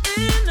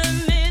 In the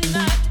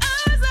midnight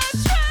hours, I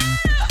try.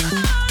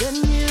 Then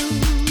you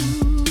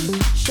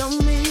show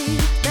me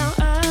now.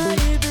 I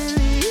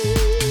believe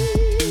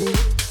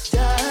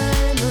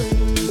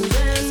diamonds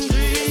and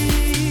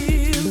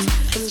dreams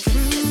come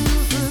true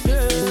for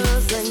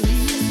girls like me.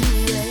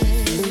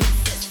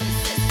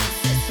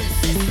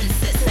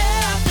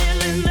 Now I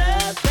feel in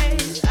love,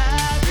 babe. I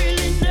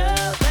really know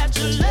that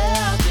your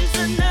love is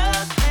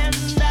enough, and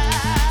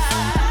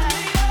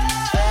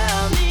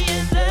found me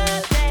in the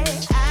day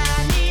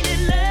I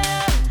needed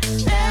love.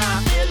 Now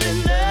I feel in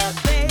love,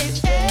 babe,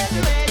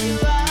 everywhere you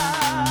are.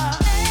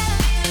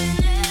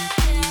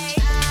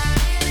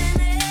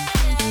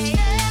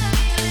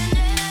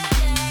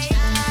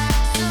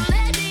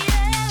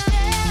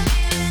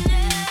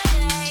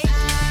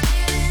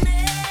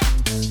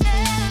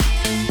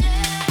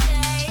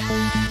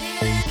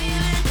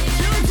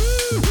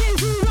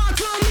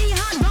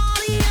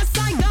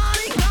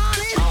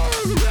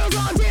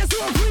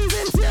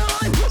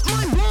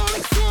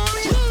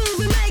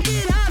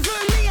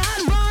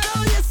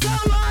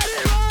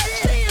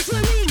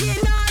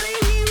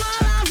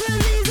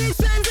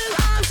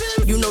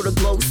 You know the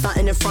glow,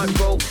 starting in front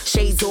row.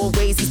 Shades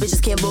always, these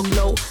bitches can't look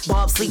no.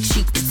 Bob, sleek,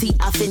 chic, petite,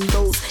 I fit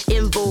those.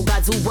 In vogue,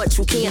 I do what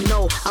you can't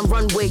know. I'm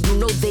runway, you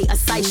know they a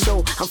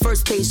sideshow. I'm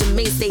first page, the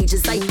main stage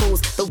is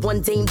Ipos. The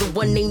one dame, the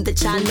one name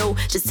that y'all know.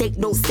 Just take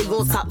notes, stay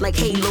on top like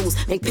halos.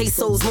 Make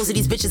pesos, most of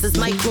these bitches is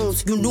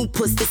microns. You new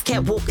puss, this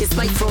catwalk is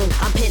my throne.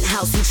 I'm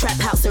penthouse, you trap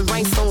house and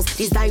rhinestones.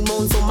 These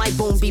diamonds on my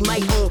bone be my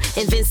own.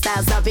 Invent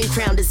styles, I've been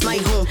crowned, it's my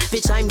home.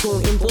 Bitch, I'm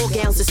going in ball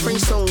gowns, it's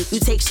French tone. You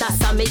take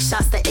shots, I make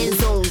shots, the end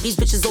zone. These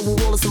bitches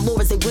overall some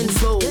more as they win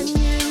slow.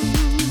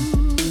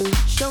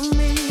 Show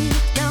me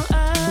now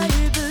I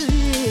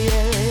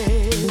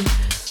believe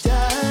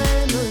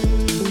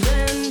diamonds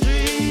and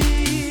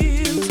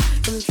dreams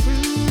come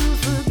true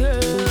for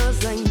girls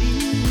like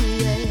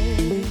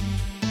me.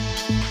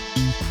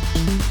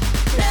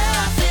 Now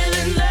I feel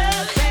in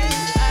love,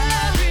 babe. I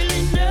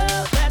really know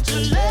that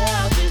your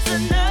love is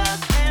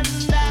enough, and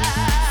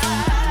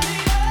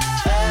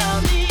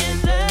found me in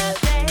the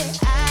day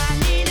I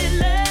needed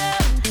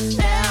love.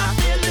 Now I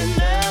feel in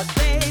love,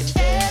 babe,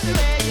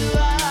 everywhere you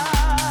are.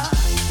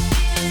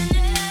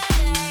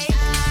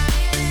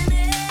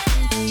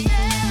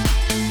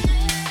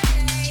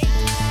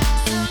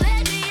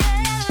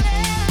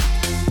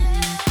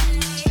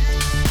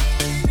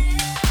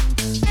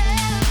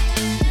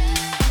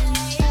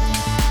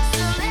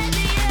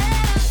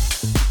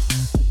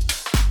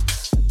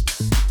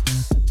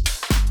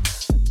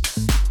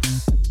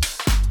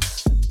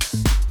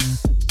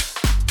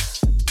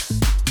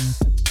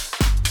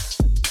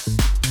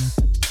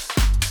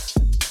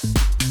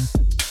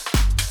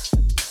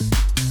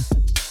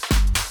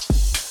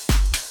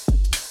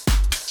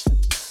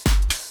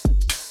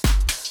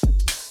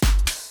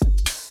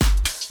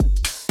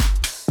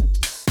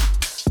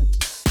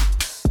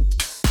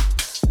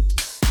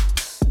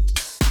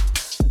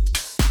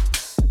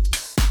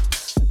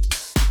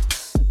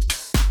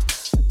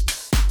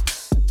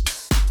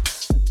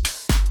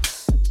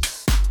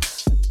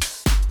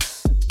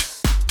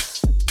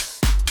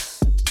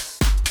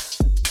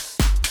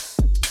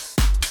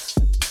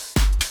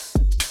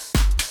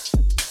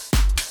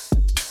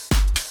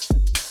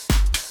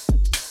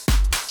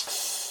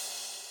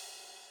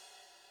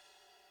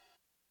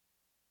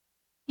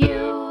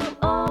 You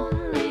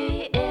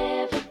only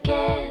ever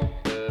get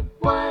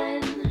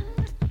one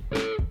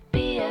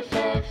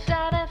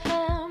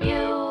BFF.FM.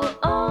 You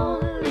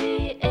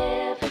only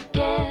ever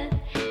get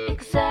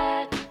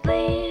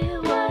exactly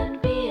one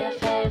BFF.FM.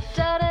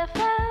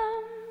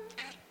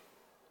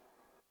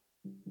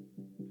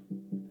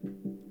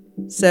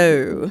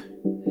 So,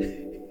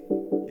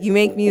 you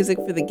make music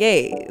for the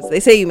gays. They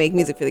say you make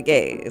music for the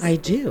gays. I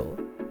do.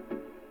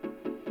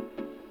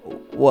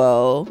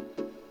 Well,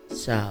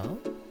 So,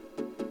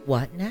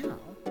 what now?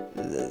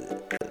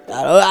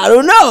 I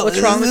don't know. What's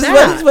wrong with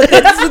That's what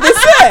they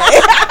say.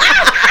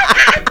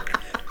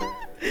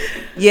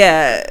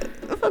 Yeah.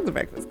 Fuck the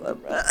Breakfast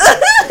Club, bro.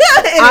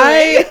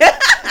 Anyway.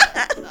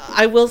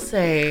 I will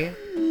say,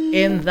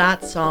 in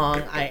that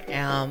song, I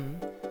am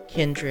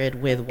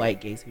kindred with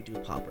white gays who do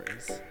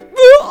poppers.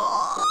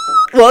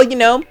 Well, you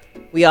know,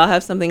 we all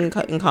have something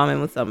in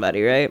common with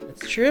somebody, right?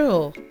 It's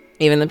true.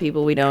 Even the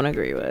people we don't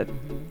agree with.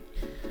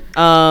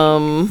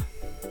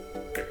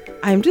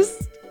 I'm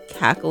just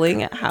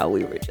cackling at how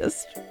we were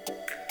just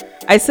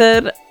I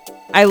said,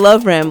 I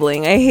love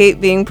rambling. I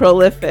hate being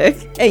prolific.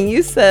 And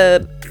you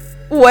said,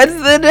 what's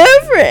the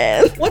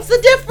difference? What's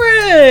the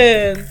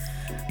difference?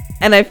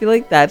 And I feel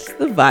like that's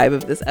the vibe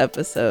of this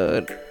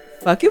episode.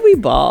 Fuck it, we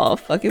ball.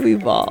 Fuck it, we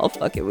ball.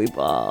 Fuck it, we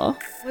ball.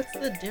 What's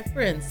the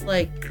difference?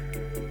 Like,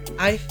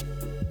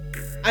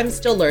 I'm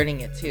still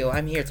learning it too.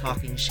 I'm here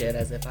talking shit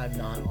as if I'm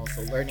not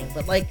also learning.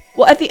 But like,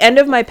 well, at the end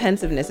of my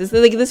pensiveness, it's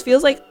like this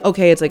feels like,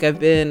 okay, it's like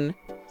I've been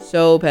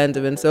so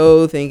pensive and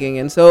so thinking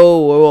and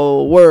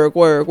so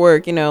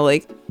work, you know,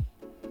 like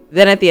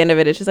then at the end of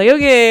it, it's just like,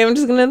 okay, I'm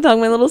just gonna talk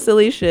my little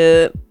silly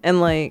shit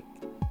and like,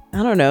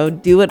 I don't know,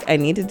 do what I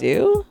need to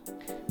do.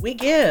 We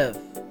give.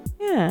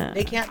 Yeah.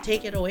 They can't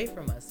take it away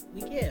from us.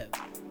 We give.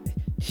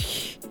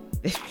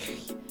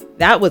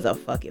 That was a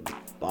fucking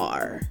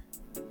bar.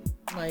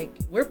 Like,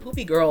 we're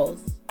poopy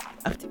girls.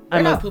 We're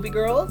I'm not poopy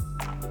girls.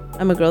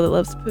 I'm a girl that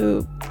loves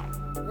poop.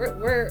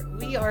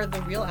 We are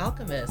the real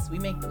alchemists. We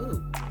make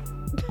poop.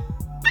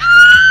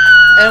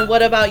 And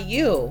what about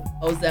you,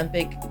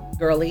 Ozempic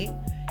girly?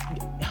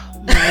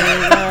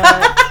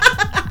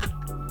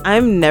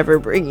 I'm never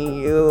bringing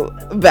you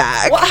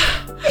back.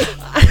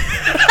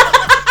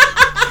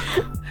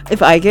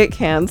 If I get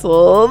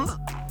canceled,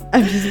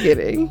 I'm just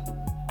kidding.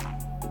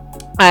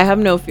 I have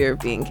no fear of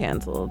being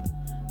canceled.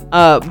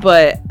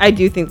 But I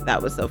do think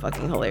that was so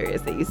fucking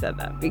hilarious that you said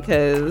that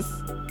because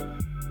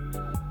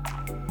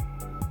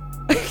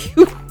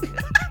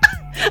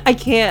I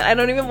can't. I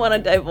don't even want to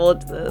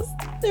divulge this.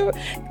 There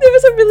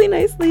was a really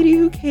nice lady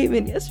who came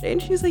in yesterday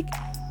and she was like,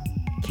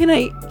 can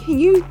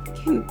you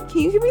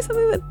give me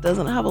something that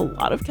doesn't have a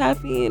lot of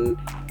caffeine?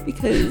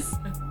 Because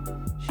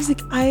she's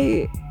like,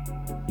 I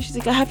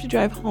have to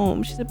drive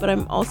home. She said, but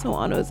I'm also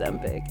on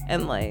Ozempic.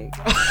 And like,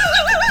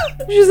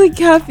 she's like,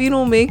 caffeine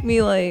will make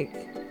me like,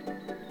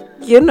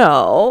 you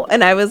know.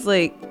 And I was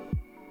like,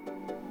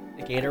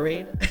 the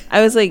Gatorade?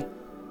 I was like,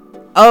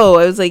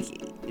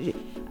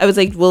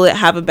 will it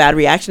have a bad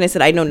reaction? I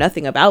said, I know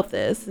nothing about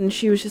this. And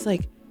she was just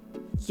like,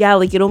 yeah,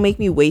 like it'll make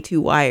me way too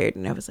wired.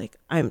 And I was like,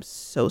 I'm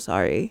so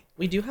sorry.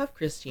 We do have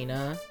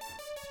Christina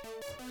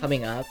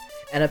coming up.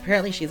 And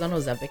apparently she's on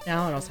Ozempic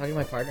now. And I was talking to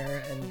my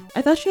partner. And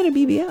I thought she had a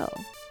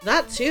BBL.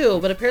 That too.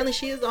 But apparently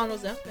she is on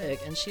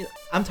Ozempic. And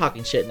I'm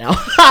talking shit now.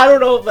 I don't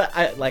know, but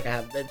I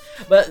haven't been.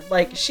 But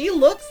like she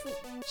looks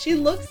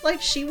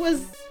like she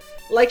was.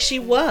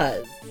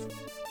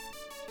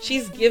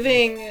 She's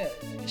giving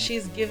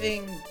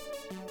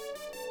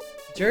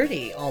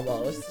dirty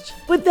almost.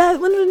 But that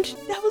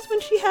was when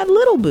she had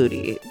little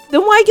booty.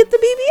 Then why get the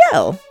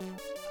BBL?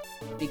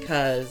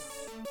 Because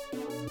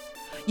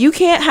you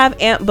can't have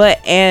Aunt Butt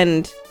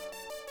and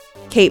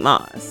Kate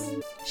Moss.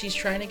 She's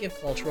trying to give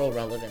cultural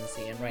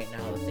relevancy, and right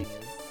now the thing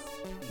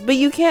is, but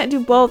you can't do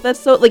both. That's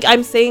so like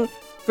I'm saying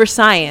for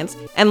science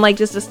and like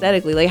just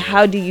aesthetically, like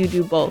how do you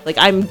do both? Like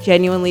I'm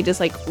genuinely just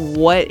like,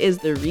 what is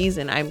the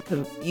reason? I'm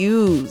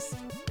confused.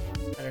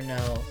 I don't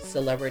know.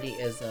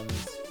 Celebrity-isms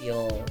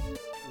feel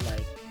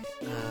like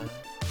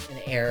an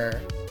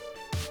error.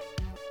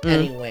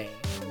 Anyway,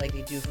 like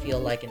they do feel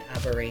like an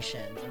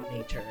aberration of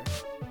nature.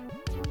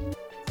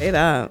 Say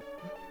that.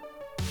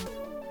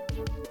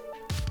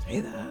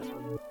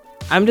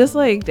 I'm just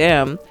like,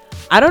 damn.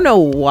 I don't know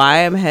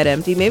why I'm head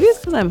empty. Maybe it's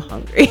because I'm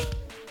hungry.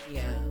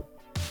 Yeah.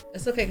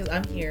 It's okay because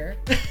I'm here.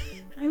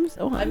 I'm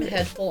so hungry. I'm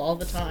head full all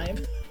the time.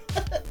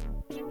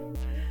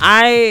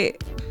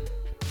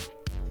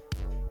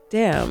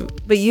 Damn.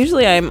 But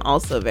usually I'm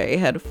also very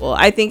head full.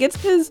 I think it's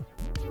because,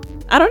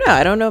 I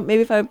don't know.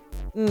 Maybe if I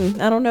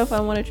don't know if I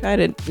want to try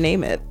to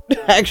name it,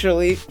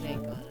 actually.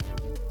 Thank God.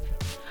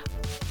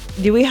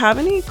 Do we have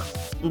any,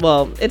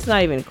 well, it's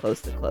not even close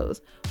to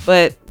close,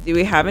 but do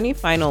we have any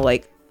final,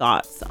 like,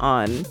 thoughts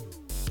on,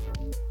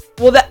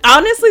 well,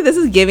 honestly, this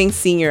is giving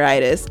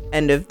senioritis,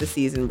 end of the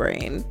season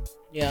brain.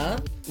 Yeah?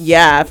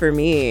 Yeah, for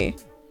me.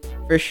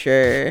 For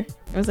sure.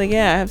 I was like,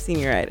 yeah, I have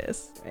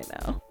senioritis right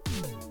now.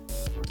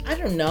 I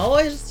don't know.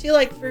 I just feel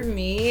like for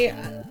me,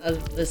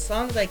 the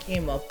songs I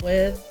came up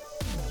with,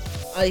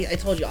 I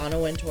told you Anna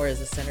Wintour is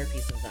the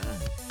centerpiece of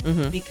that.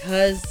 Mm-hmm.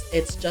 Because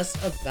it's just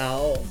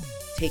about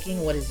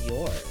taking what is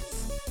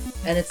yours.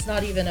 And it's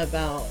not even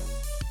about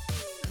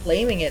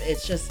claiming it.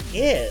 It just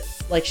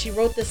is. Like, she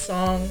wrote this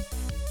song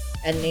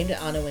and named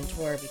it Anna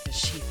Wintour because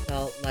she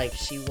felt like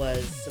she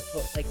was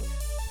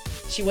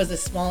she was a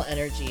small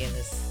energy in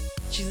this,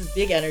 she's this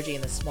big energy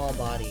in this small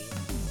body.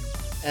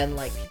 And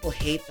like, people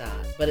hate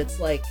that. But it's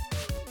like,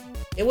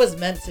 it was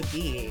meant to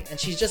be. And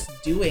she's just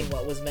doing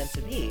what was meant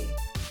to be.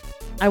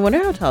 I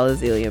wonder how tall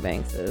Azealia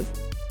Banks is.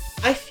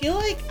 I feel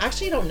like,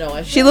 actually, I don't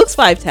know. She looks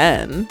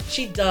 5'10".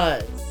 She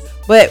does.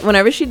 But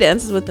whenever she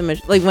dances with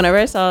the like, whenever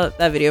I saw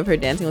that video of her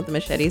dancing with the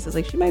machetes, it's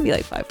like she might be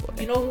like 5'4".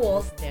 You know who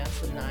else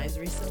danced with knives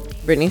recently?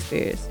 Britney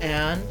Spears.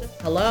 And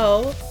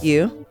hello.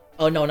 You?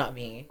 Oh no, not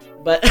me.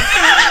 But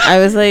I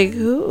was like,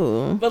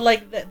 who? But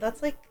like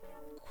that's like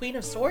Queen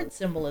of Swords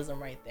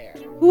symbolism right there.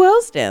 Who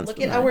else danced?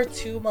 Look at our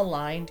two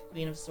maligned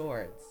Queen of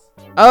Swords.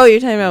 Oh, you're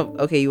talking about,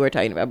 okay, you were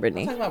talking about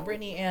Britney. I'm talking about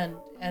Britney and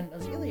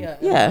Azealia.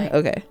 Yeah, like,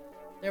 okay.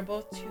 They're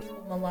both two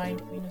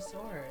maligned Queen of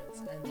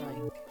Swords, and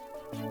like,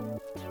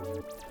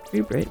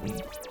 Free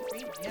Britney.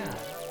 Yeah.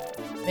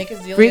 Make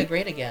Azealia Free-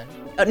 great again.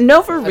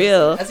 No, for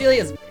real. Azealia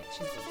is great.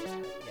 She's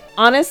good. Yeah.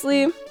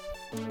 Honestly,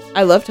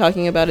 I love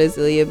talking about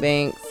Azealia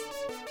Banks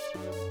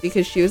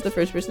because she was the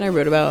first person I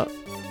wrote about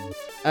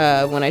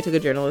when I took a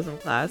journalism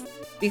class.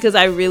 Because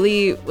I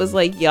really was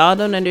like, y'all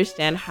don't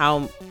understand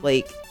how,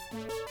 like,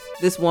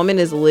 this woman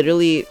is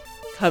literally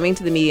coming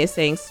to the media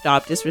saying,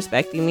 stop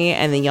disrespecting me.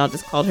 And then y'all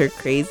just called her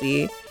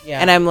crazy.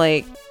 Yeah. And I'm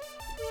like,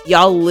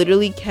 y'all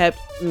literally kept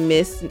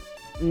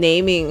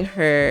misnaming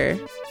her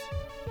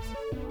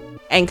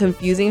and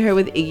confusing her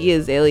with Iggy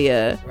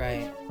Azalea.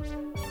 Right.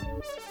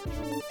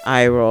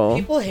 Eye roll.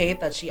 People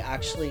hate that she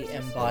actually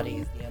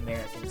embodies the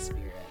American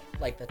spirit,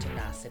 like the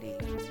tenacity.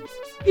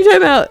 You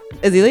talking about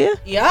Azealia?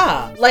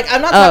 Yeah. Like,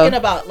 I'm not talking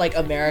about, like,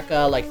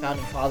 America, like,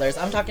 founding fathers.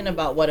 I'm talking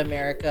about what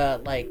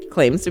America, like...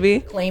 Claims to be?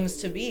 Claims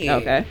to be.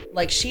 Okay.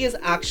 Like, she is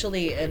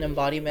actually an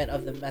embodiment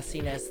of the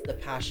messiness, the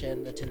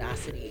passion, the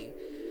tenacity.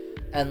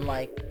 And,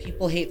 like,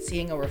 people hate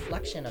seeing a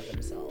reflection of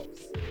themselves.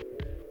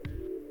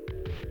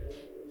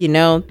 You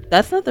know,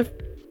 that's not the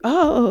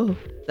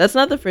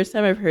first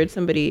time I've heard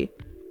somebody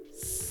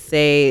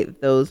say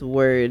those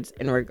words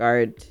in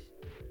regard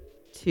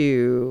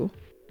to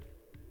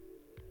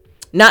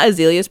not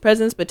Azalea's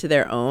presence, but to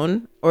their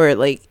own, or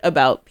like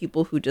about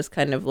people who just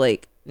kind of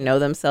like know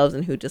themselves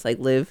and who just like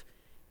live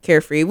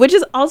carefree, which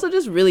is also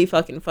just really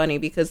fucking funny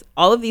because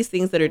all of these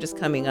things that are just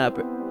coming up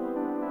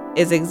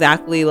is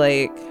exactly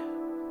like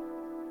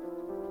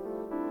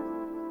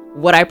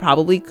what I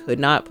probably could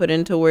not put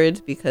into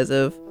words because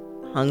of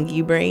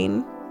Hungy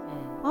brain.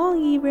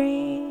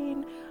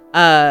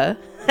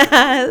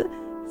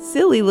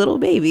 Silly little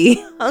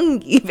baby.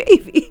 Hungry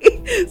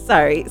baby.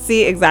 Sorry.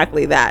 See,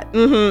 exactly that.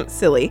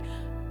 Silly.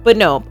 But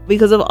no,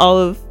 because of all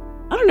of,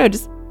 I don't know,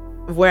 just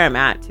where I'm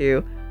at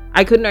too.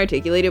 I couldn't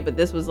articulate it, but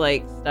this was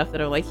like stuff that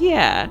I'm like,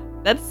 yeah,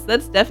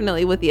 that's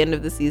definitely what the end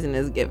of the season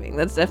is giving.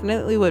 That's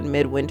definitely what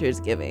midwinter's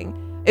giving.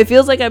 It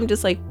feels like I'm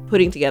just like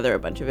putting together a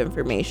bunch of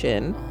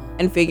information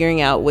and figuring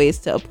out ways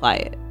to apply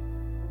it.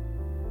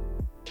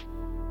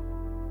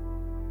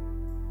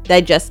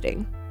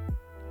 Digesting.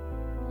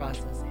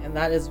 Processing. And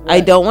that is what... I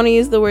don't want to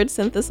use the word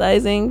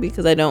synthesizing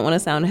because I don't want to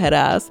sound head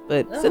ass,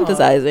 but No,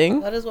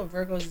 synthesizing. That is what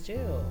Virgos do.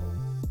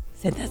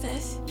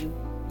 Synthesis.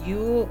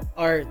 You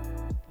are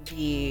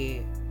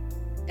the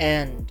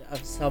end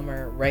of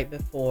summer right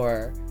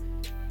before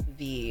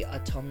the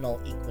autumnal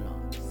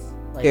equinox.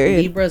 Like,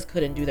 Period. Libras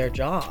couldn't do their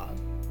job.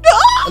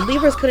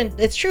 Libras couldn't.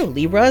 It's true.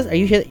 Libras, are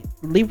you here?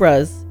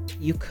 Libras,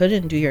 you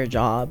couldn't do your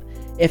job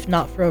if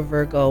not for a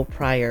Virgo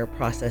prior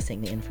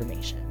processing the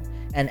information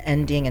and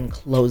ending and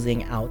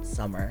closing out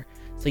summer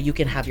so you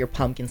can have your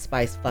pumpkin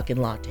spice fucking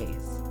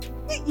lattes.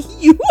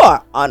 You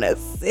are on a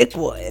sick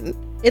one.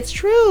 It's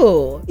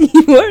true.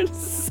 You are.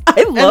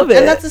 I love it.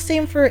 And that's the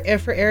same for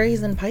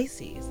Aries and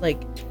Pisces.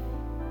 Like,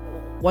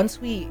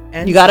 once we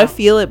end, you gotta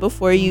feel it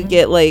before you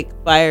get like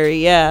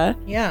fiery. Yeah.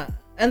 Yeah,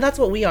 and that's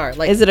what we are.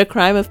 Like, is it a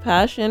crime of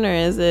passion or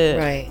is it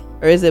right?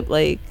 Or is it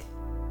like?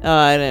 Oh,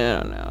 I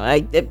don't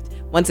know.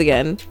 Once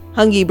again,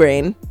 hungry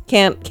brain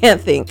can't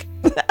think.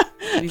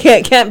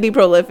 can't be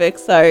prolific.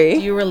 Sorry.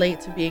 Do you relate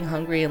to being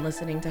hungry and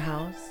listening to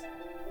house?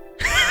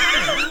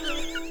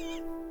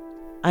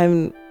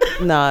 I'm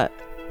not.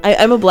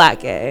 I'm a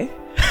black gay.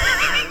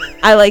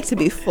 I like to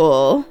be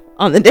full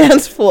on the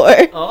dance floor.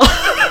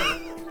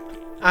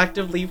 Oh.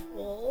 Actively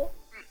full.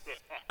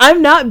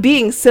 I'm not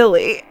being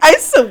silly. I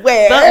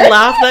swear. That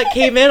laugh that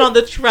came in on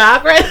the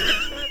track, right?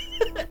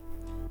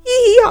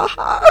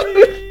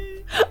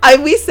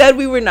 We said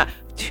we were not.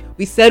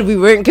 We said we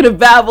weren't gonna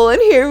babble,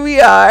 and here we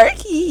are.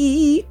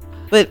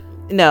 But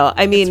no,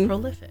 I mean, it's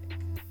prolific.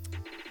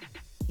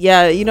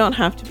 Yeah, you don't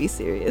have to be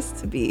serious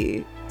to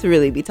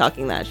really be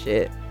talking that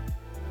shit.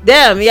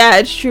 Damn, yeah,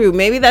 it's true.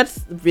 Maybe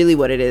that's really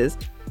what it is.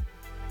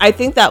 I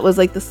think that was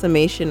like the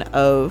summation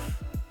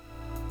of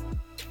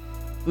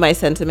my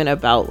sentiment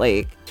about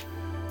like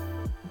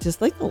just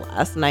like the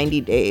last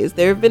 90 days.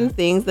 There have been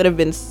things that have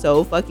been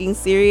so fucking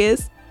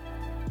serious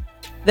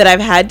that I've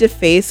had to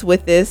face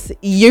with this.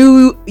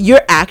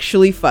 You're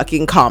actually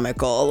fucking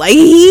comical, like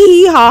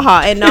hee ha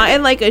ha, and not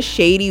in like a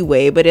shady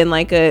way, but in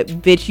like a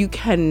bitch. You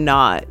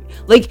cannot,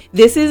 like,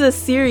 this is a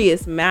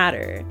serious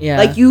matter. Yeah,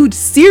 like you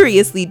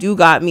seriously do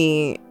got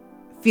me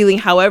feeling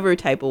however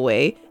type of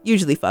way,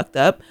 usually fucked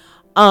up.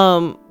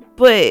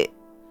 But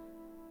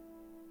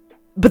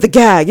the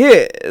gag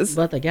is.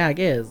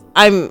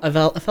 I'm a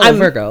fellow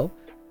Virgo.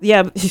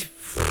 Yeah,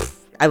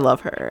 I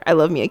love her. I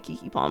love me a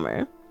Kiki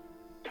Palmer.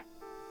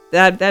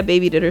 That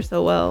baby did her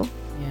so well.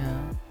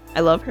 Yeah,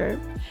 I love her.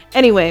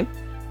 Anyway,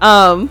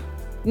 no,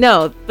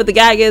 but the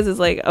gag is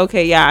like,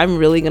 okay, yeah, I'm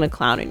really gonna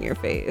clown in your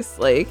face,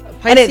 like,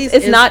 and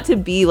it's not to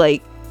be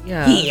like,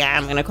 yeah,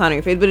 I'm gonna clown in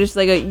your face, but it's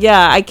like,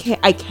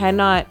 I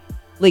cannot,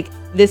 like,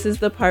 this is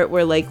the part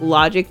where like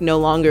logic no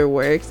longer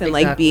works, and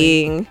exactly. like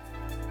being.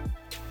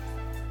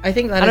 I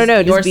think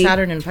that your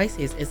Saturn in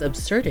Pisces is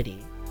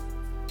absurdity.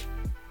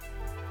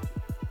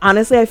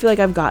 Honestly, I feel like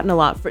I've gotten a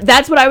lot.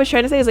 That's what I was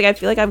trying to say. Is like I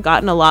feel like I've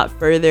gotten a lot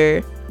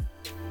further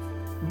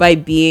by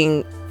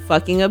being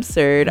fucking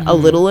absurd, a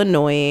little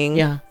annoying.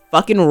 Yeah.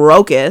 Fucking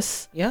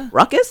raucous. Yeah.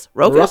 Ruckus?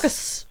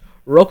 Ruckus.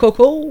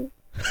 Rococo.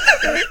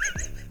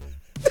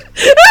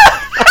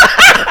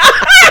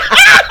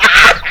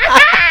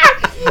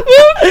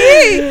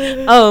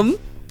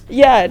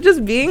 Yeah,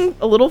 just being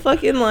a little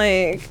fucking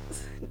like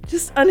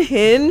just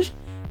unhinged.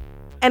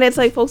 And it's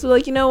like folks are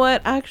like, you know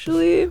what,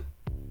 actually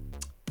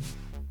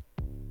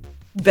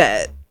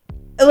bet.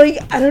 Like,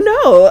 I don't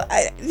know.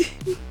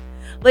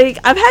 Like,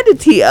 I've had to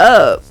tee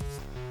up.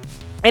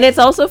 And it's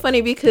also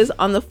funny because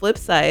on the flip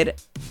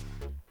side,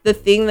 the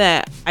thing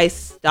that I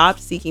stopped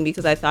seeking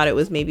because I thought it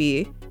was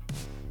maybe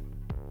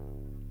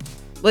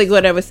like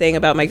what I was saying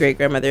about my great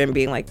grandmother and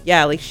being like,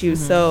 yeah, like she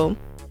was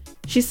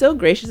she's so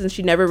gracious and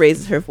she never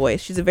raises her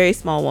voice. She's a very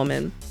small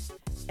woman.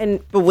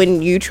 But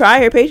when you try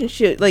her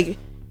patience,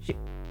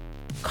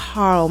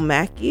 Carl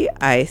Mackey,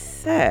 I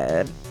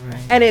said.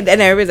 Right. And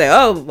everybody's like,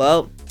 oh,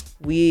 well,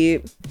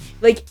 you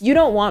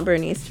don't want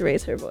Bernice to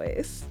raise her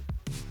voice.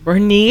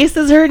 Bernice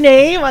is her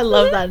name? I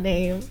love that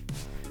name.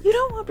 You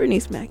don't want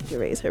Bernice Mackey to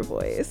raise her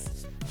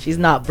voice. She's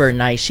not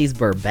Bernice, she's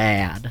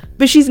Burbad.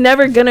 But she's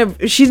never gonna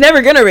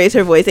raise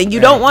her voice, and you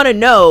don't want to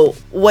know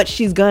what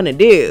she's gonna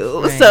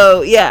do. Right.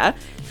 So yeah.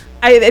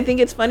 I think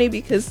it's funny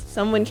because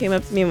someone came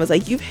up to me and was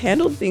like, "You've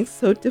handled things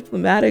so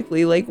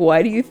diplomatically. Like,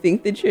 why do you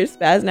think that you're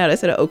spazzing out?" I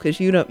said, "Oh, because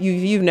you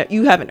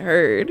haven't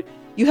heard.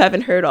 You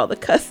haven't heard all the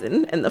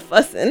cussing and the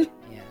fussing."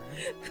 Yeah.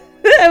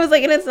 I was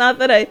like, and it's not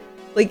that I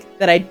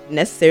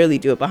necessarily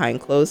do it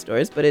behind closed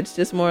doors, but it's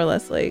just more or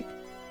less like,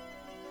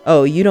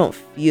 oh, you don't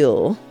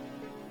feel,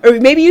 or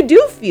maybe you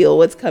do feel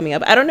what's coming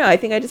up. I don't know. I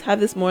think I just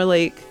have this more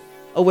like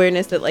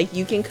awareness that like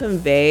you can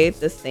convey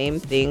the same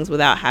things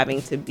without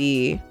having to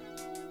be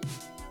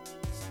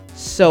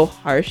so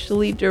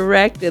harshly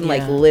direct and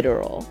like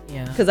literal.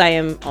 Yeah. Because I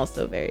am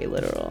also very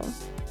literal.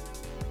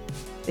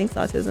 Thanks,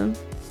 autism.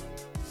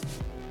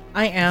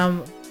 I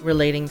am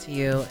relating to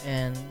you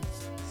and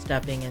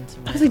stepping into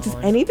my I was like, does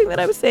anything that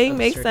I was saying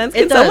make sense?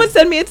 Can someone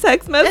send me a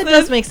text message? It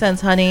does make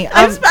sense, honey.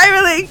 I'm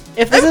spiraling.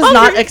 If this is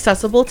not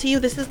accessible to you,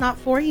 this is not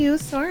for you.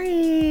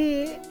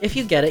 Sorry. If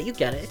you get it, you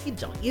get it. If you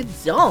don't, you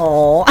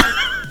don't.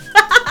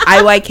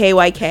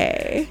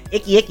 IYKYK.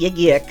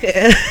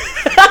 Ick.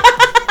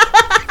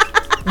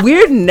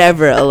 We're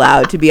never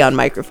allowed to be on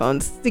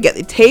microphones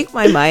together. Take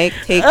my mic.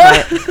 Take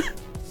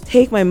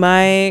my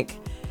mic.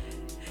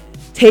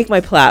 Take my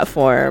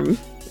platform.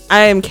 I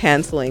am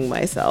canceling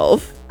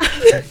myself.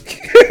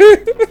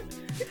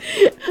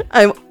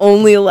 I'm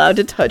only allowed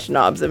to touch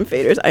knobs and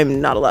faders.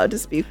 I'm not allowed to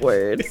speak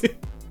words.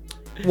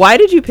 Why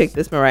did you pick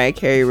this Mariah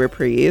Carey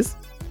reprise?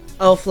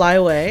 Oh, Fly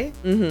Away.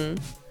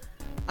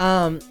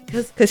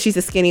 Because she's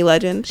a skinny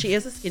legend. She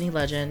is a skinny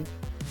legend.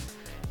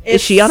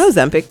 Is she on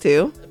Ozempic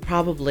too?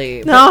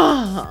 Probably.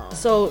 No.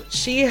 So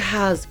she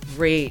has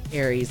great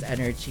Aries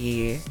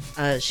energy.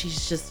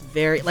 She's just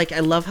very, like, I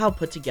love how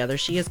put together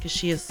she is because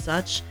she is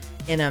such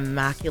an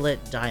immaculate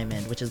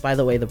diamond, which is, by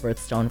the way, the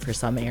birthstone for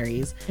some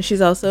Aries.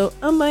 She's also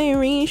a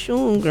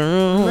biracial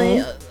girl.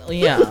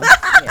 Yeah.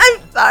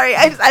 I'm sorry.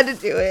 I just had to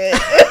do it.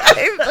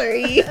 I'm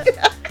sorry.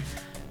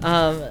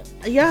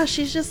 Yeah,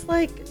 she's just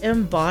like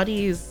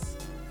embodies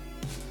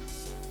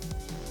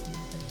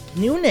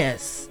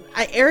newness.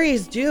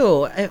 Aries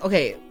do.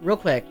 Okay, real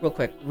quick.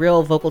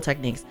 Real vocal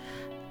techniques.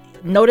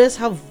 Notice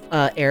how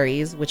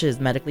Aries, which is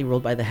medically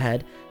ruled by the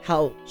head,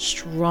 how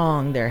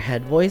strong their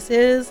head voice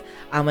is.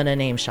 I'm gonna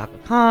name Shaka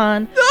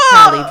Khan,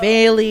 Halle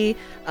Bailey,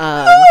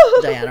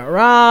 Diana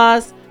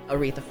Ross,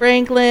 Aretha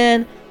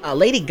Franklin,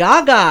 Lady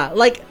Gaga.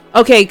 Like,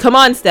 okay, come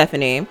on,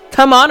 Stephanie.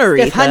 Come on,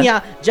 Aretha.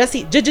 Stefania,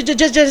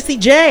 Jessie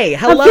J.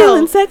 Hello. I'm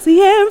feeling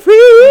sexy and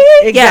free.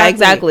 Exactly. Yeah,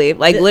 exactly.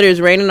 Like glitter's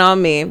raining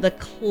on me. The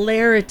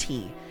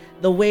clarity,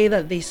 the way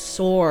that they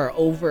soar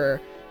over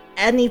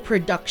any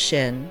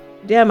production.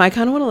 Damn, I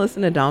kind of want to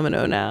listen to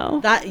Domino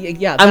now.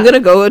 I'm gonna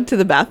go to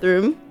the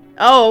bathroom.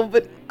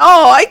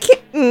 I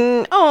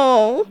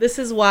can't. This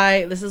is why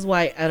I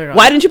don't know.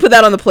 Why didn't you put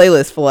that on the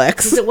playlist,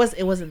 Flex? It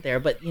wasn't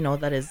there, but you know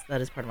that is part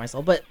of my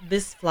soul. But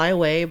this "Fly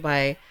Away"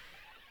 by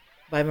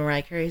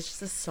Mariah Carey is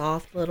just a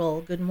soft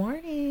little good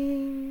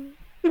morning.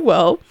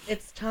 Well,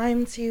 it's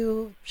time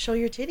to show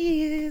your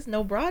titties.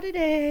 No bra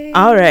today.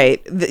 All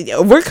right,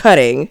 we're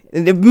cutting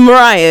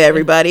Mariah.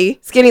 Everybody,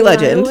 skinny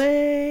legend.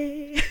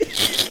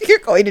 You're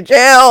going to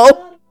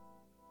jail.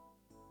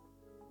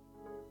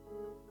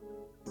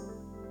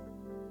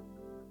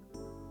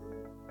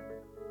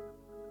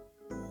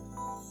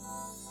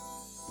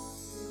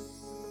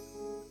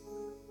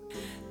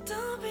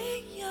 Don't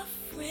be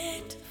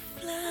afraid to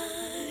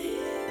fly.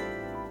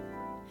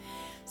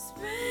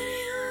 Spread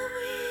your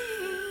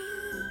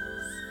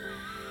wings.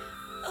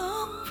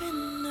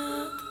 Open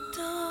up the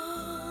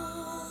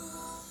door.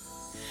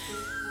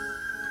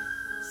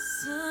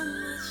 So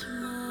much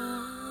more.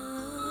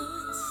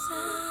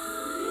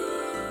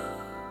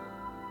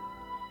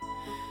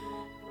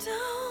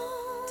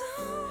 Don't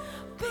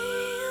be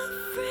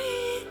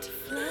afraid to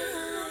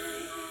fly.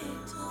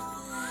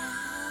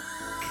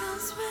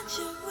 'Cause spread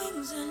your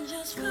wings and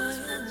just fly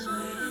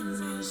away. And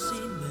you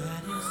see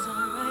that it's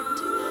alright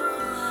to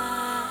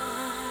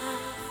fly.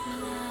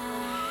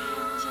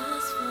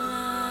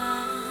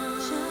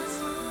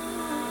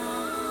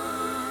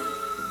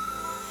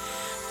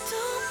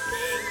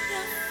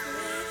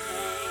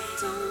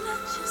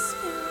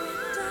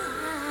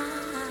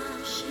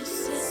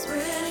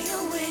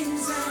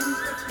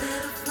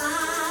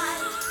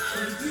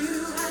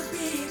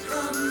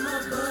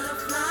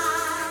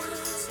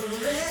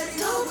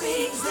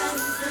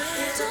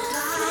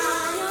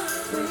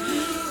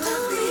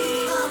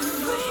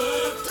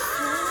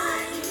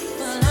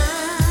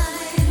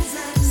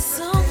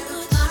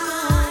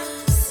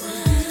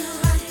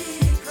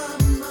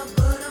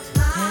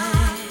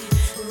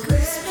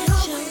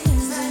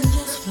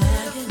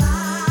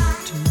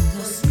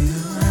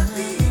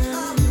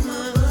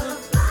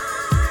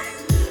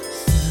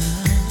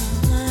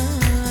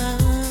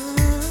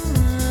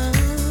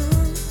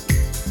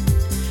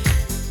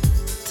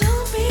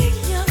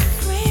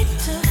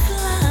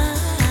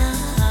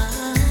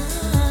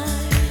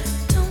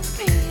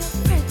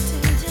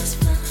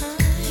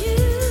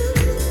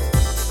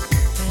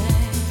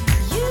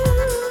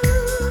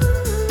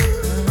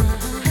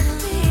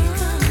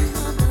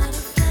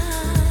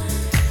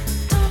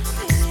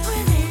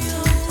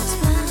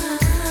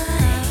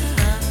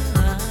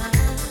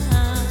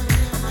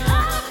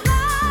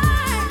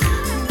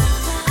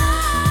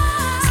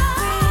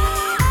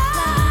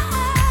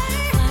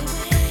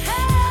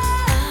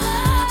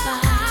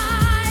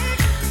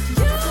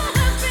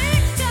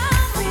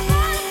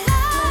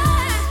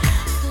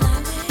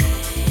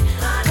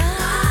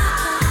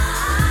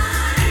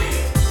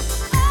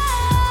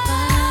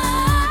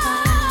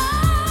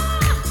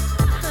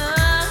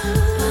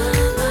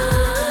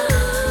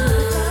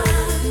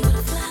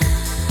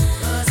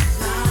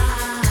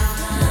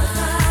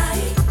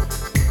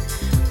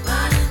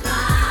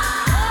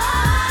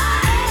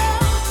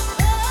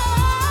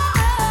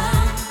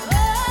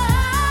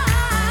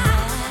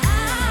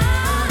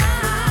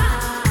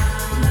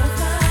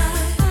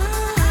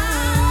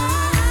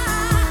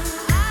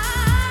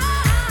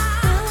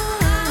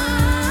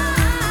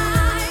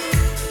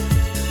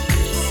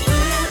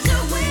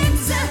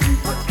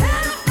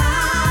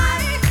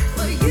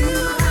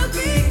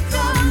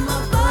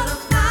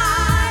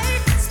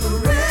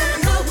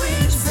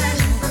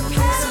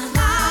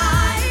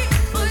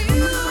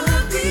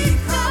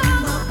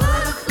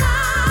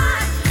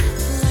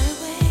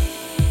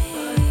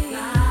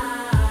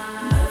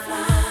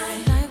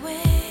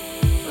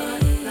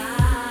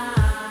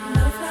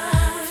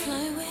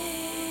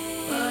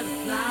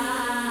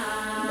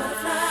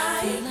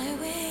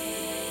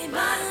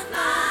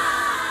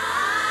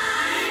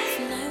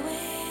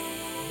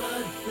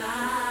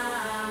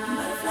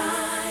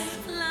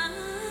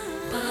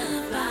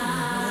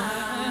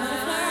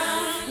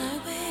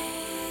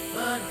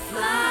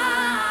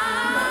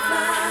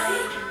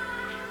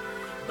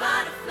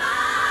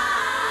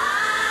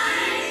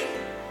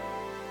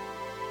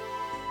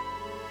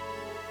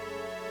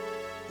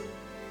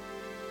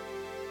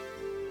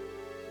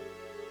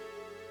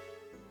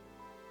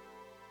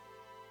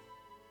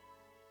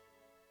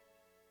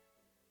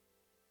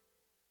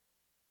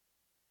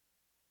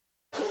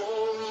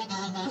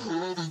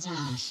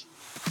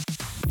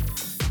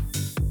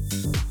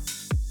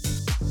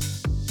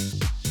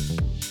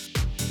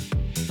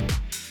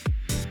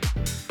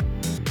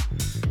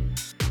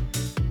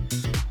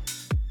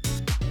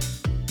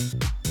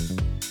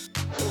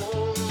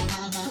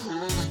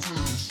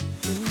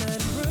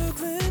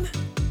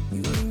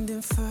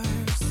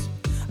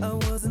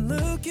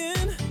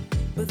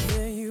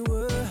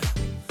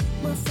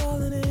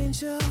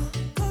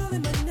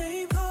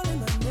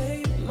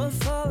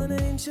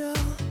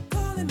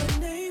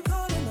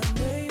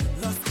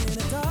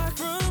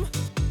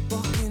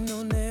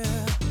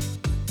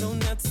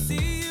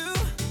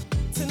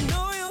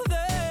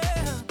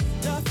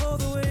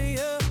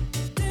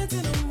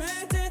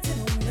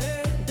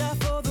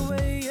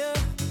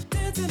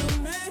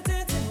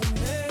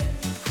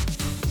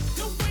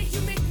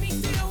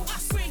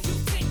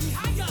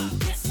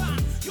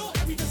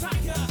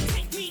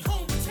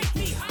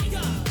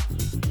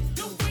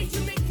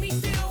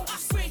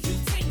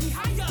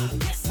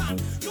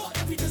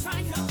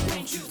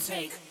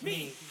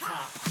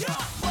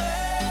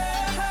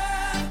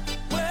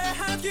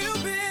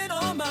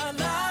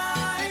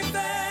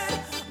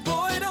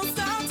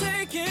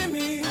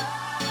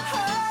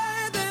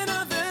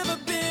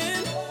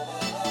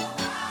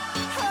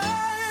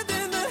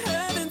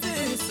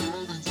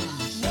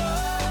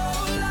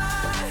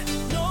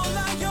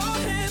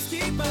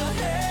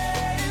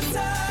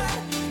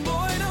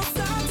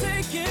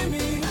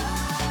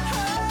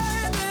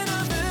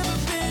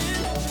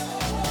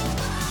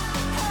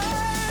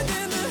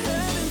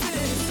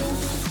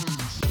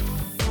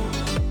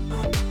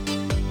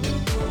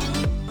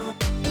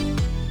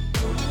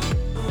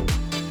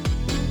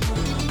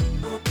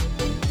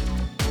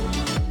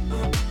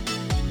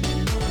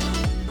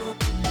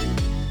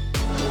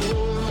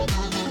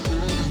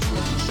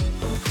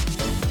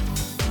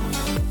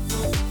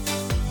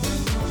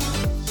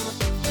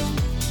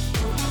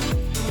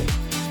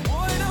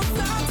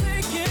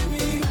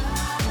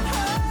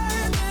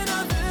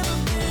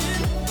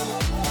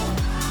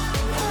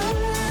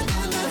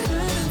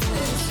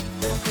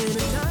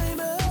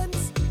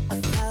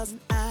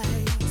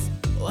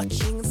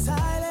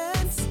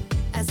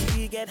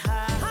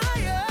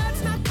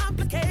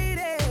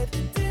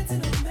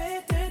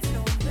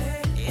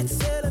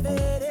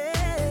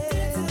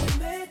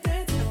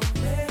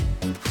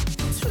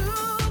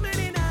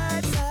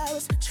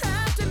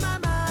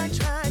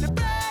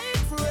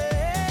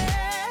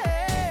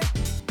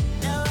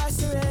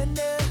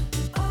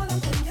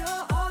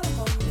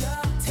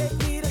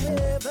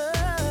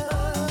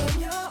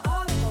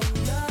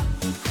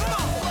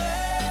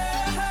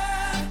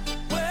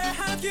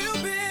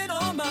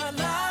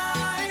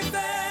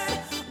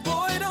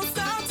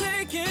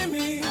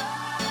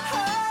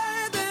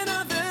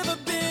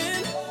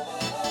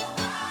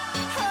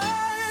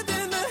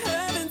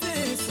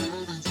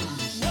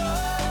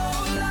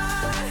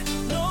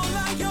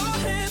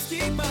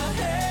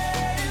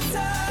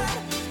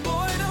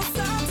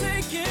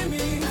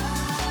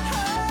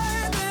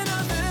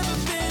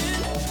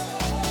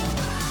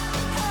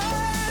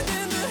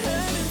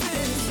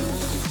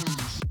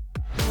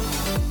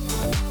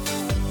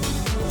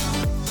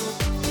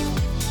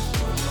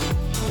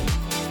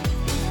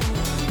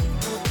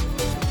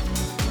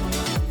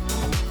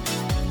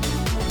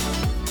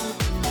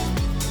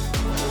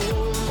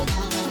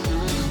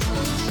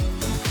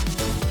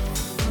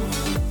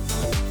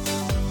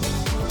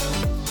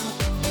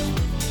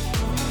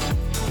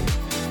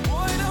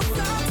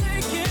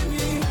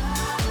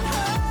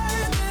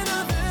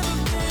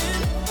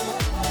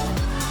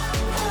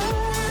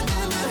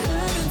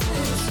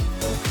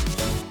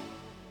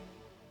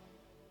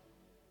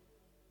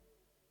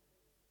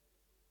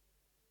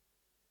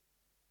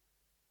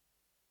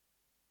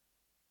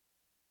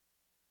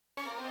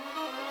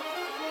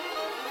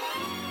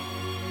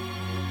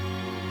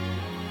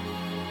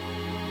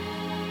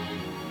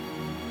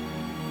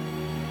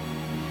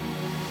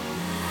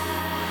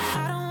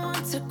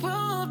 to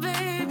grow,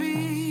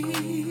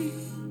 baby.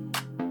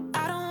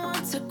 I don't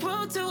want to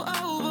grow too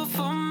old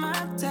before my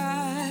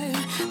time.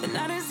 The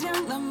night is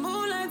young, the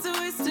moonlight's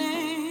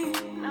wasting.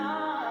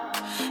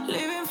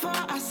 Leaving for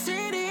our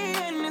city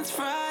and it's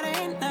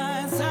Friday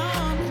night. So I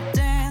wanna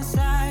dance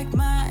like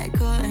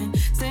Michael and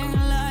sing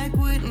like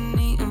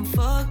Whitney and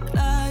fuck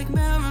like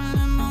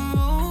Marilyn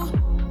Monroe.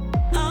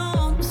 I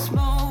want to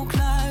smoke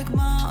like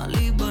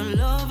Molly, but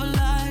love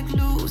like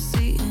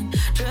Lucy and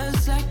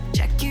dress like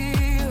Jackie.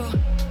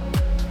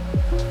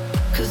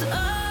 'Cause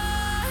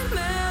I'm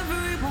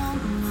every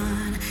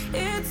woman,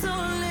 it's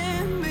only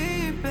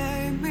me,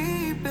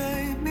 baby,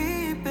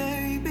 baby,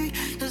 baby.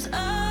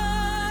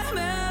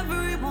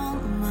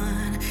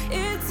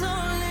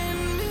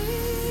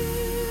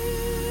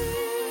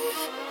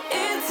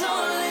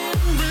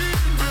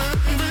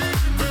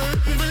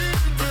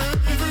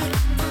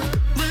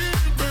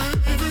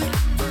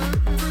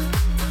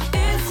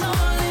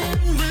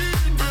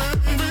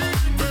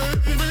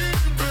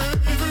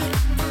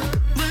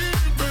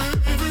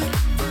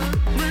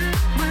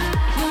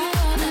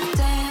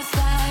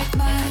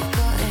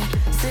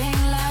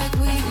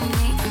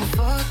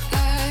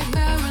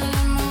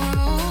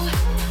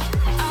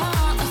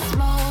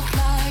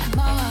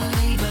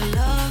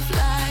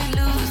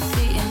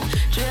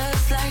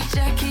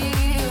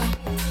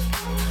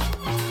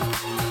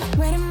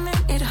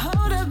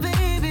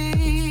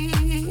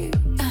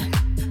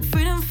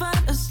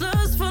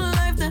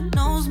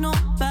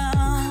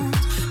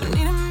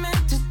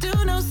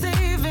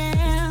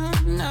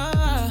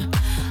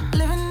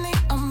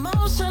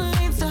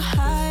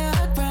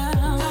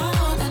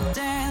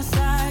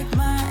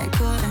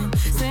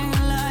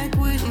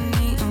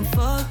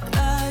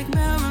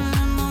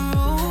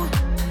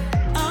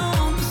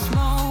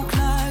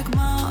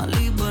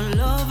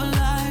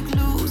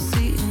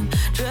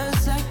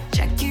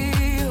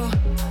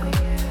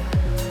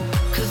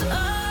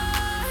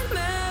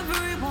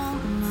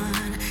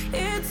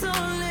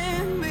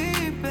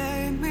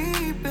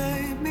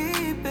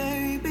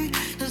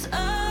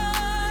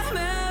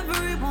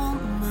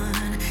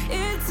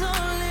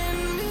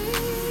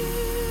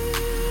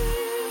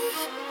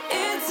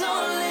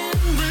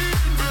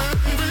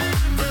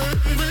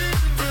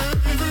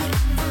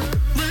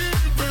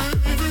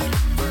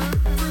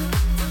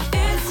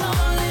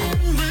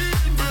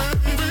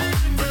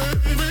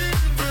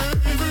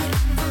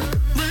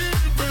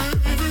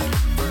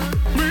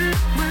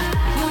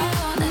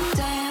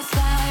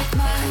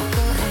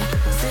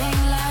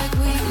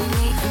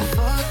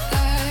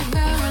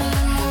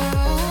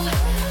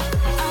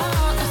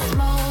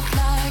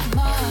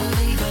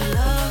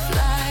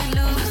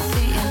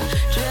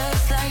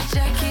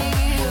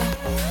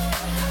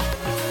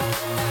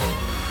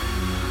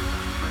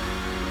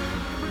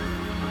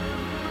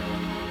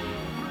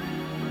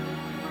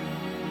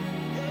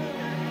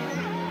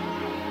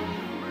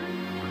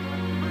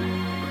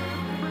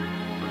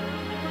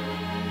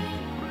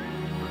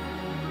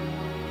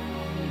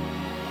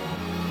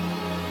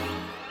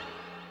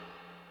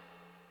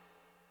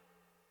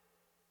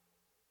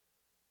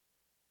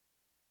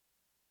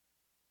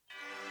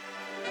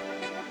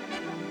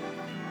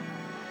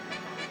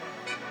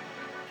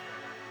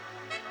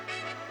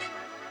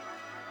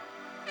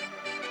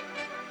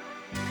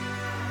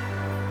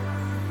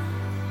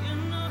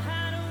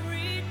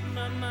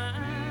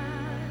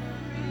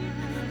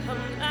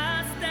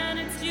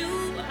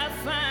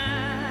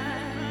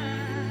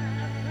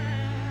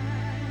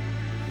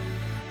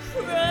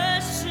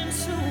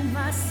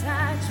 my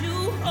side, you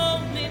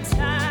hold me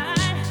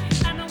tight.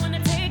 I know when to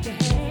take your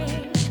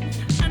hand,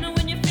 I know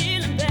when you're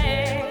feeling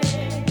bad.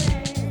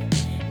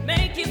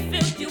 Make you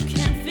feel you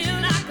can feel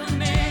like a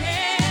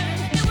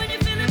man. And when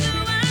you're feeling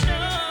blue, I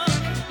know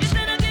you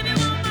said I'll give you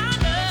all my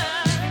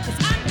love. 'Cause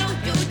I know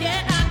you,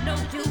 yeah, I know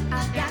you.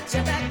 I got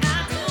your back, I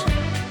do.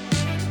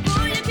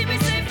 Boy, you keep me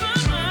safe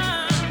from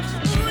harm.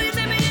 Ooh, you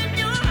take me in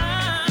your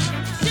arms.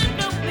 You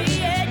know me,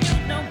 yeah, you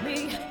know me.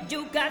 You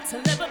got to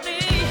live with me.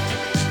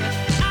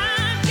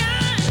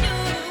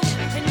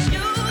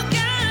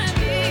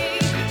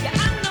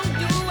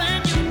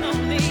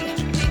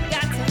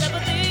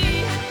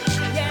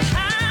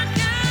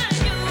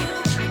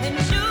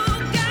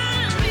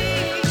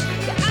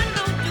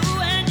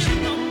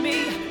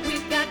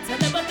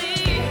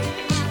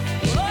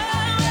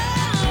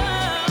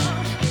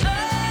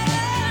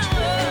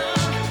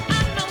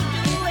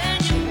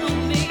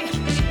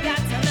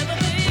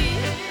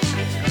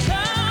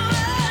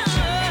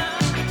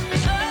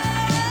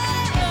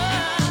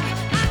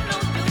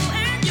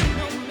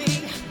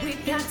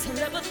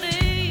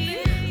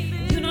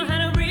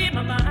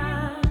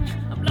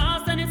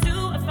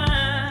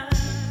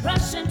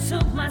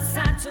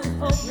 To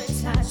hold me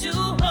tight, you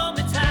hold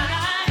me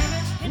tight.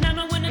 And I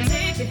know when to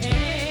take your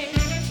hand,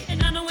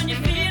 and I know when you're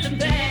feeling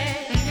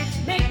bad.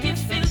 Make you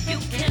feel you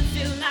can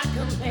feel like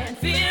a man,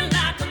 feel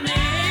like a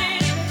man.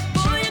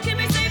 Boy, you keep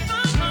me safe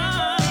from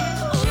harm.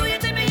 Ooh, you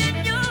take me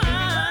in your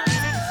arms.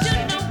 You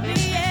know me,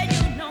 yeah,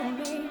 you know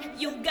me.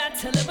 You got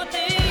to live with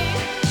me.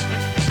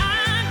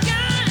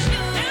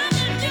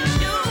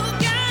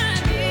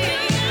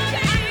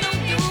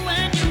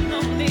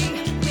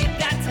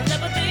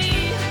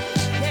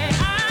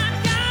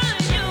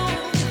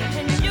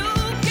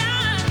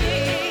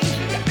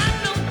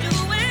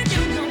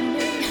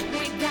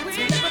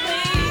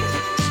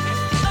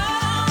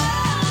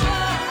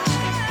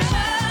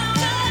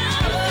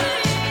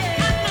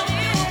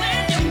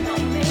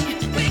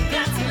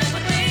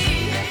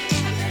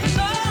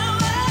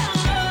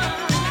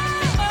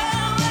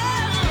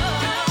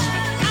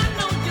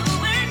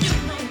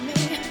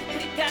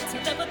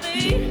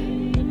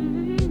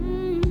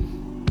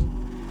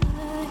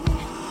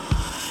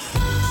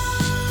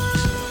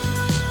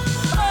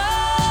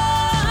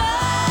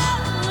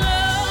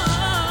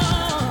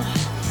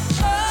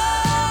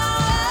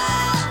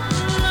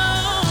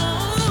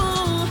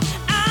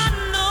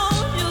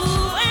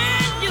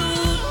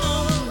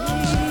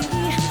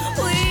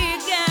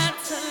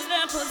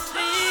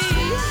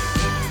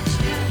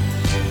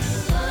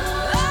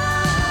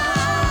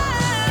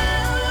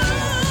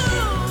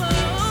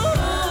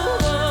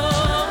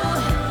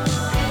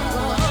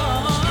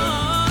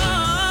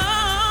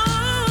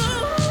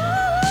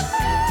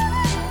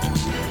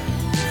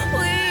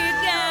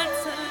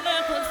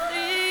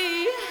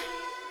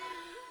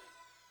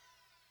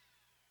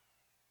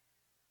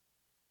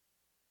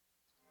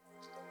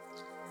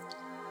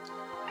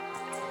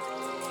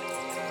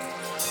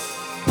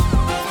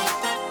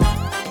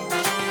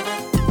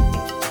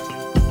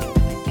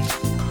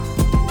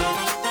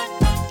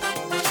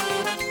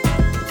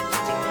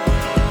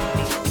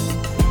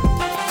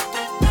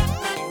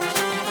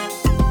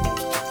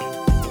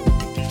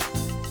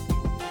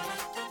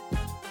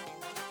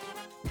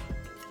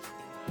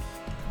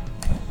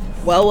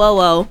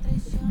 Well.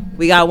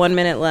 We got 1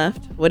 minute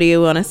left. What do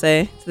you want to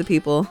say to the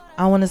people?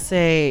 I want to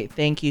say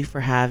thank you for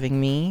having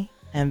me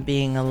and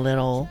being a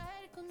little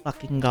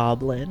fucking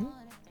goblin.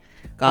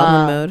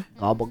 Goblin mode.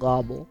 Gobble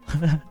gobble.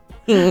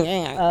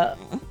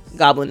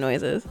 Goblin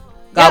noises.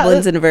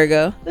 Goblins and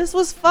Virgo. This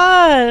was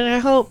fun. I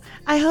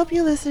hope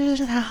you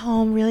listeners at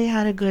home really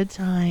had a good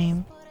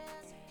time.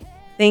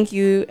 Thank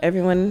you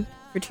everyone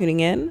for tuning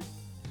in.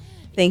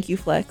 Thank you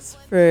Flex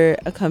for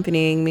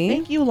accompanying me.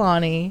 Thank you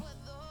Lonnie.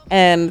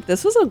 And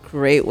this was a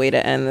great way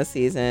to end the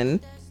season.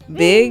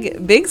 Big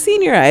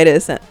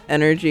senioritis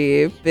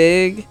energy.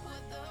 Big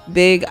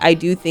I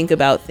do think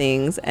about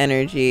things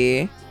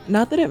energy.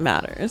 Not that it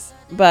matters,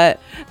 but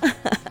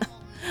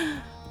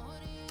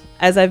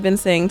as I've been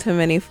saying to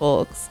many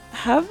folks,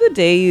 have the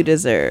day you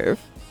deserve.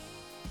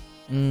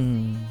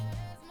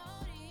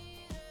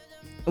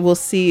 We'll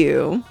see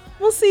you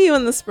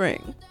in the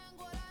spring.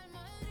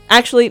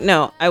 Actually,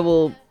 no, I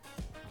will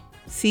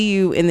see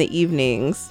you in the evenings